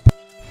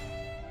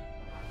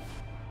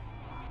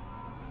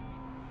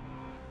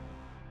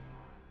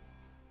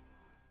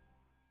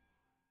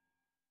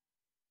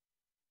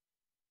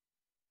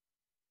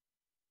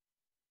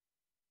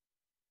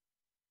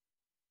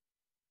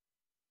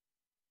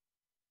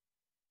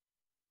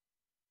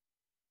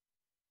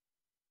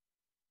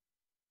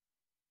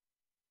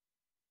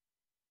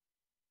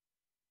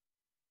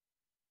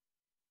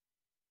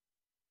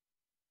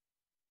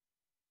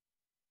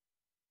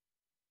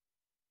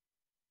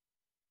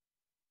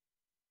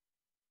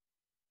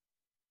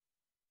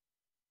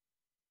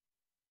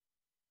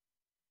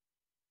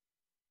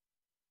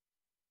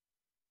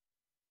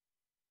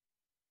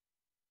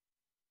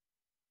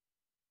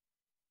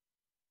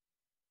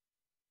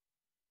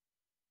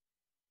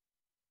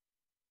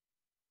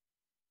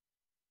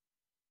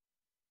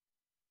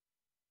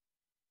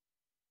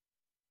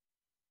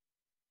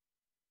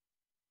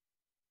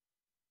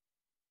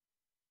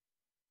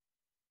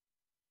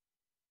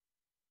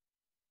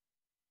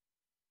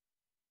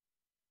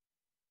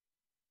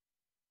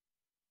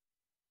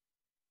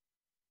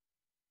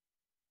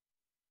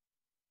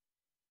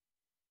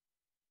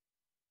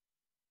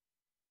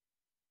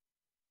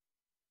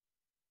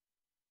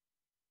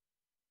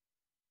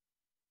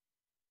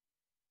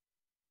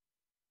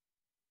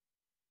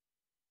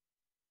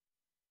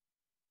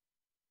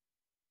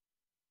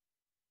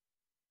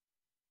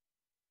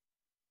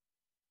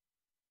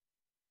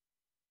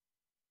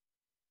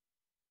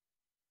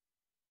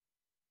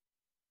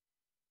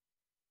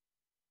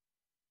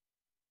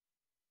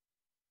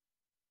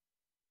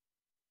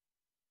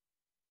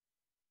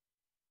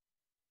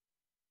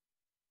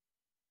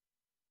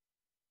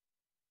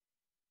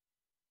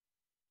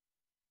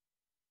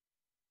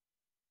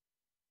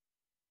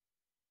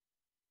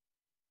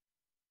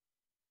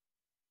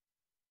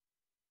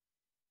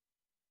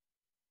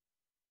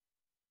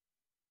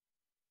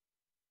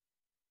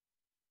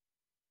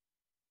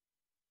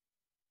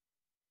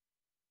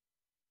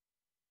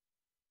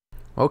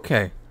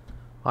 Okay,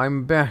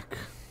 I'm back.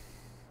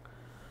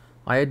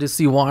 I had to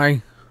see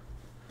why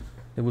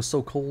it was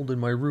so cold in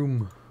my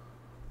room.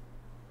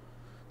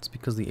 It's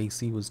because the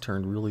AC was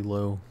turned really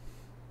low.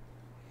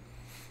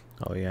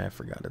 Oh yeah, I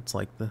forgot it's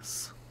like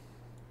this.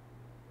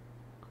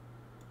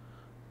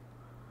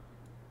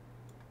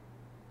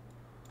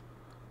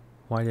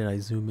 Why did I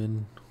zoom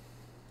in?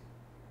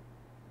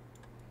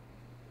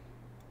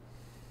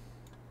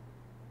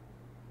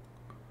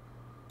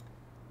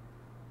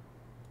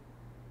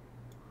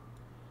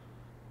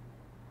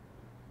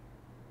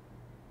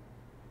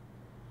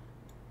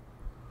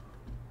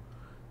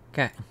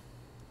 Okay.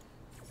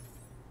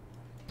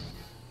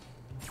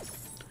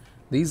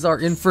 These are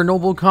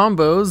Infernoble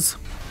combos.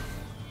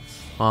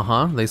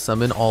 They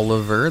summon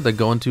Oliver. They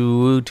go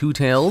into Two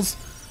Tails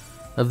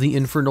of the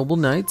Infernoble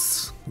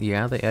Knights.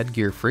 Yeah, they add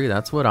Gear Free.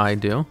 That's what I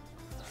do.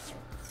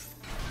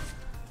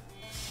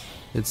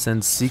 It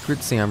sends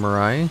Secret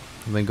Samurai.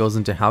 And then goes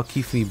into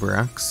Halki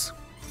Febrax.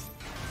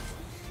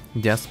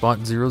 Despot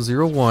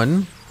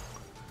 001.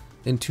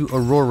 Into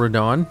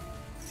Auroradon.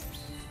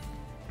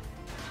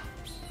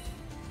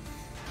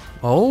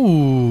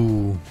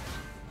 Oh!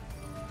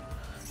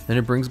 Then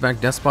it brings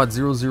back Despot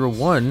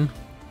 001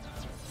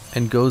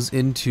 and goes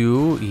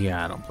into...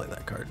 Yeah, I don't play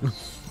that card.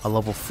 A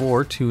level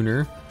 4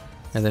 tuner.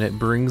 And then it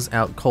brings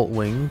out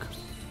Coltwing.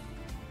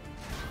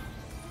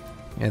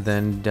 And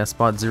then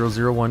Despot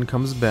 001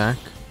 comes back.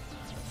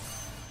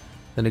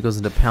 Then it goes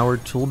into Power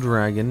Tool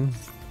Dragon.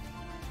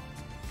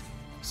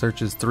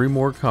 Searches 3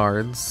 more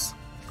cards.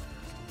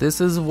 This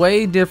is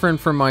way different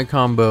from my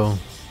combo.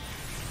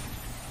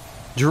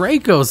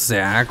 Draco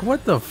Sack?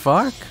 What the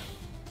fuck?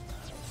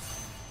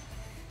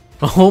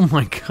 Oh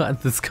my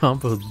god, this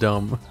combo's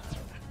dumb.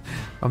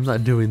 I'm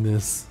not doing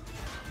this.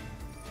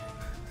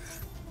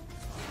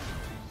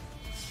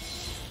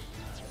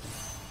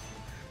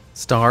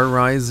 Star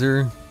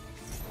Riser.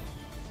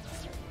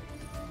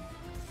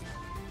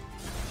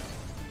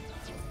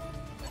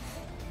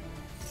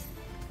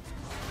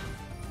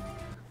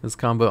 This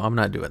combo, I'm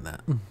not doing that.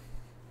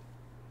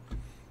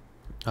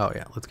 Oh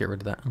yeah, let's get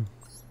rid of that.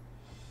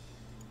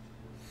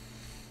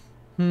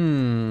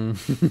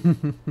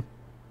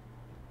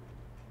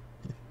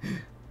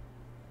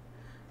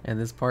 And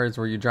this part is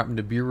where you drop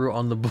into Bureau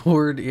on the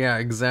board. Yeah,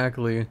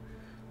 exactly.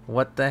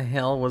 What the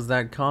hell was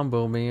that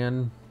combo,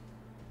 man?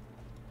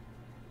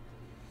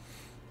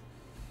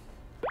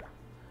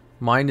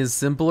 Mine is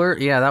simpler.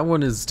 Yeah, that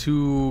one is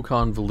too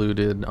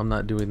convoluted. I'm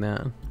not doing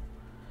that.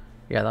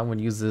 Yeah, that one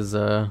uses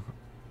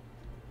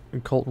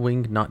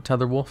Coltwing, not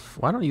Tetherwolf.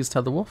 Why don't I use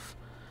Tetherwolf?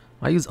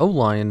 I use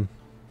O-Lion.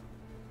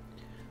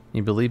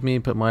 You believe me?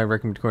 Put my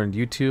recommended card on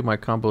YouTube. My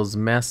combo is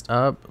messed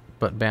up,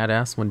 but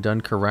badass when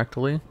done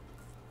correctly.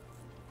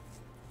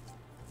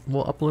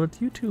 We'll upload it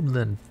to YouTube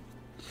then.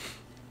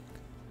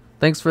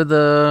 Thanks for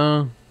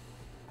the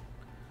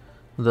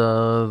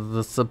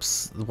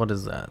subs. What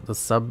is that? The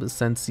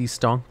sub-sensi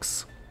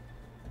stonks.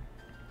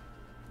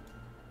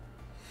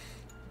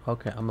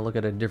 Okay, I'm gonna look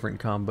at a different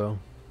combo.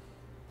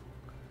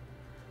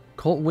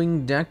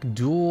 Coltwing deck,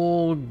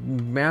 dual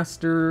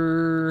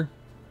master,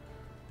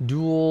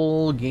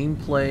 dual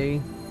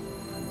gameplay.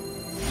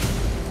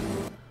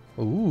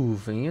 Ooh,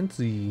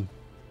 fancy.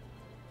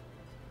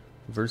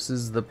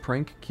 Versus the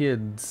Prank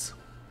Kids.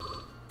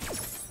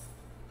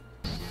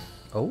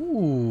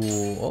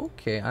 Oh,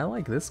 okay. I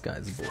like this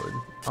guy's board.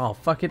 Oh,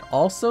 fuck, it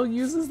also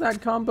uses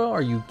that combo?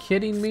 Are you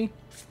kidding me?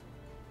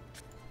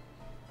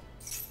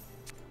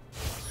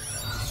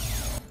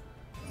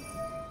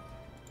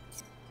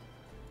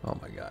 Oh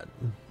my god.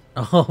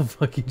 Oh,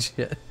 fucking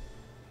shit.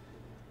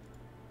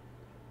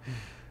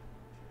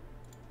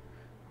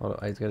 Hold on,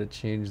 I just gotta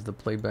change the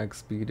playback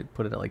speed. It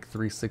put it at like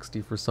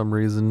 360 for some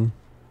reason.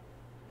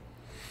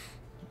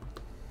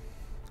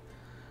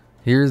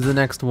 Here's the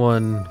next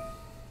one.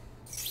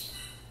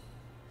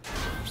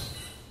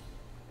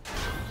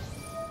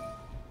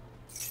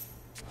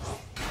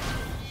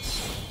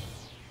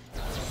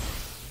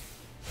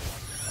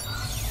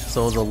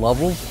 So the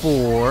level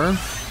 4.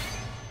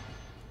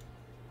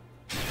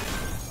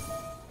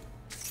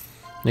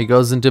 It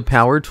goes into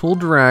Power Tool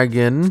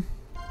Dragon.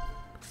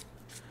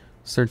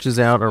 Searches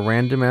out a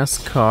random ass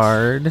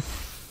card.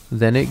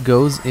 Then it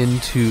goes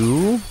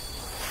into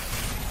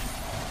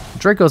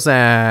Draco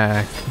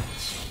Sack.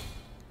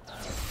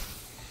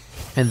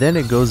 And then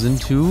it goes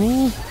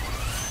into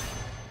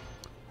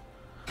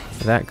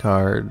that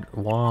card.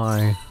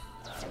 Why?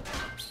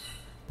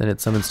 Then it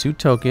summons 2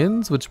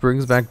 tokens, which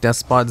brings back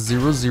Despot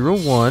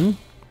 001.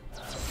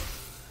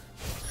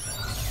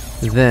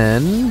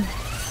 Then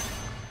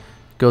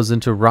goes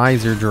into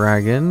Riser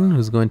Dragon,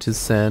 who's going to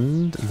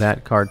send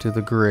that card to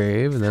the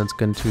grave, and then it's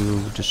going to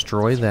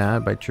destroy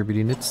that by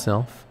tributing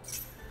itself.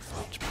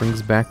 Which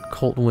brings back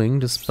Coltwing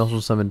to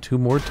special summon 2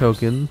 more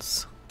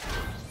tokens.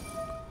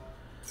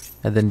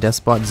 And then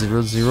Despot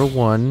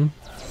 001.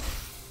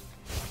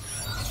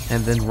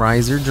 And then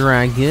Riser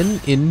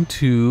Dragon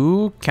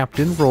into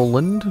Captain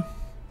Roland.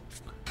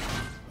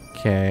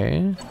 Okay.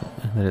 And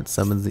then it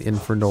summons the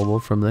Infernoble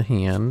from the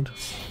hand.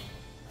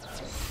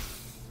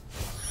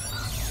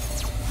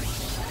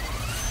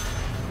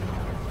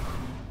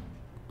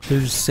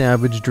 There's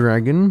Savage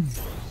Dragon.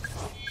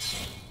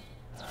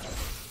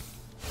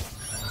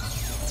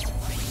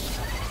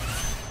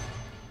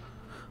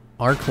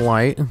 Arc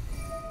Light.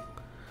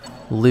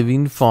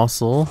 Living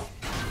Fossil.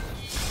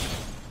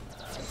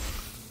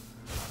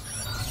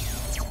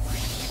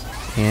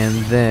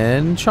 And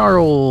then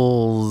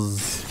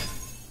Charles.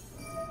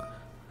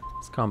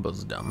 This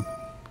combo's dumb.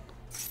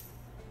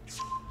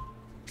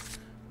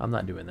 I'm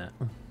not doing that.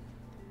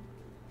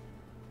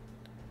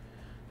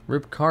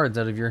 Rip cards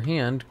out of your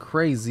hand.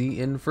 Crazy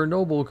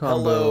Infernoble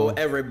combo. Hello,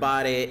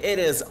 everybody. It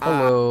is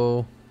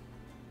Hello.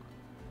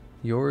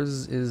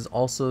 Yours is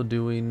also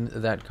doing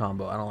that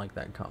combo. I don't like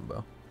that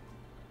combo.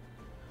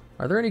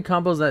 Are there any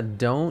combos that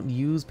don't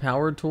use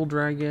Power Tool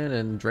Dragon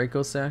and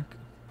Dracossack?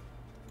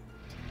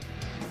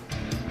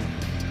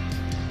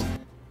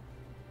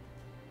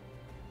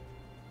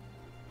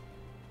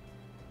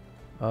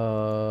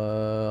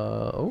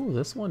 Oh,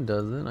 this one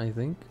doesn't, I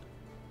think.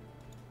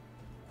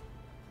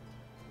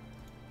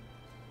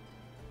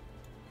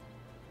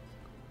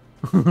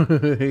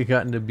 He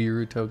got into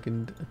Nibiru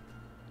tokened.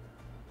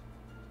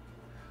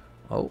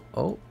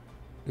 Oh,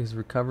 he's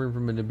recovering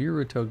from a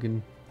Nibiru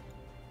token.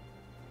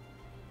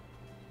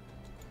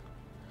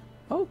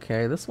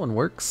 Okay, this one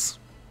works.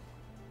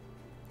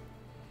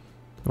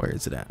 Where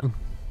is it at?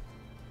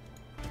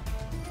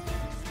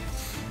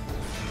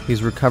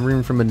 He's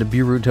recovering from a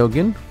Nibiru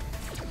token.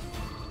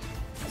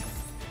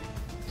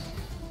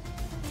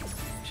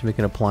 Should make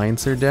an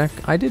appliancer deck.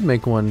 I did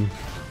make one.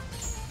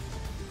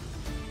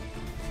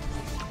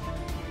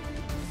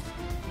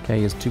 Okay,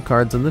 he has 2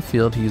 cards on the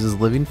field. He uses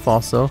Living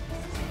Fossil.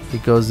 He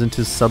goes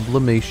into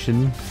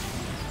Sublimation.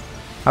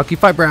 Hauki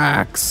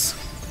Fibrax!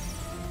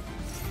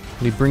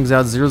 And he brings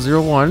out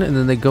 001, and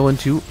then they go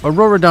into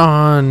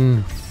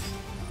Auroradon!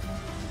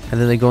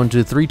 And then they go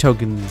into 3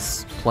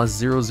 tokens,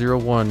 plus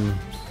 001.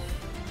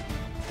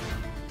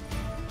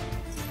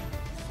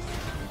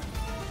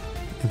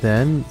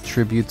 Then,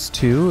 tributes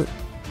to...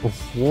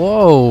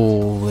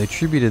 Whoa! They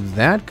tributed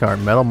that card.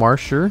 Metal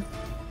Marsher.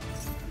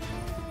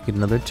 Get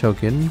another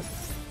token.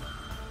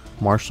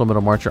 Marshall,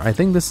 Metal Marcher. I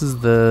think this is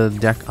the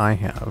deck I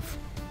have.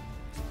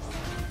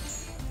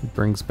 It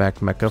brings back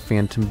Mecha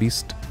Phantom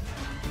Beast.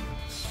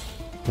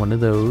 One of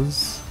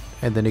those.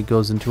 And then it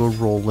goes into a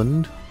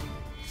Roland.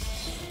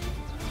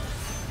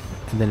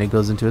 And then it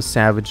goes into a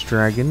Savage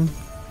Dragon.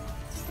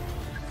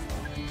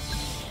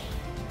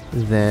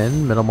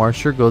 Then Metal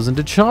Marsher goes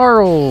into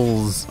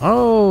Charles.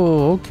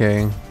 Oh,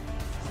 okay.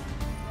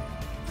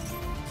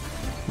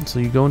 So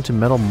you go into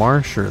Metal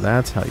Marsher.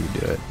 That's how you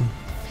do it.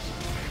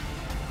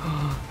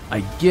 I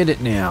get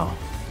it now.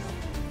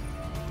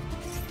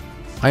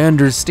 I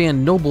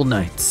understand Noble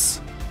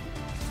Knights.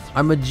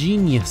 I'm a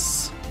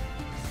genius.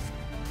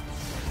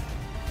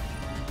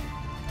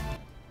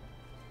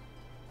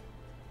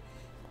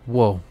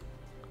 Whoa.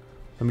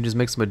 Let me just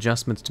make some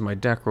adjustments to my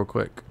deck real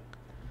quick.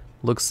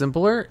 Looks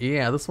simpler?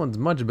 Yeah, this one's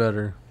much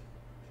better.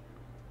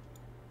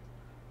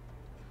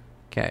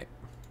 Okay.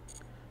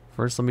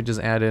 First, let me just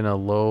add in a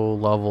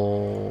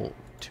low-level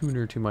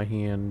tuner to my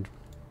hand.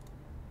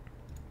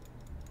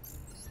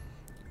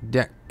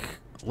 Deck.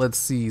 Let's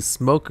see.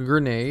 Smoke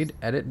Grenade.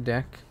 Edit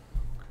deck.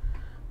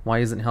 Why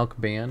isn't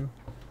Hulk banned?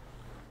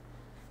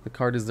 The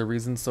card is the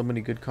reason so many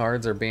good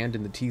cards are banned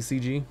in the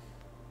TCG.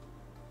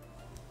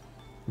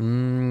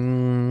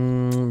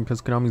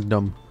 Because Konami's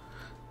dumb.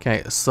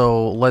 Okay,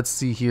 so let's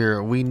see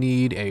here. We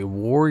need a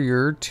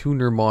warrior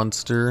tuner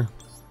monster.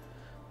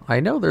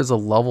 I know there's a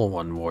level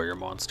 1 warrior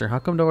monster. How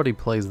come nobody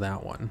plays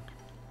that one?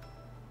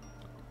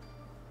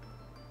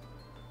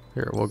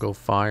 Here, we'll go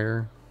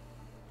fire.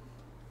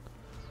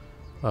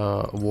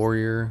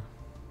 Warrior.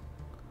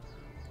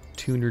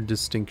 Tuner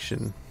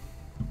distinction.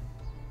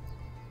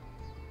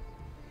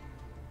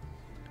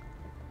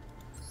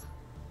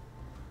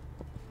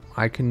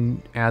 I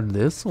can add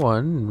this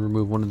one and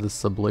remove one of the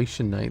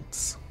Sublation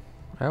Knights.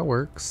 That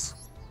works.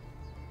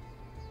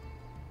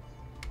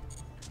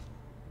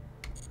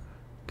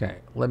 Okay,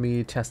 let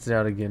me test it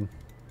out again.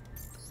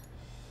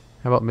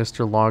 How about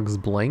Mr. Logs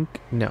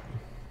blank? No.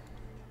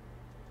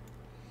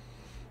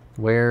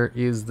 Where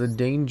is the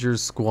Danger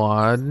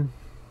Squad?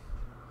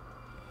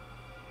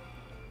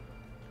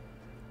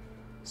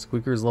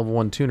 Squeaker's level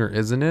 1 tuner,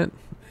 isn't it?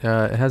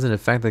 It has an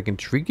effect that can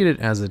treat it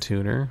as a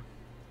tuner.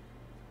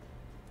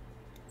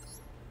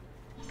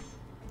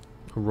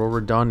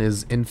 Auroradon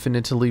is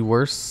infinitely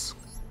worse.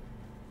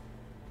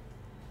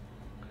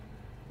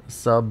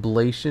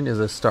 Sublation is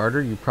a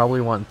starter. You probably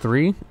want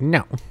 3.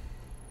 No.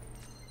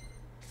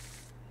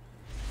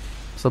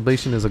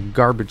 Sublation is a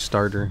garbage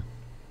starter.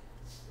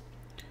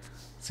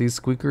 See,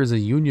 Squeaker is a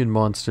union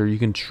monster. You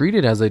can treat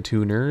it as a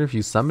tuner if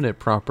you summon it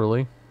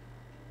properly.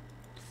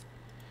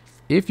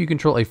 If you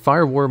control a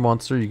Fire War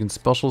monster, you can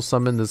special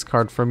summon this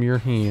card from your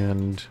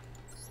hand.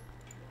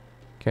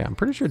 Okay, I'm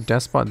pretty sure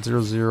Despot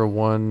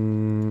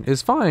 001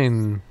 is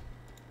fine.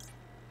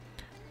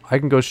 I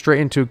can go straight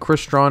into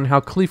Crystron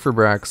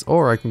Halcleaferbrax,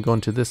 or I can go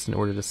into this in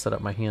order to set up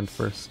my hand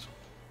first.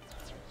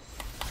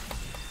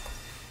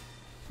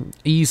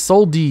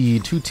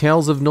 Isolde, Two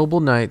Tales of Noble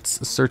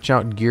Knights. Search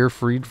out gear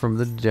freed from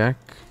the deck.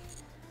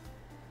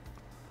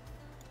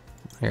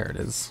 There it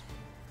is.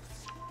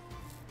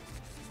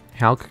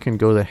 Halk can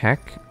go the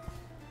heck.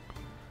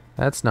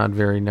 That's not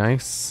very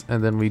nice.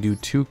 And then we do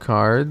 2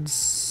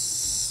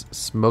 cards.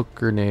 Smoke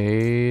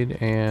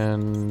Grenade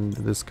and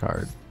this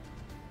card.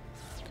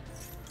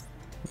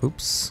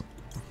 Oops.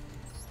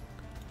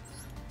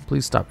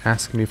 Please stop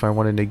asking me if I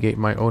want to negate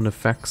my own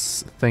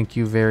effects. Thank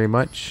you very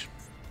much.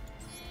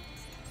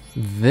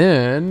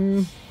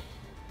 Then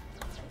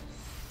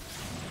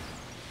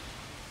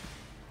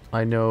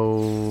I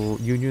know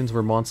unions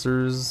were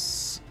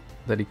monsters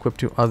that equip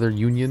to other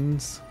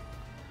unions.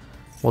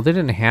 Well, they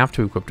didn't have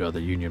to equip to other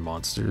union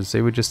monsters.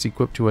 They would just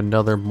equip to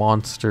another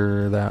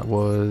monster that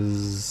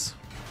was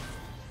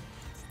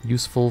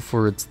useful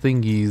for its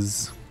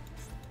thingies.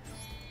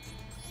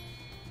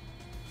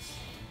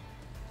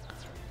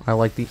 I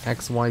like the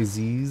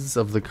XYZs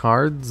of the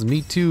cards.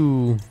 Me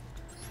too.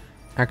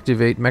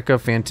 Activate Mecha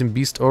Phantom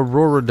Beast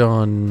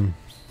Auroradon.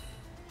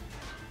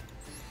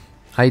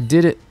 I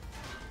did it.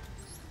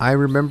 I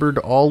remembered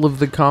all of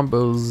the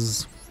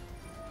combos.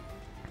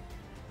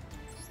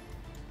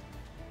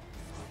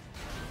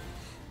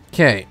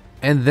 Okay,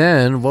 and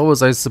then what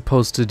was I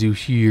supposed to do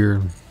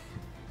here?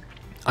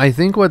 I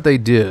think what they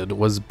did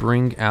was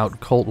bring out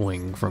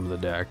Coltwing from the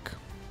deck.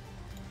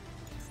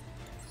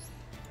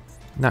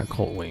 Not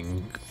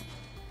Coltwing.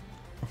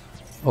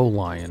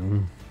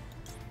 O-Lion.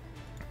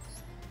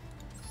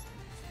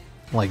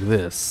 Like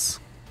this.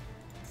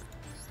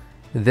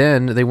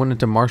 Then they went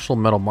into Martial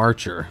Metal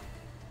Marcher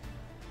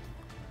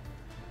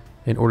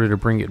in order to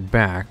bring it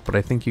back, but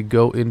I think you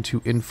go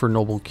into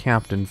Infernoble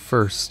Captain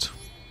first.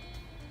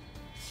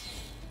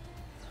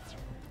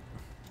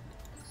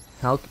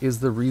 Halk is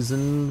the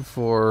reason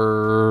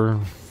for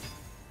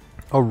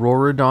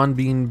Auroradon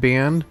being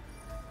banned.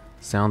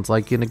 Sounds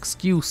like an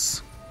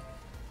excuse.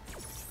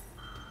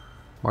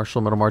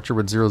 Martial Metal Marcher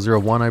with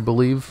 001, I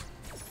believe.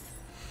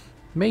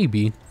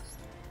 Maybe.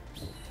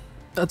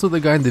 That's what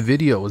the guy in the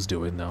video was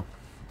doing, though.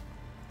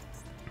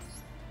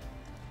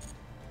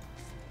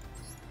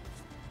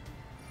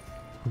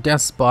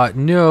 Despot,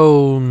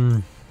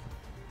 no.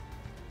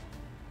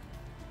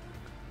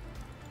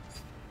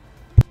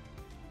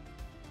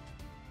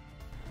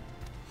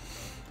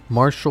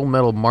 Martial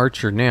Metal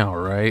Marcher now,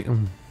 right?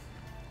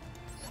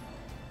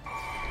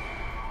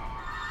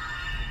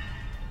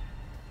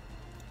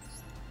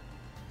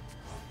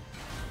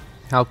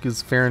 Halk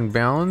is fair and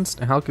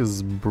balanced. Halk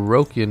is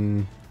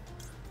broken.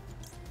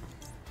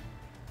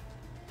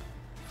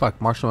 Fuck,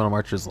 Martial Metal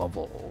Marcher is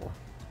level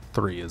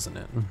 3, isn't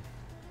it?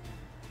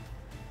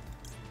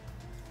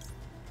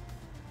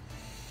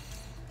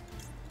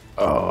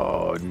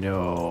 Oh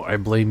no, I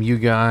blame you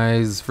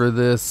guys for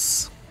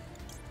this.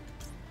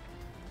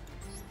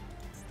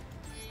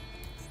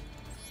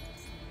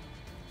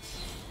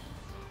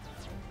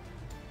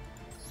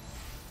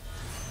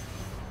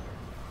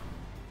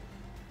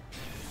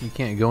 You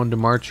can't go into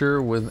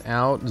Marcher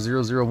without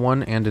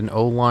 001 and an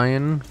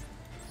O-Lion.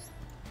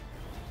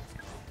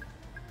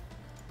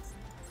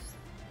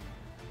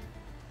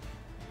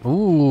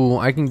 Ooh,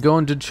 I can go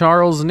into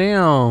Charles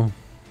now.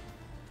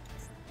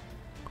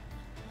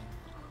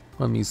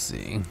 Let me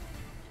see.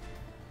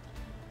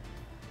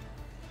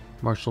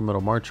 Martial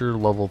Metal Marcher,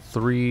 level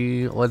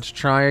 3. Let's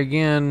try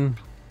again.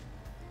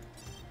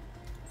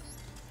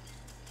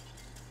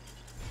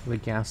 The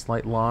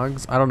Gaslight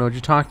Logs. I don't know what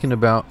you're talking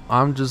about.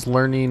 I'm just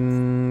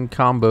learning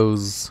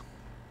combos.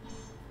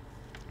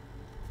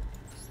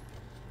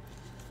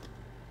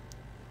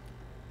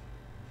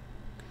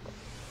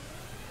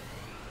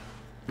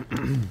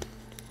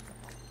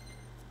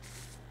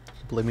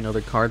 Blaming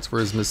other cards for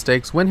his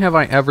mistakes. When have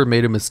I ever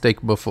made a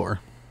mistake before?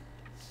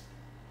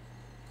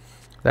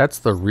 That's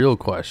the real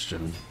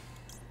question.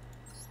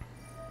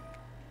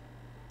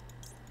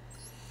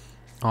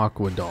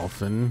 Aqua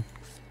Dolphin.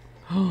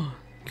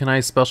 Can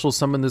I special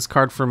summon this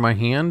card from my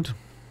hand?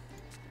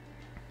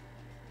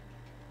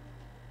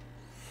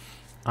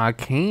 I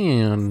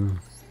can.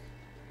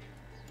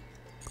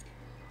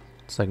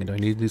 Second, do I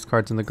need these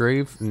cards in the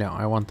grave? No,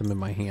 I want them in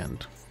my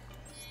hand.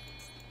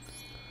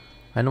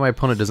 I know my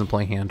opponent doesn't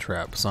play hand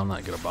trap, so I'm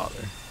not gonna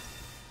bother.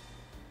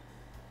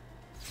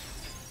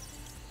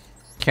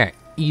 Okay,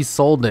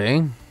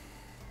 Isolde.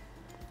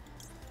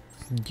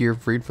 Gear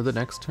freed for the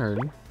next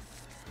turn.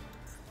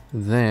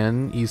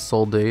 Then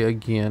Isolde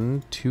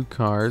again, 2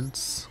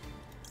 cards.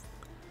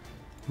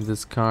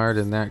 This card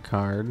and that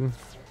card.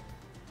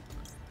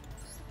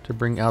 To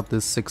bring out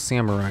this 6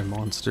 Samurai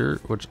monster,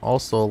 which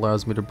also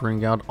allows me to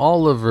bring out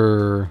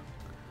Oliver.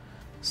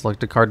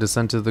 Select a card to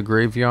send to the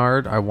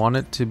graveyard. I want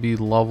it to be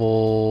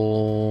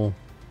level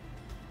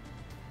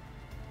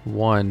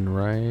 1,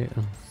 right?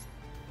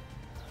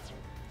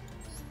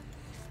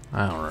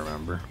 I don't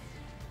remember.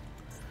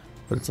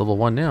 But it's level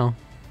 1 now.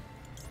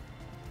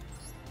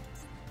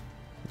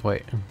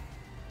 Wait.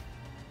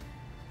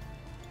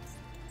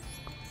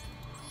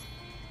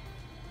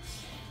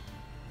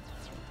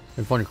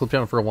 Been following your clip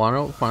channel for a while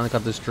now. Finally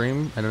got this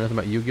stream. I know nothing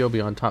about Yu-Gi-Oh!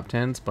 Beyond top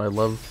 10s, but I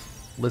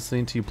love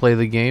listening to you play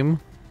the game.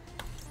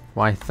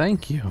 Why,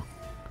 thank you.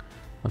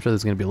 I'm sure this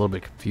is going to be a little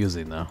bit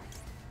confusing, though.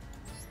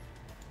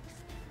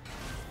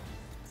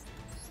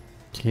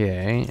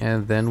 Okay,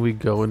 and then we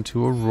go into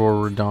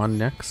Auroradon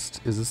next.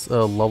 Is this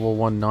a level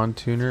 1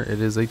 non-tuner? It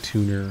is a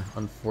tuner,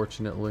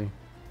 unfortunately.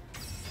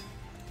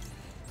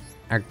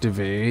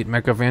 Activate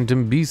Mecha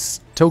Phantom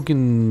Beast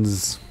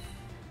tokens.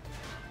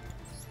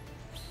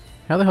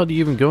 How the hell do you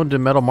even go into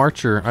Metal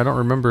Marcher? I don't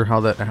remember how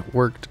that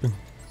worked.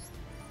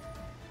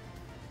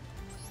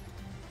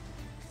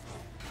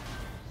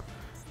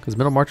 Because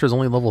Metal Marcher is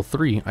only level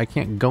 3. I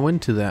can't go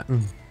into that.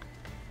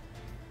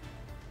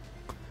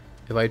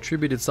 If I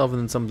attribute itself and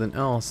then something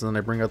else, and then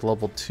I bring out the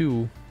level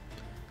 2,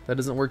 that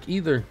doesn't work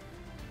either.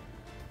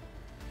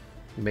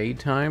 May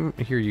time?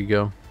 Here you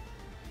go.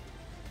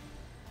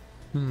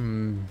 Let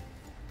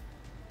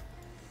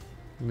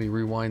me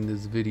rewind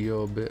this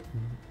video a bit.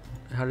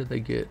 How did they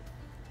get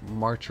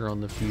Marcher on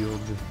the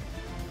field?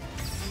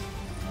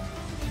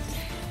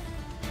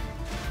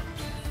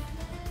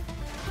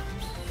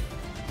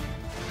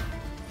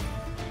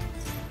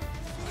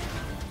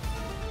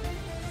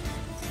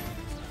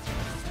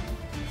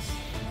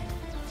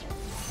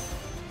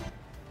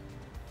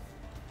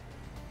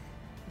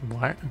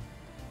 What?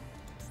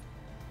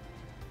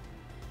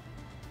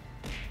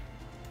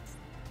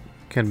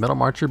 Can Metal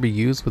Marcher be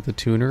used with a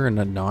tuner and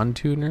a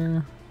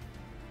non-tuner?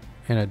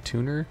 And a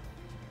tuner?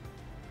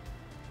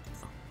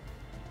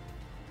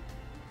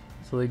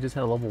 So they just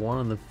had a level 1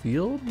 on the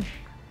field?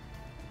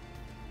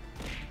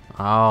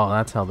 Oh,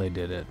 that's how they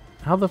did it.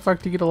 How the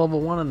fuck do you get a level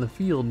 1 on the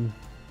field?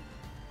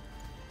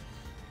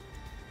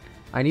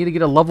 I need to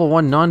get a level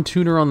 1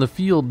 non-tuner on the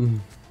field.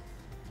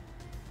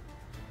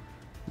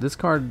 This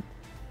card...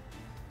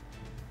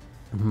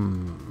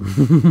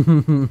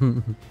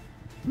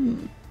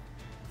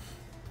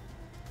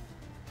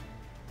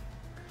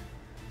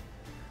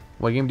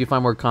 What game do you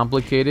find more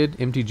complicated?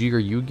 MTG or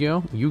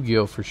Yu-Gi-Oh?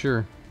 Yu-Gi-Oh for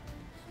sure.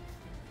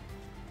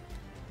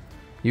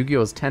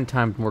 Yu-Gi-Oh is 10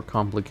 times more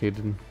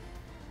complicated.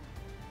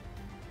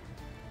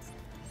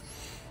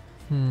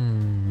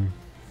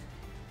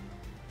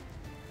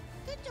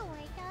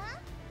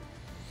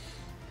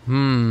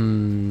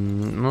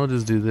 I'll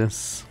just do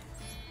this.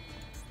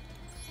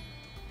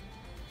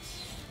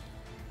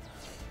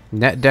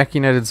 Net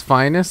decking at its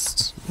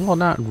finest? Well,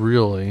 not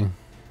really.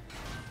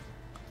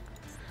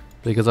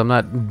 Because I'm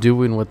not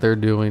doing what they're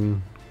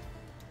doing.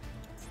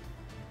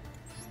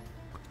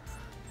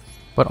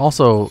 But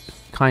also,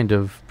 kind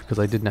of, because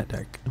I did net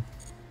deck.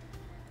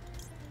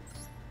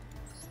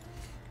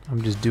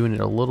 I'm just doing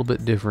it a little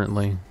bit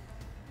differently.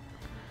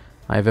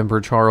 I have Emperor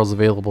Charles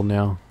available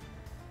now.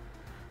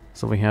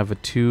 So we have a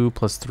 2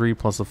 plus 3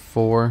 plus a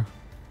 4.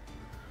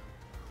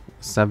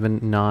 7,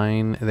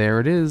 9. There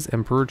it is,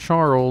 Emperor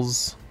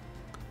Charles.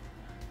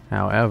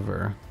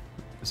 However,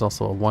 there's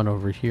also a 1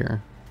 over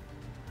here.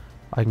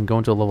 I can go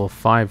into level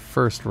 5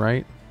 first,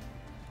 right?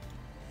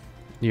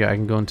 Yeah, I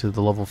can go into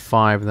the level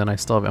 5, and then I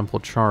still have Emperor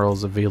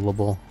Charles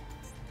available.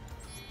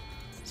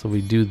 So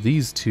we do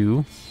these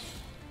two.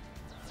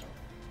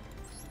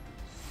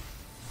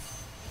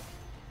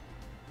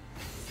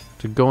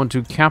 To go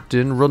into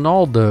Captain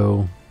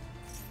Ronaldo.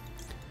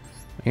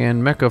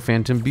 And Mecha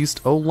Phantom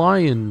Beast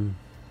O'Lion.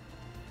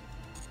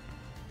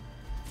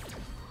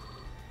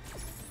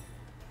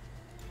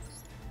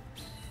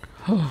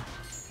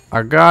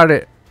 I got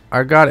it.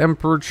 I got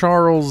Emperor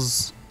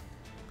Charles.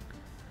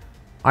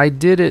 I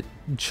did it.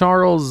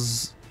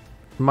 Charles.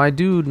 My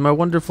dude. My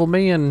wonderful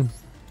man.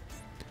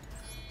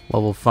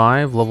 Level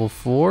 5. Level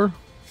 4.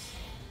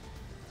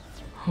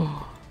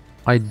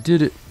 I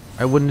did it.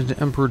 I went into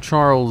Emperor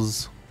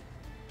Charles.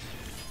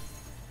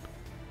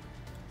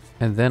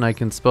 And then I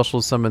can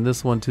special summon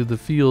this one to the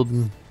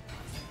field.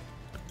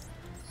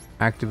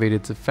 Activate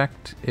its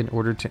effect in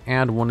order to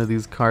add one of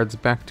these cards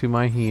back to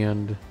my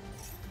hand.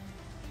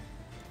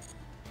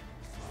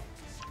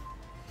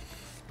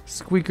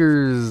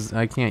 Squeakers.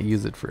 I can't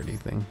use it for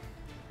anything.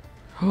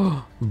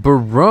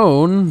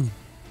 Barone.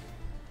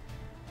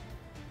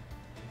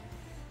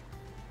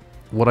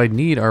 What I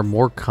need are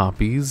more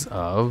copies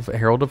of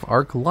Herald of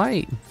Arc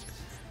Light.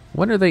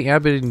 When are they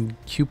adding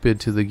Cupid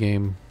to the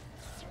game?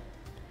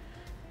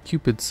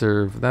 Cupid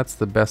serve. That's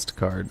the best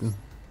card.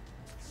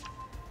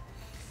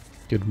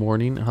 Good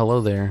morning.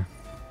 Hello there.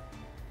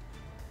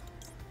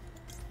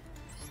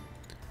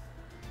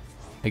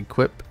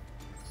 Equip.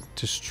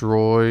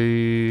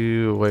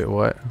 Destroy. Wait,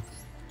 what?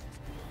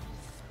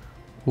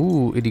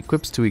 Ooh, it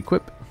equips to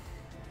equip.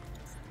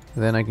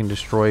 Then I can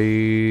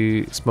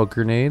destroy Smoke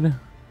Grenade.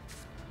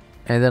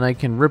 And then I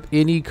can rip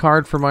any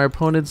card from my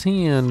opponent's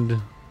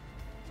hand.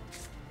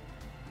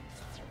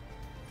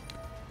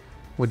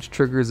 Which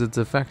triggers its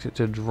effect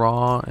to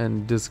draw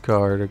and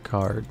discard a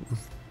card.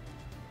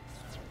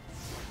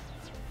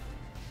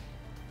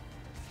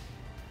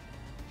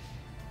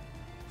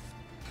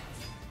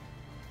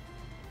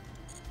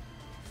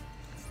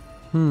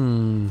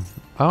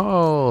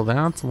 Oh,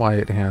 that's why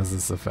it has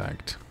this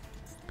effect.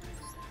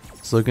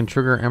 So it can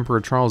trigger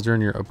Emperor Charles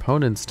during your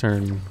opponent's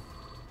turn.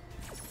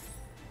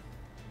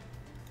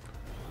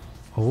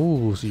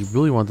 Oh, so you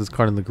really want this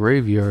card in the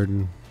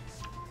graveyard.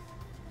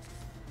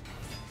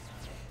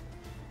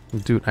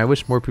 Dude, I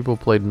wish more people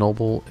played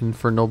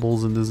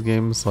Infernobles in this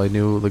game so I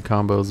knew the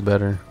combos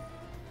better.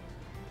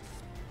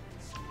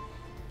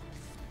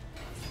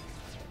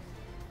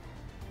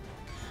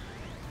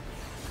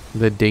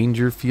 The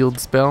Dangerfield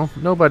spell?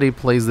 Nobody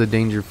plays the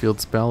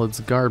Dangerfield spell, it's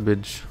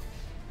garbage.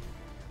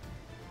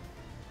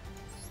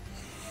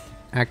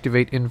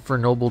 Activate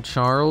Infernoble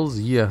Charles?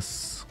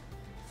 Yes.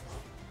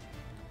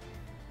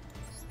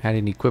 Add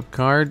an equip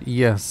card?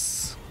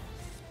 Yes.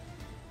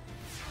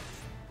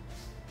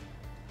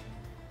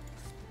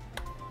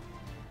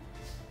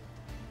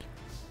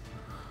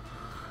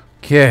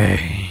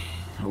 Okay.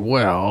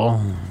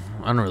 Well,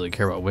 I don't really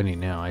care about winning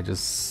now. I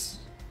just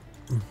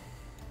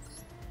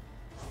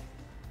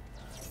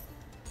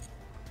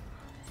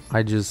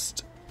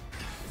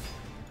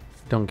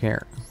don't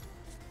care.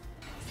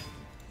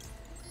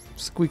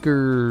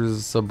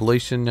 Squeakers,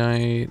 Ablation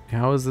Knight.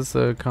 How is this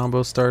a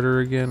combo starter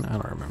again? I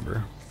don't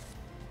remember.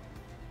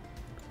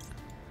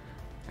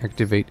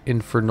 Activate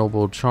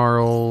Infernoble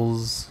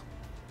Charles.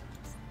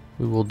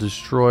 We will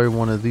destroy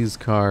one of these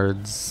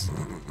cards.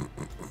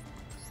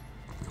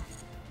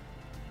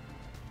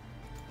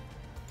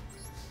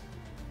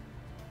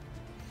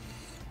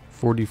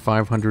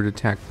 4,500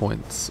 attack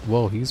points.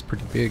 Whoa, he's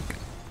pretty big.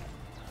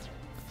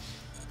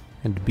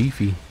 And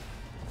beefy.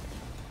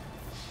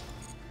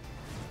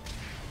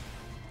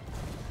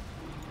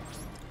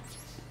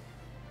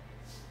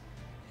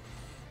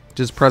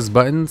 Just press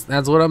buttons.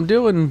 That's what I'm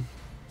doing.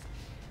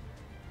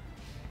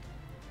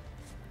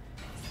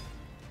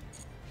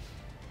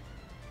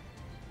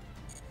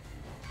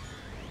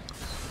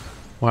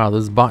 Wow,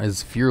 this bot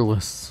is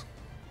fearless.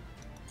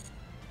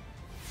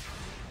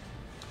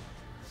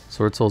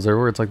 Sword Soul's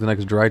everywhere. It's like the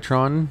next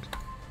Drytron.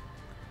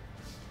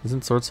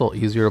 Isn't Sword Soul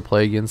easier to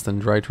play against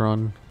than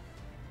Drytron?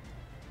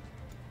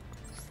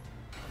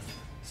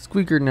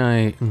 Squeaker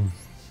Knight.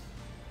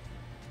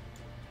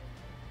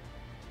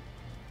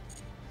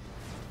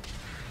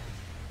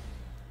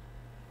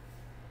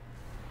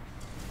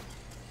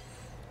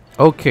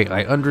 Okay,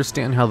 I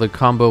understand how the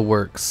combo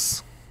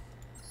works.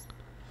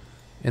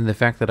 And the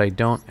fact that I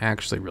don't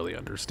actually really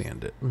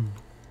understand it.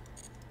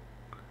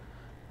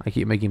 I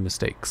keep making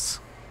mistakes.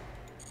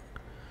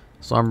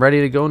 So I'm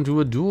ready to go into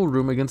a duel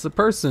room against a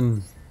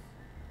person.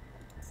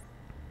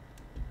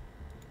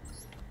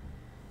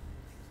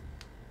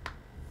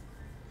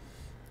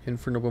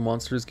 Infernoble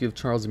monsters give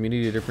Charles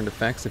immunity to different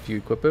effects if you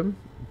equip him.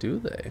 Do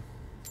they?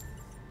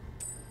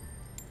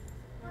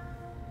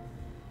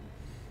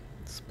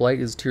 Splight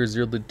is tier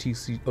 0 to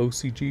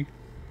OCG.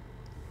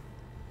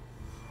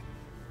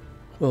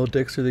 Well,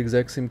 decks are the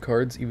exact same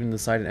cards, even the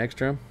side and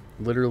extra.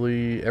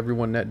 Literally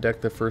everyone net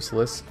decked the first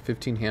list.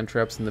 15 hand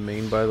traps in the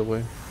main, by the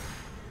way.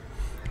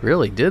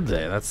 Really, did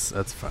they? That's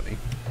funny.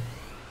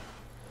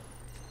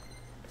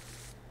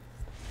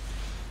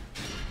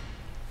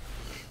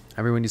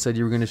 Everyone, you said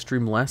you were going to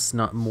stream less,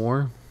 not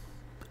more.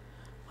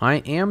 I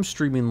am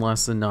streaming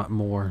less and not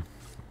more.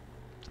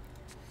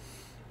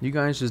 You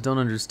guys just don't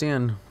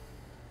understand.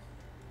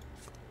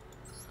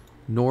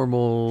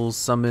 Normal,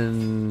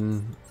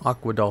 summon,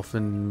 Aqua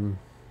Dolphin.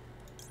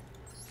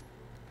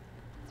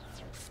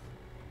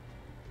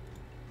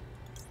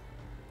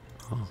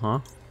 Uh-huh.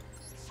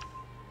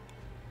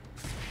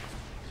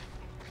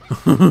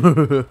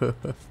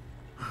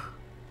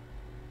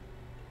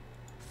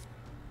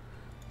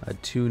 A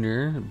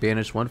tuner.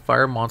 Banish one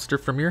fire monster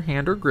from your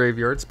hand or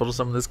graveyard. Special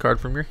summon this card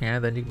from your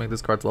hand. Then you can make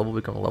this card's level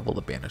become a level of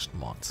the banished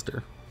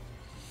monster.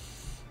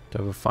 To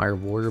have a fire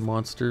warrior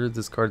monster.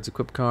 This card's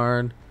equip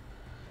card.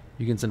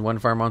 You can send one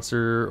fire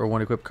monster or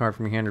one equip card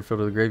from your hand or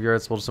field to the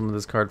graveyard. Special summon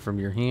this card from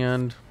your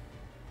hand.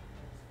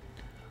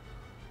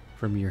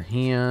 From your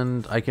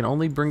hand. I can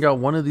only bring out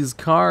one of these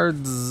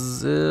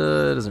cards.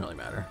 It doesn't really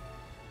matter.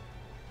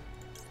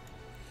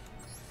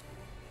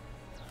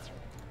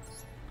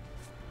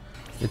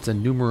 It's a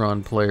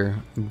Numeron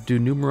player. Do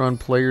Numeron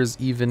players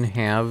even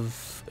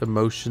have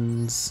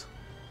emotions?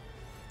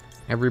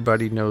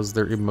 Everybody knows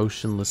they're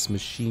emotionless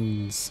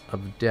machines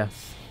of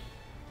death.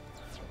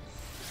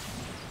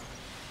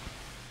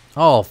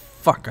 Oh,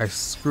 fuck. I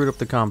screwed up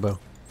the combo.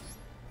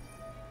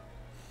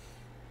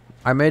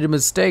 I made a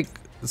mistake.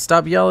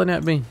 Stop yelling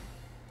at me.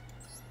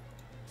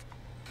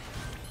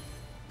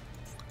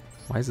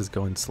 Why is this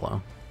going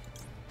slow?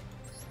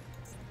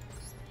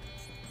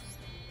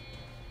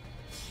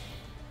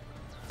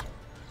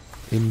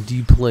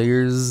 Indie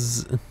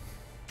players.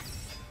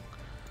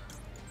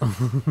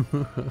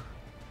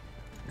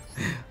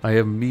 I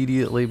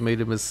immediately made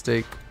a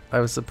mistake. I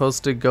was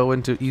supposed to go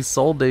into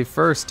Isolde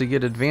first to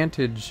get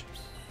advantage.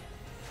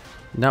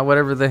 Not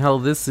whatever the hell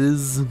this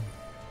is.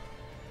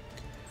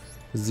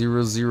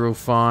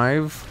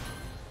 005.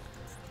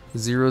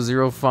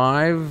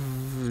 005.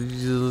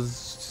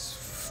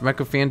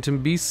 Mecha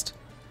Phantom Beast.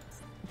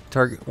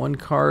 Target one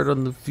card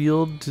on the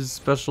field to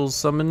special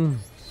summon.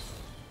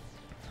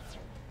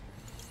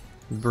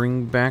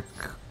 Bring back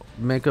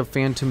Mecha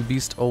Phantom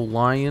Beast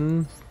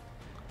O'Lion.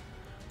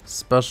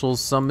 Special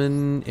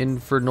summon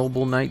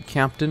Infernoble Knight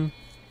Captain.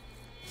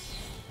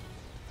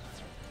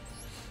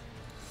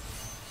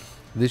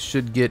 This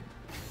should get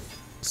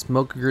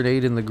smoke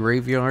grenade in the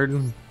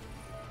graveyard.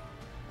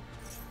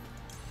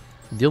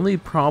 The only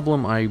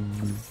problem I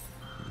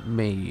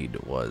made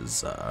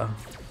was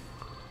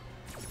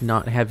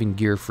not having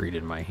Gear Freed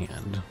in my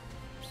hand.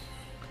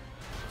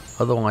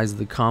 Otherwise,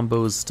 the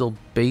combo is still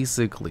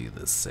basically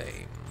the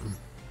same.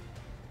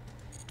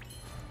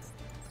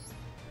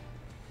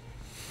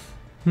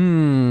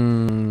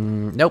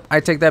 Nope, I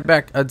take that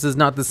back. This is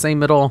not the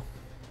same at all.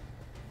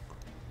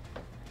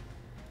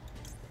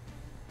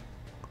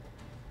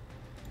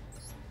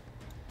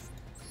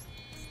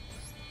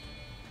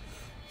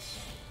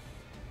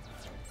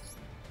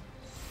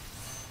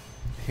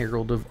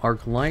 Herald of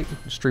Arclight.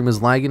 Stream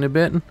is lagging a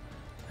bit.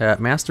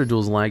 Master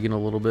Duel's lagging a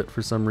little bit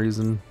for some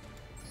reason.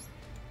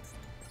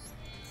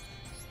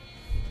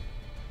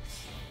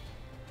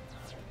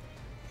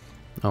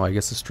 Oh, I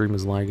guess the stream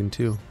is lagging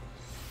too.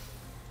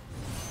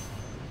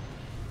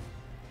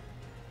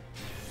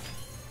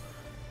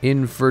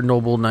 In for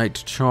Noble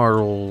Knight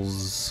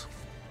Charles.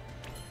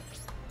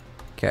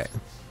 Okay.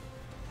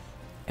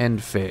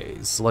 End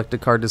phase. Select a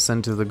card to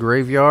send to the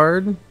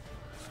graveyard.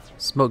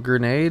 Smoke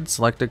grenade.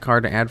 Select a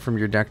card to add from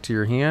your deck to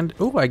your hand.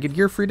 Oh, I get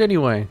Gear Freed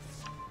anyway.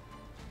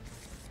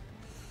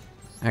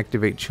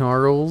 Activate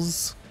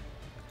Charles.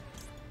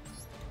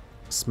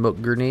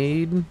 Smoke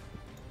grenade.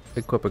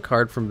 Equip a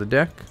card from the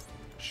deck.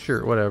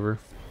 Sure, whatever.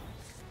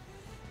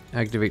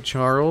 Activate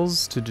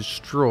Charles to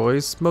destroy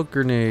Smoke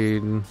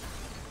grenade.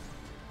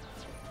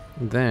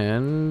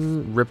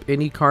 Then rip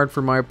any card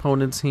from my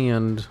opponent's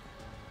hand.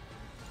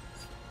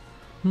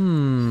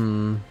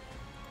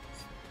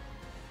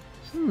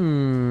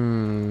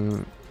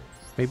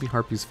 Maybe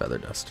Harpy's Feather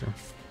Duster.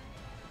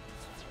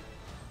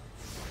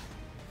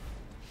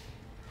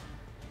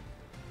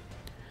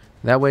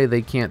 That way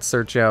they can't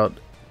search out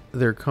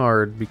their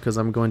card because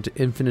I'm going to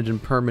Infinite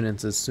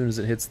Impermanence as soon as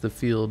it hits the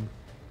field.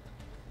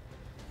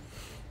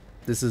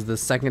 This is the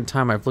second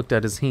time I've looked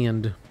at his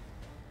hand.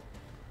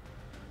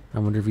 I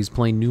wonder if he's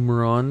playing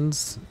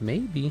Numerons.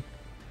 Maybe.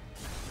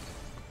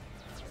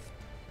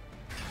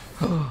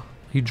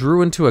 He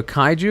drew into a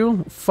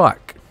Kaiju?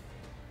 Fuck.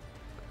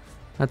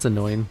 That's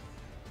annoying.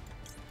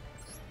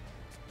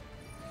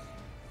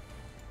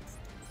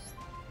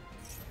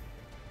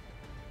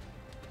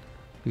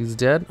 He's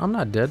dead? I'm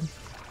not dead.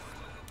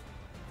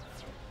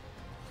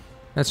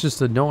 That's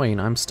just annoying.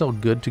 I'm still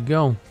good to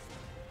go.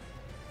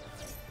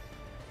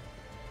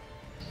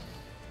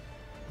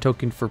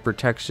 Token for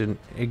protection.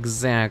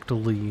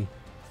 Exactly.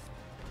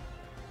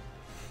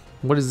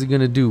 What is he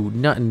gonna do?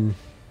 Nothing.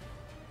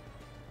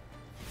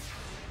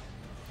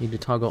 Need to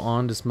toggle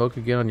on to smoke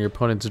again on your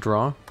opponent's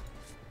draw.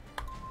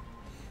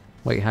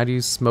 Wait, how do you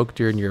smoke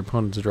during your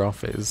opponent's draw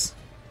phase?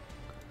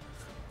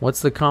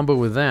 What's the combo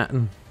with that?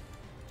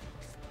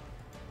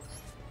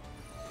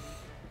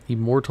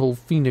 Immortal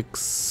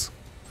Phoenix.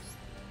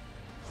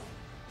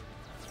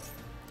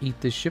 Eat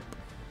the ship.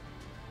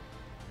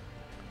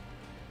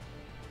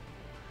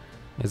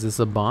 Is this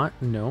a bot?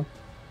 No.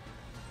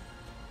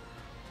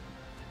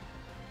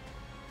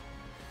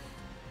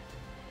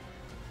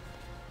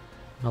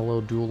 Hello,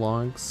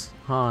 TheDuelLogs.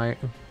 Hi.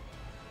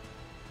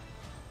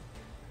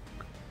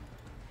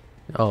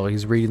 Oh,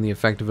 he's reading the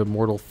effect of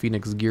Immortal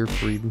Phoenix Gear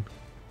Freed.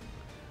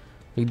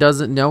 He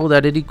doesn't know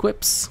that it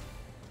equips.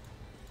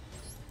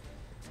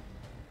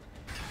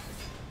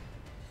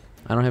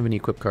 I don't have any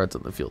equip cards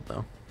on the field,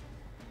 though.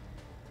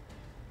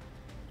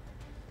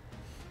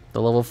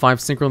 The level 5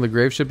 Synchro in the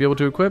grave should be able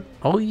to equip?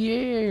 Oh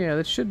yeah,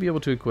 that should be able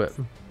to equip.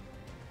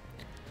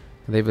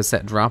 They have a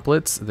set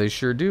droplets. They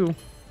sure do.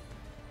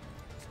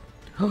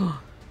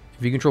 If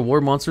you control war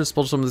monsters,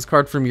 special summon this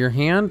card from your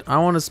hand. I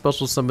want to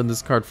special summon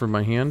this card from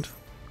my hand.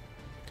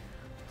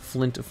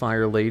 Flint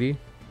Fire Lady.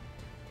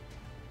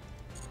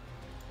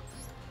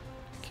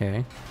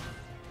 Okay.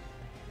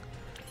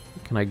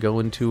 Can I go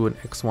into an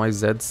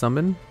XYZ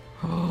summon?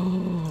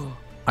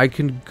 I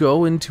can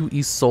go into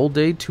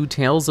Isolde, Two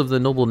Tales of the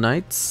Noble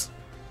Knights.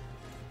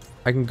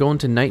 I can go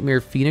into Nightmare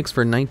Phoenix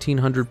for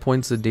 1900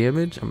 points of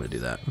damage. I'm gonna do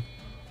that.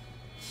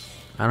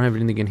 I don't have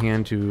anything in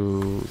hand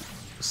to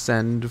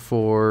send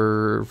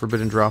for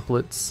Forbidden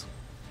Droplets.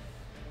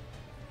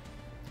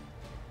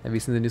 Have you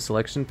seen the new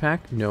selection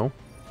pack? No.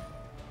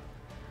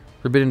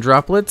 Forbidden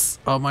Droplets?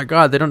 Oh my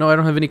god, they don't know I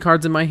don't have any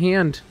cards in my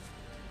hand.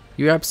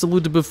 You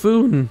absolute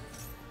buffoon.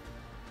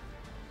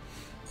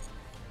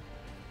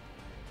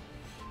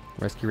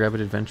 Rescue Rabbit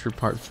Adventure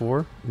Part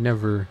 4?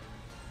 Never.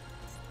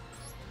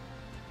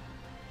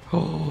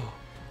 Oh,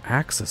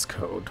 access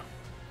code.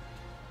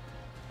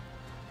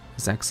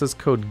 Is access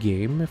code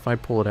game if I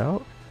pull it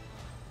out?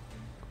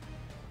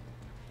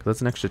 Because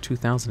that's an extra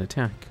 2,000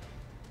 attack.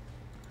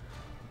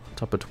 On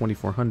top of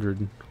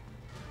 2,400.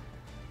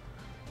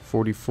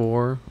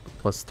 44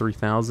 plus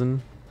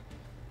 3,000.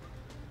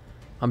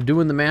 I'm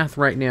doing the math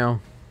right now.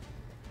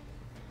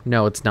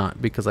 No, it's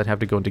not, because I'd have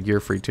to go into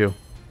Gear Free too.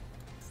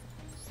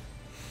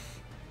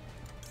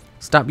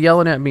 Stop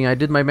yelling at me, I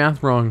did my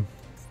math wrong.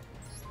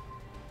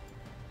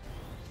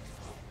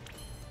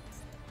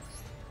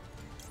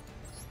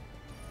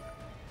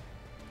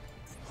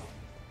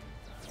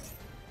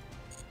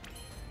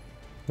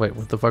 Wait,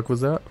 what the fuck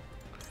was that?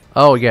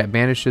 Oh yeah, it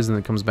vanishes and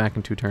it comes back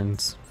in 2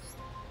 turns.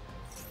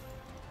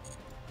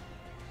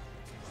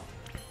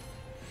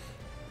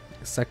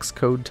 Sex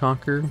code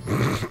talker.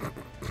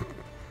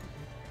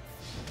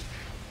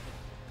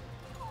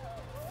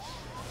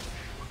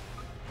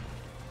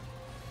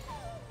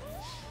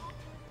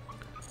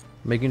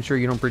 Making sure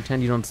you don't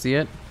pretend you don't see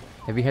it.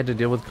 Have you had to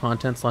deal with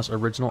content /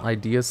 original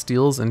idea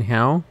steals, and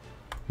how?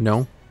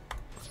 No.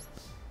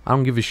 I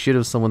don't give a shit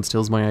if someone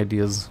steals my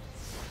ideas.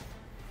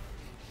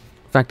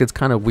 In fact, it's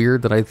kind of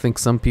weird that I think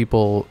some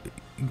people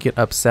get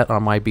upset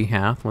on my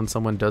behalf when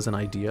someone does an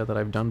idea that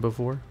I've done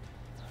before.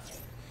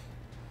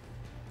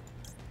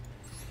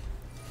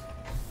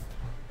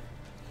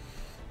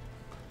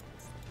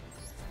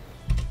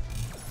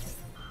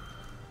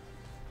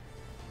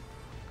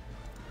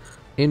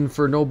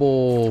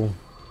 Infernoble.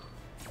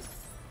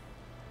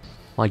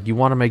 Like, you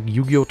want to make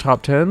Yu-Gi-Oh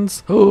top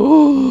 10s?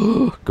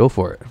 Oh, go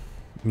for it.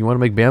 You want to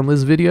make ban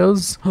list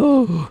videos?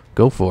 Oh,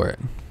 go for it.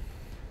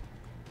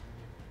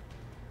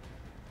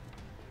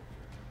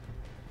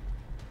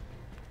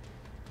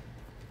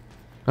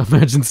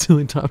 Imagine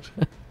stealing top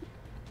 10.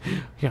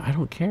 Yeah, I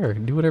don't care.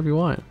 Do whatever you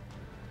want.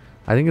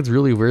 I think it's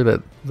really weird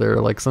that there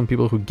are like some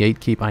people who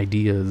gatekeep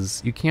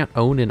ideas. You can't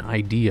own an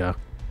idea.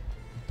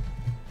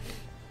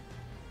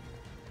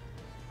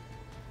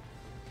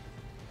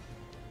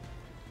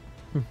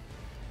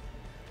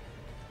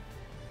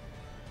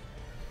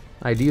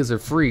 Ideas are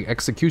free.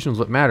 Execution's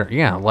what matter.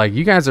 Yeah, like,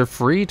 you guys are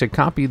free to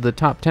copy the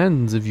top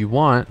 10s if you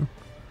want.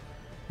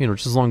 You know,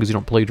 just as long as you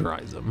don't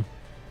plagiarize them.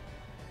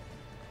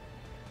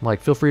 Like,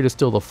 feel free to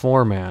steal the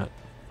format,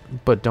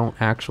 but don't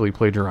actually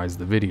plagiarize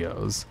the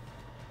videos.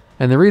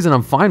 And the reason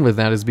I'm fine with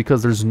that is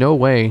because there's no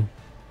way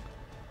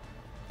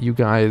you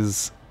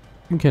guys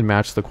can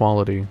match the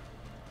quality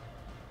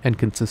and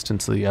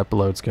consistency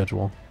upload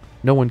schedule.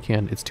 No one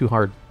can. It's too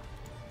hard.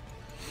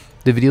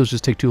 The videos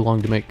just take too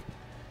long to make.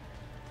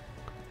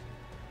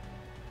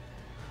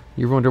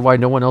 You wonder why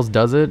no one else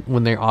does it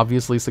when they're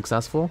obviously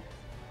successful?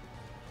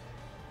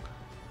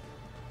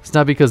 It's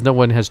not because no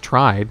one has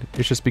tried.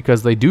 It's just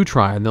because they do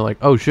try and they're like,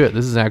 oh shit,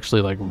 this is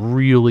actually like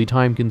really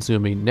time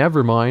consuming.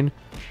 Never mind.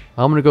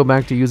 I'm going to go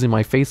back to using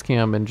my face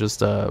cam and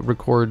just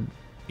record,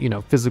 you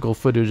know, physical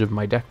footage of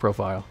my deck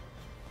profile.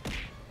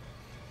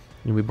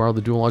 Can we borrow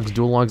the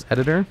DuelLogs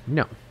editor?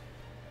 No.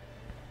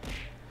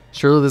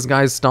 Surely this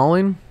guy's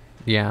stalling?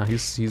 Yeah,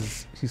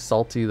 he's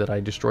salty that I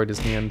destroyed his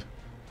hand.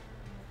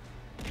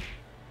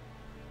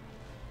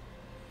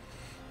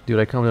 Dude,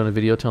 I commented on a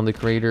video telling the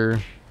creator,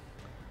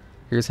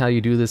 here's how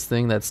you do this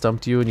thing that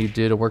stumped you and you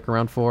did a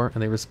workaround for,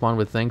 and they respond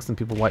with thanks, and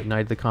people white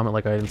knight the comment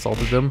like I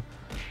insulted them.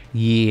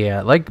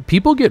 Yeah, like,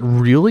 people get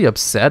really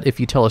upset if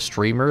you tell a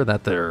streamer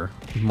that their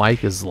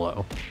mic is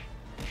low.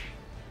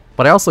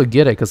 But I also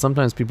get it, because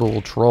sometimes people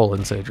will troll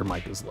and say your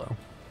mic is low.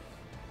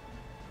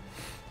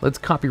 Let's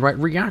copyright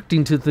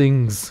reacting to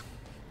things.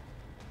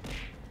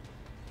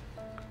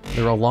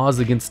 There are laws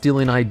against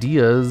stealing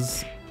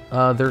ideas.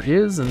 There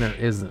is and there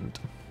isn't.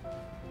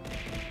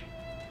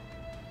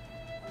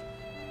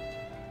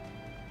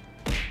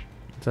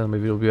 So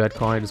maybe it'll be bad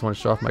calling. I just want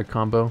to show off my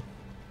combo.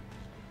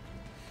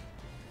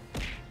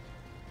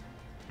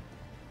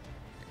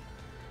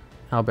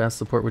 Albast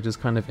support, which is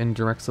kind of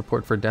indirect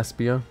support for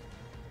Despia.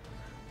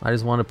 I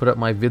just want to put up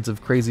my vids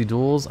of crazy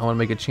duels. I want to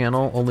make a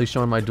channel only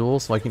showing my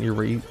duels so I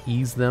can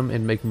ease them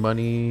and make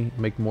money,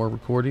 make more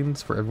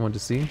recordings for everyone to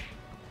see.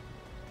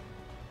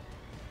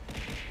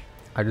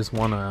 I just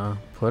want to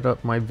put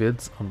up my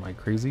vids on my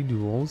crazy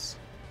duels.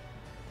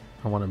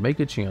 I want to make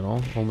a channel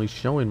only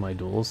showing my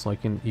duels so I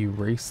can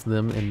erase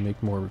them and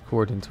make more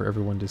recordings for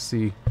everyone to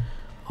see.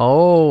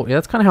 Oh, yeah,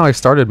 that's kind of how I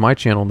started my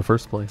channel in the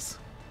first place.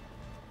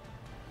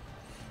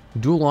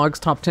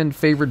 DuelLogs top 10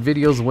 favorite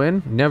videos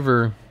win?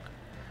 Never.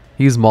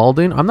 He's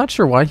malding? I'm not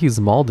sure why he's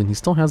malding. He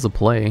still has a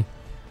play.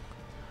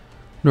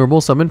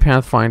 Normal summon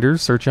Pathfinder,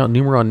 search out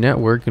Numeron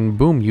Network, and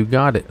boom, you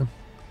got it.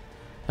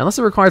 Unless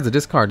it requires a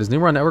discard. Does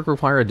Numeron Network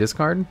require a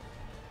discard?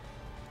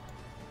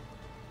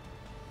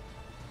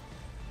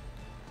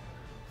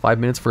 5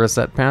 minutes for a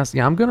set pass?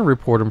 Yeah, I'm going to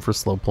report him for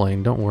slow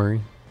playing. Don't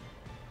worry.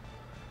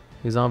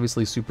 He's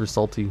obviously super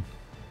salty.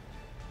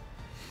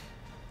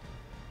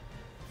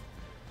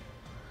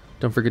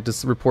 Don't forget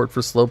to report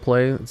for slow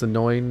play. It's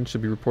annoying.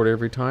 Should be reported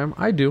every time.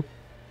 I do.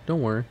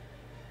 Don't worry.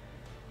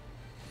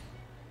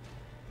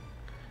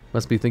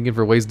 Must be thinking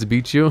for ways to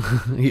beat you.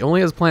 He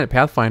only has Planet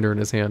Pathfinder in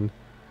his hand.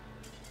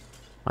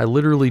 I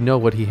literally know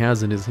what he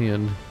has in his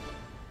hand.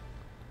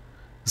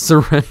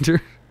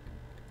 Surrender.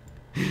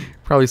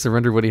 Probably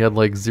surrendered when he had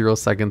like 0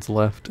 seconds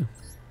left.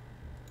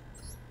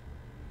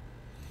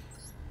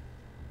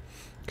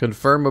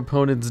 Confirm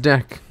opponent's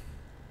deck.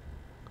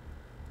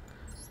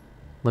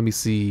 Let me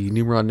see.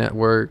 Numeron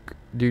Network.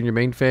 During your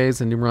main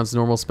phase, and Numeron's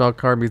normal spell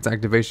card meets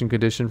activation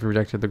condition from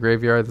rejected the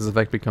graveyard. This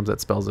effect becomes that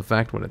spell's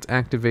effect when it's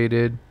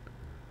activated.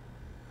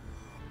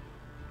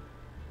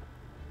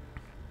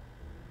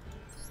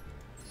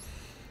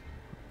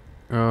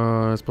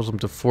 Supposed to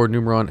up to 4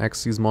 Numeron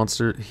Xyz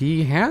monster.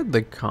 He had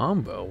the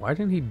combo. Why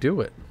didn't he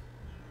do it?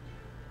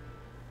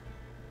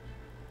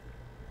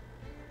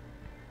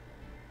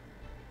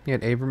 He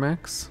had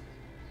Abramax.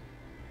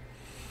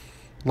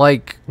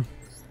 Like,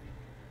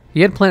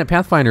 he had Planet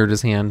Pathfinder in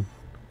his hand.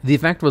 The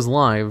effect was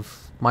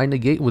live. My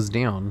negate was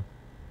down.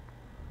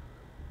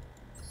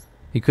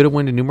 He could have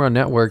went to Numeron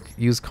Network,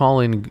 used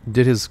calling,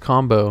 did his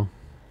combo.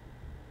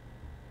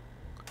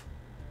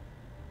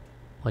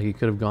 Like, he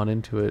could have gone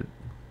into it.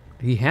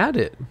 He had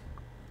it.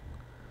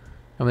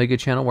 I make a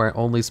channel where I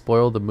only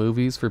spoil the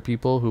movies for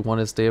people who want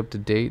to stay up to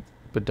date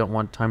but don't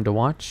want time to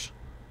watch.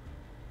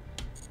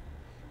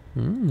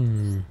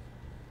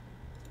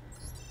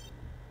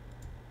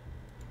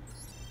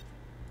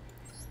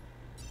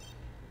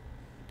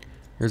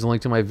 Here's a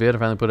link to my vid I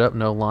finally put up.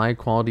 No lie,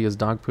 quality is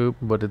dog poop,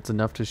 but it's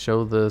enough to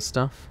show the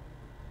stuff.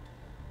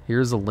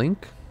 Here's a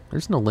link.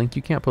 There's no link.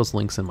 You can't post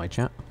links in my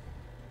chat.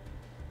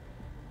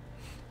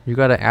 You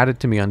gotta add it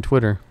to me on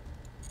Twitter.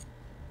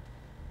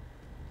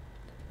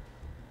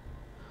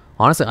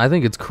 Honestly, I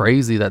think it's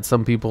crazy that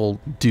some people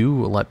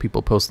do let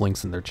people post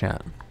links in their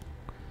chat.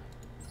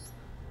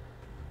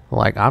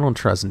 Like, I don't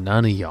trust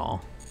none of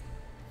y'all.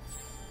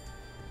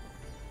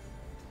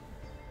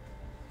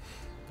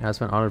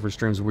 Adspent audio for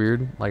streams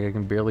weird. Like, I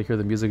can barely hear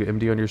the music of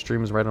MD on your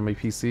streams right on my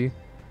PC.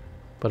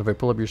 But if I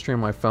pull up your stream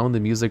on my phone, the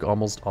music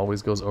almost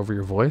always goes over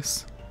your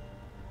voice.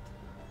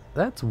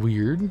 That's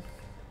weird.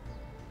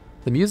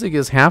 The music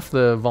is half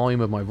the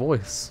volume of my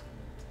voice.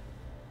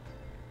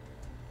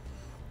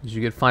 Did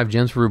you get 5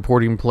 gems for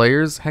reporting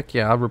players? Heck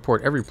yeah, I'll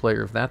report every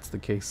player if that's the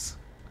case.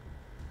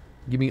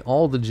 Give me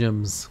all the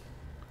gems.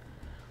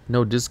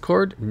 No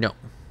Discord? No.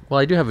 Well,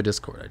 I do have a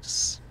Discord.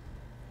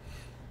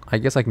 I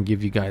guess I can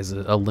give you guys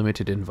a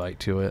limited invite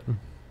to it.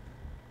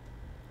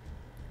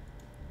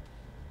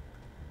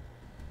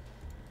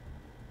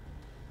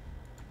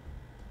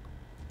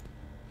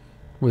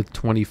 With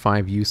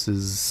 25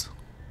 uses.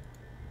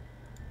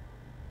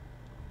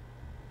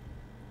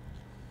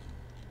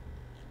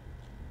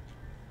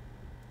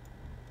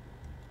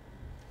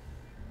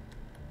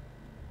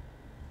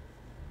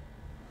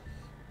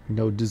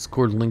 No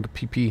Discord link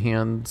PP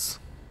hands.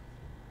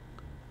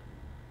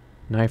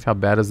 Knife, how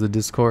bad is the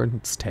Discord?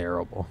 It's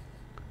terrible.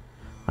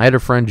 I had a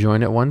friend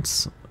join it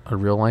once, a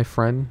real life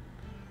friend,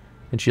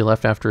 and she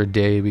left after a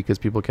day because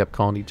people kept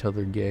calling each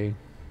other gay.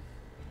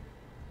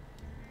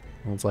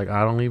 And it's like,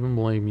 I don't even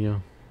blame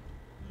you.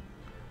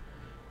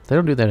 They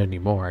don't do that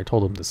anymore. I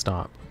told them to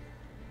stop.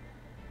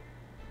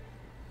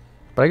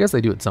 But I guess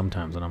they do it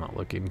sometimes when I'm not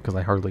looking because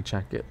I hardly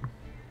check it.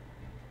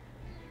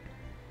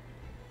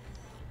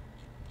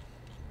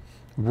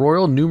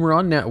 Royal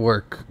Numeron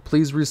Network.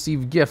 Please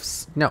receive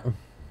gifts. No.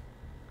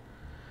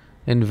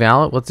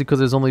 Invalid? What's it because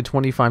there's only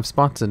 25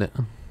 spots in it?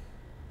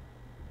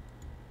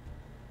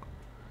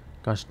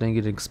 Gosh dang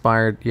it,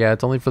 expired. Yeah,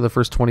 it's only for the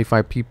first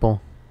 25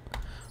 people.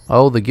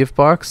 Oh, the gift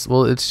box?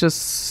 Well, it's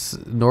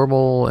just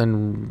normal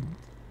and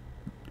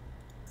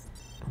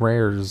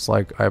rares.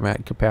 Like, I'm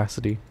at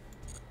capacity.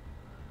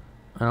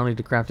 I don't need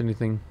to craft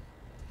anything.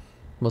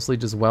 Mostly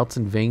just welts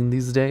and vein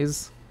these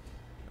days.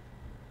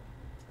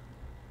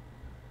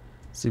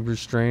 Super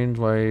strange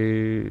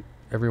why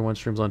everyone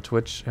streams on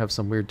Twitch have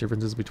some weird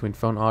differences between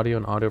phone audio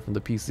and audio from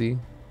the PC.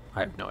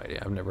 I have no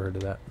idea. I've never heard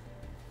of that.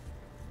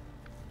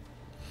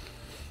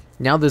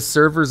 Now this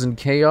server's in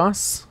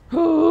chaos.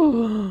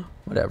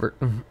 Whatever.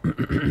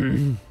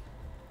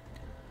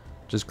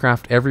 Just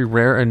craft every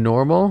rare and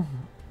normal.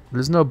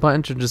 There's no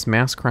button to just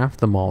mass craft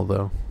them all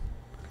though.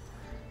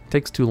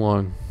 Takes too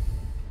long.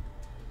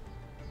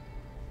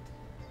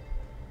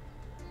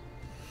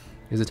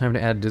 Is it time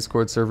to add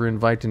Discord server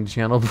invite and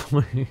channel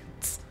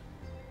points?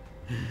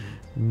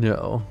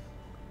 No.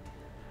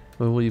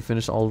 When will you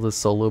finish all the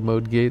solo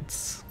mode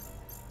gates?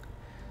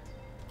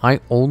 I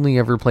only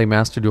ever play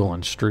Master Duel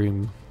on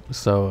stream,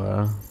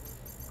 so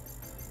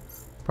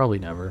probably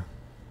never.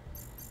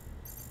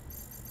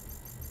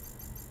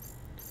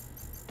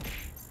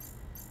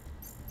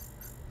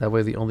 That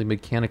way the only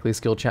mechanically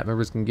skilled chat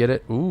members can get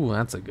it. Ooh,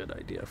 that's a good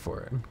idea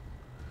for it.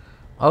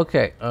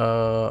 Okay,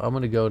 I'm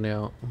gonna go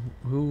now.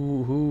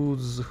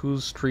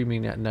 Who's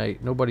streaming at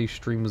night? Nobody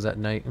streams at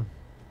night.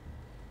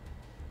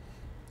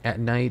 At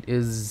night it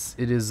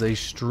is a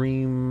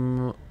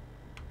stream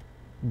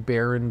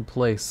barren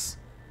place.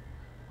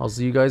 I'll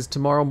see you guys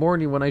tomorrow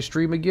morning when I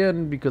stream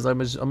again because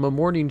I'm a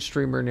morning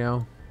streamer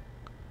now.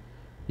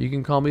 You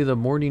can call me the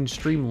morning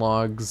stream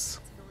logs.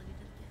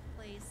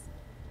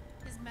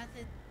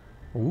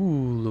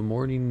 Ooh, the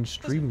morning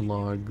stream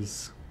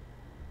logs.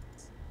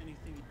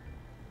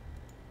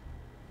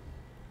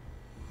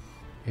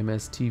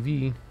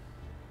 MSTV.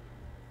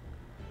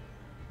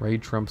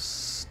 Raid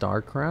trumps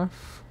StarCraft.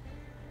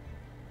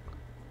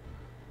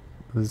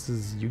 This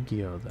is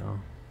Yugioh though.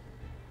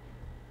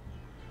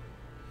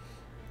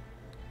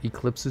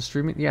 Eclipse is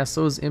streaming? Yeah,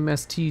 so is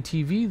MST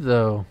TV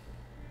though.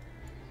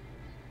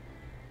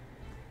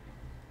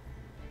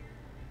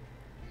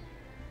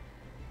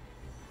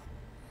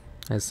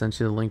 I sent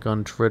you the link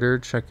on Twitter.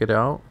 Check it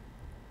out.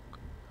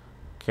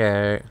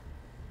 Okay.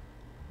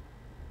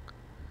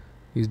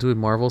 He's doing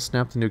Marvel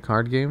Snap, the new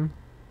card game.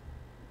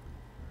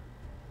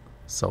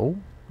 So?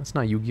 That's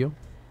not Yu-Gi-Oh!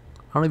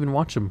 I don't even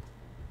watch him.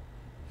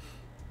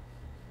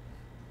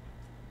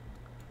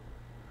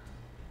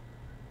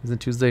 Isn't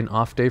Tuesday an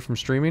off day from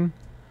streaming?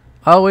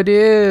 Oh, it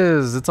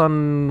is. It's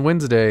on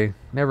Wednesday.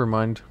 Never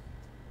mind.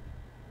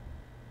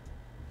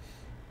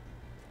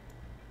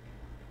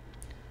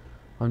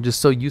 I'm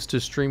just so used to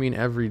streaming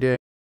every day.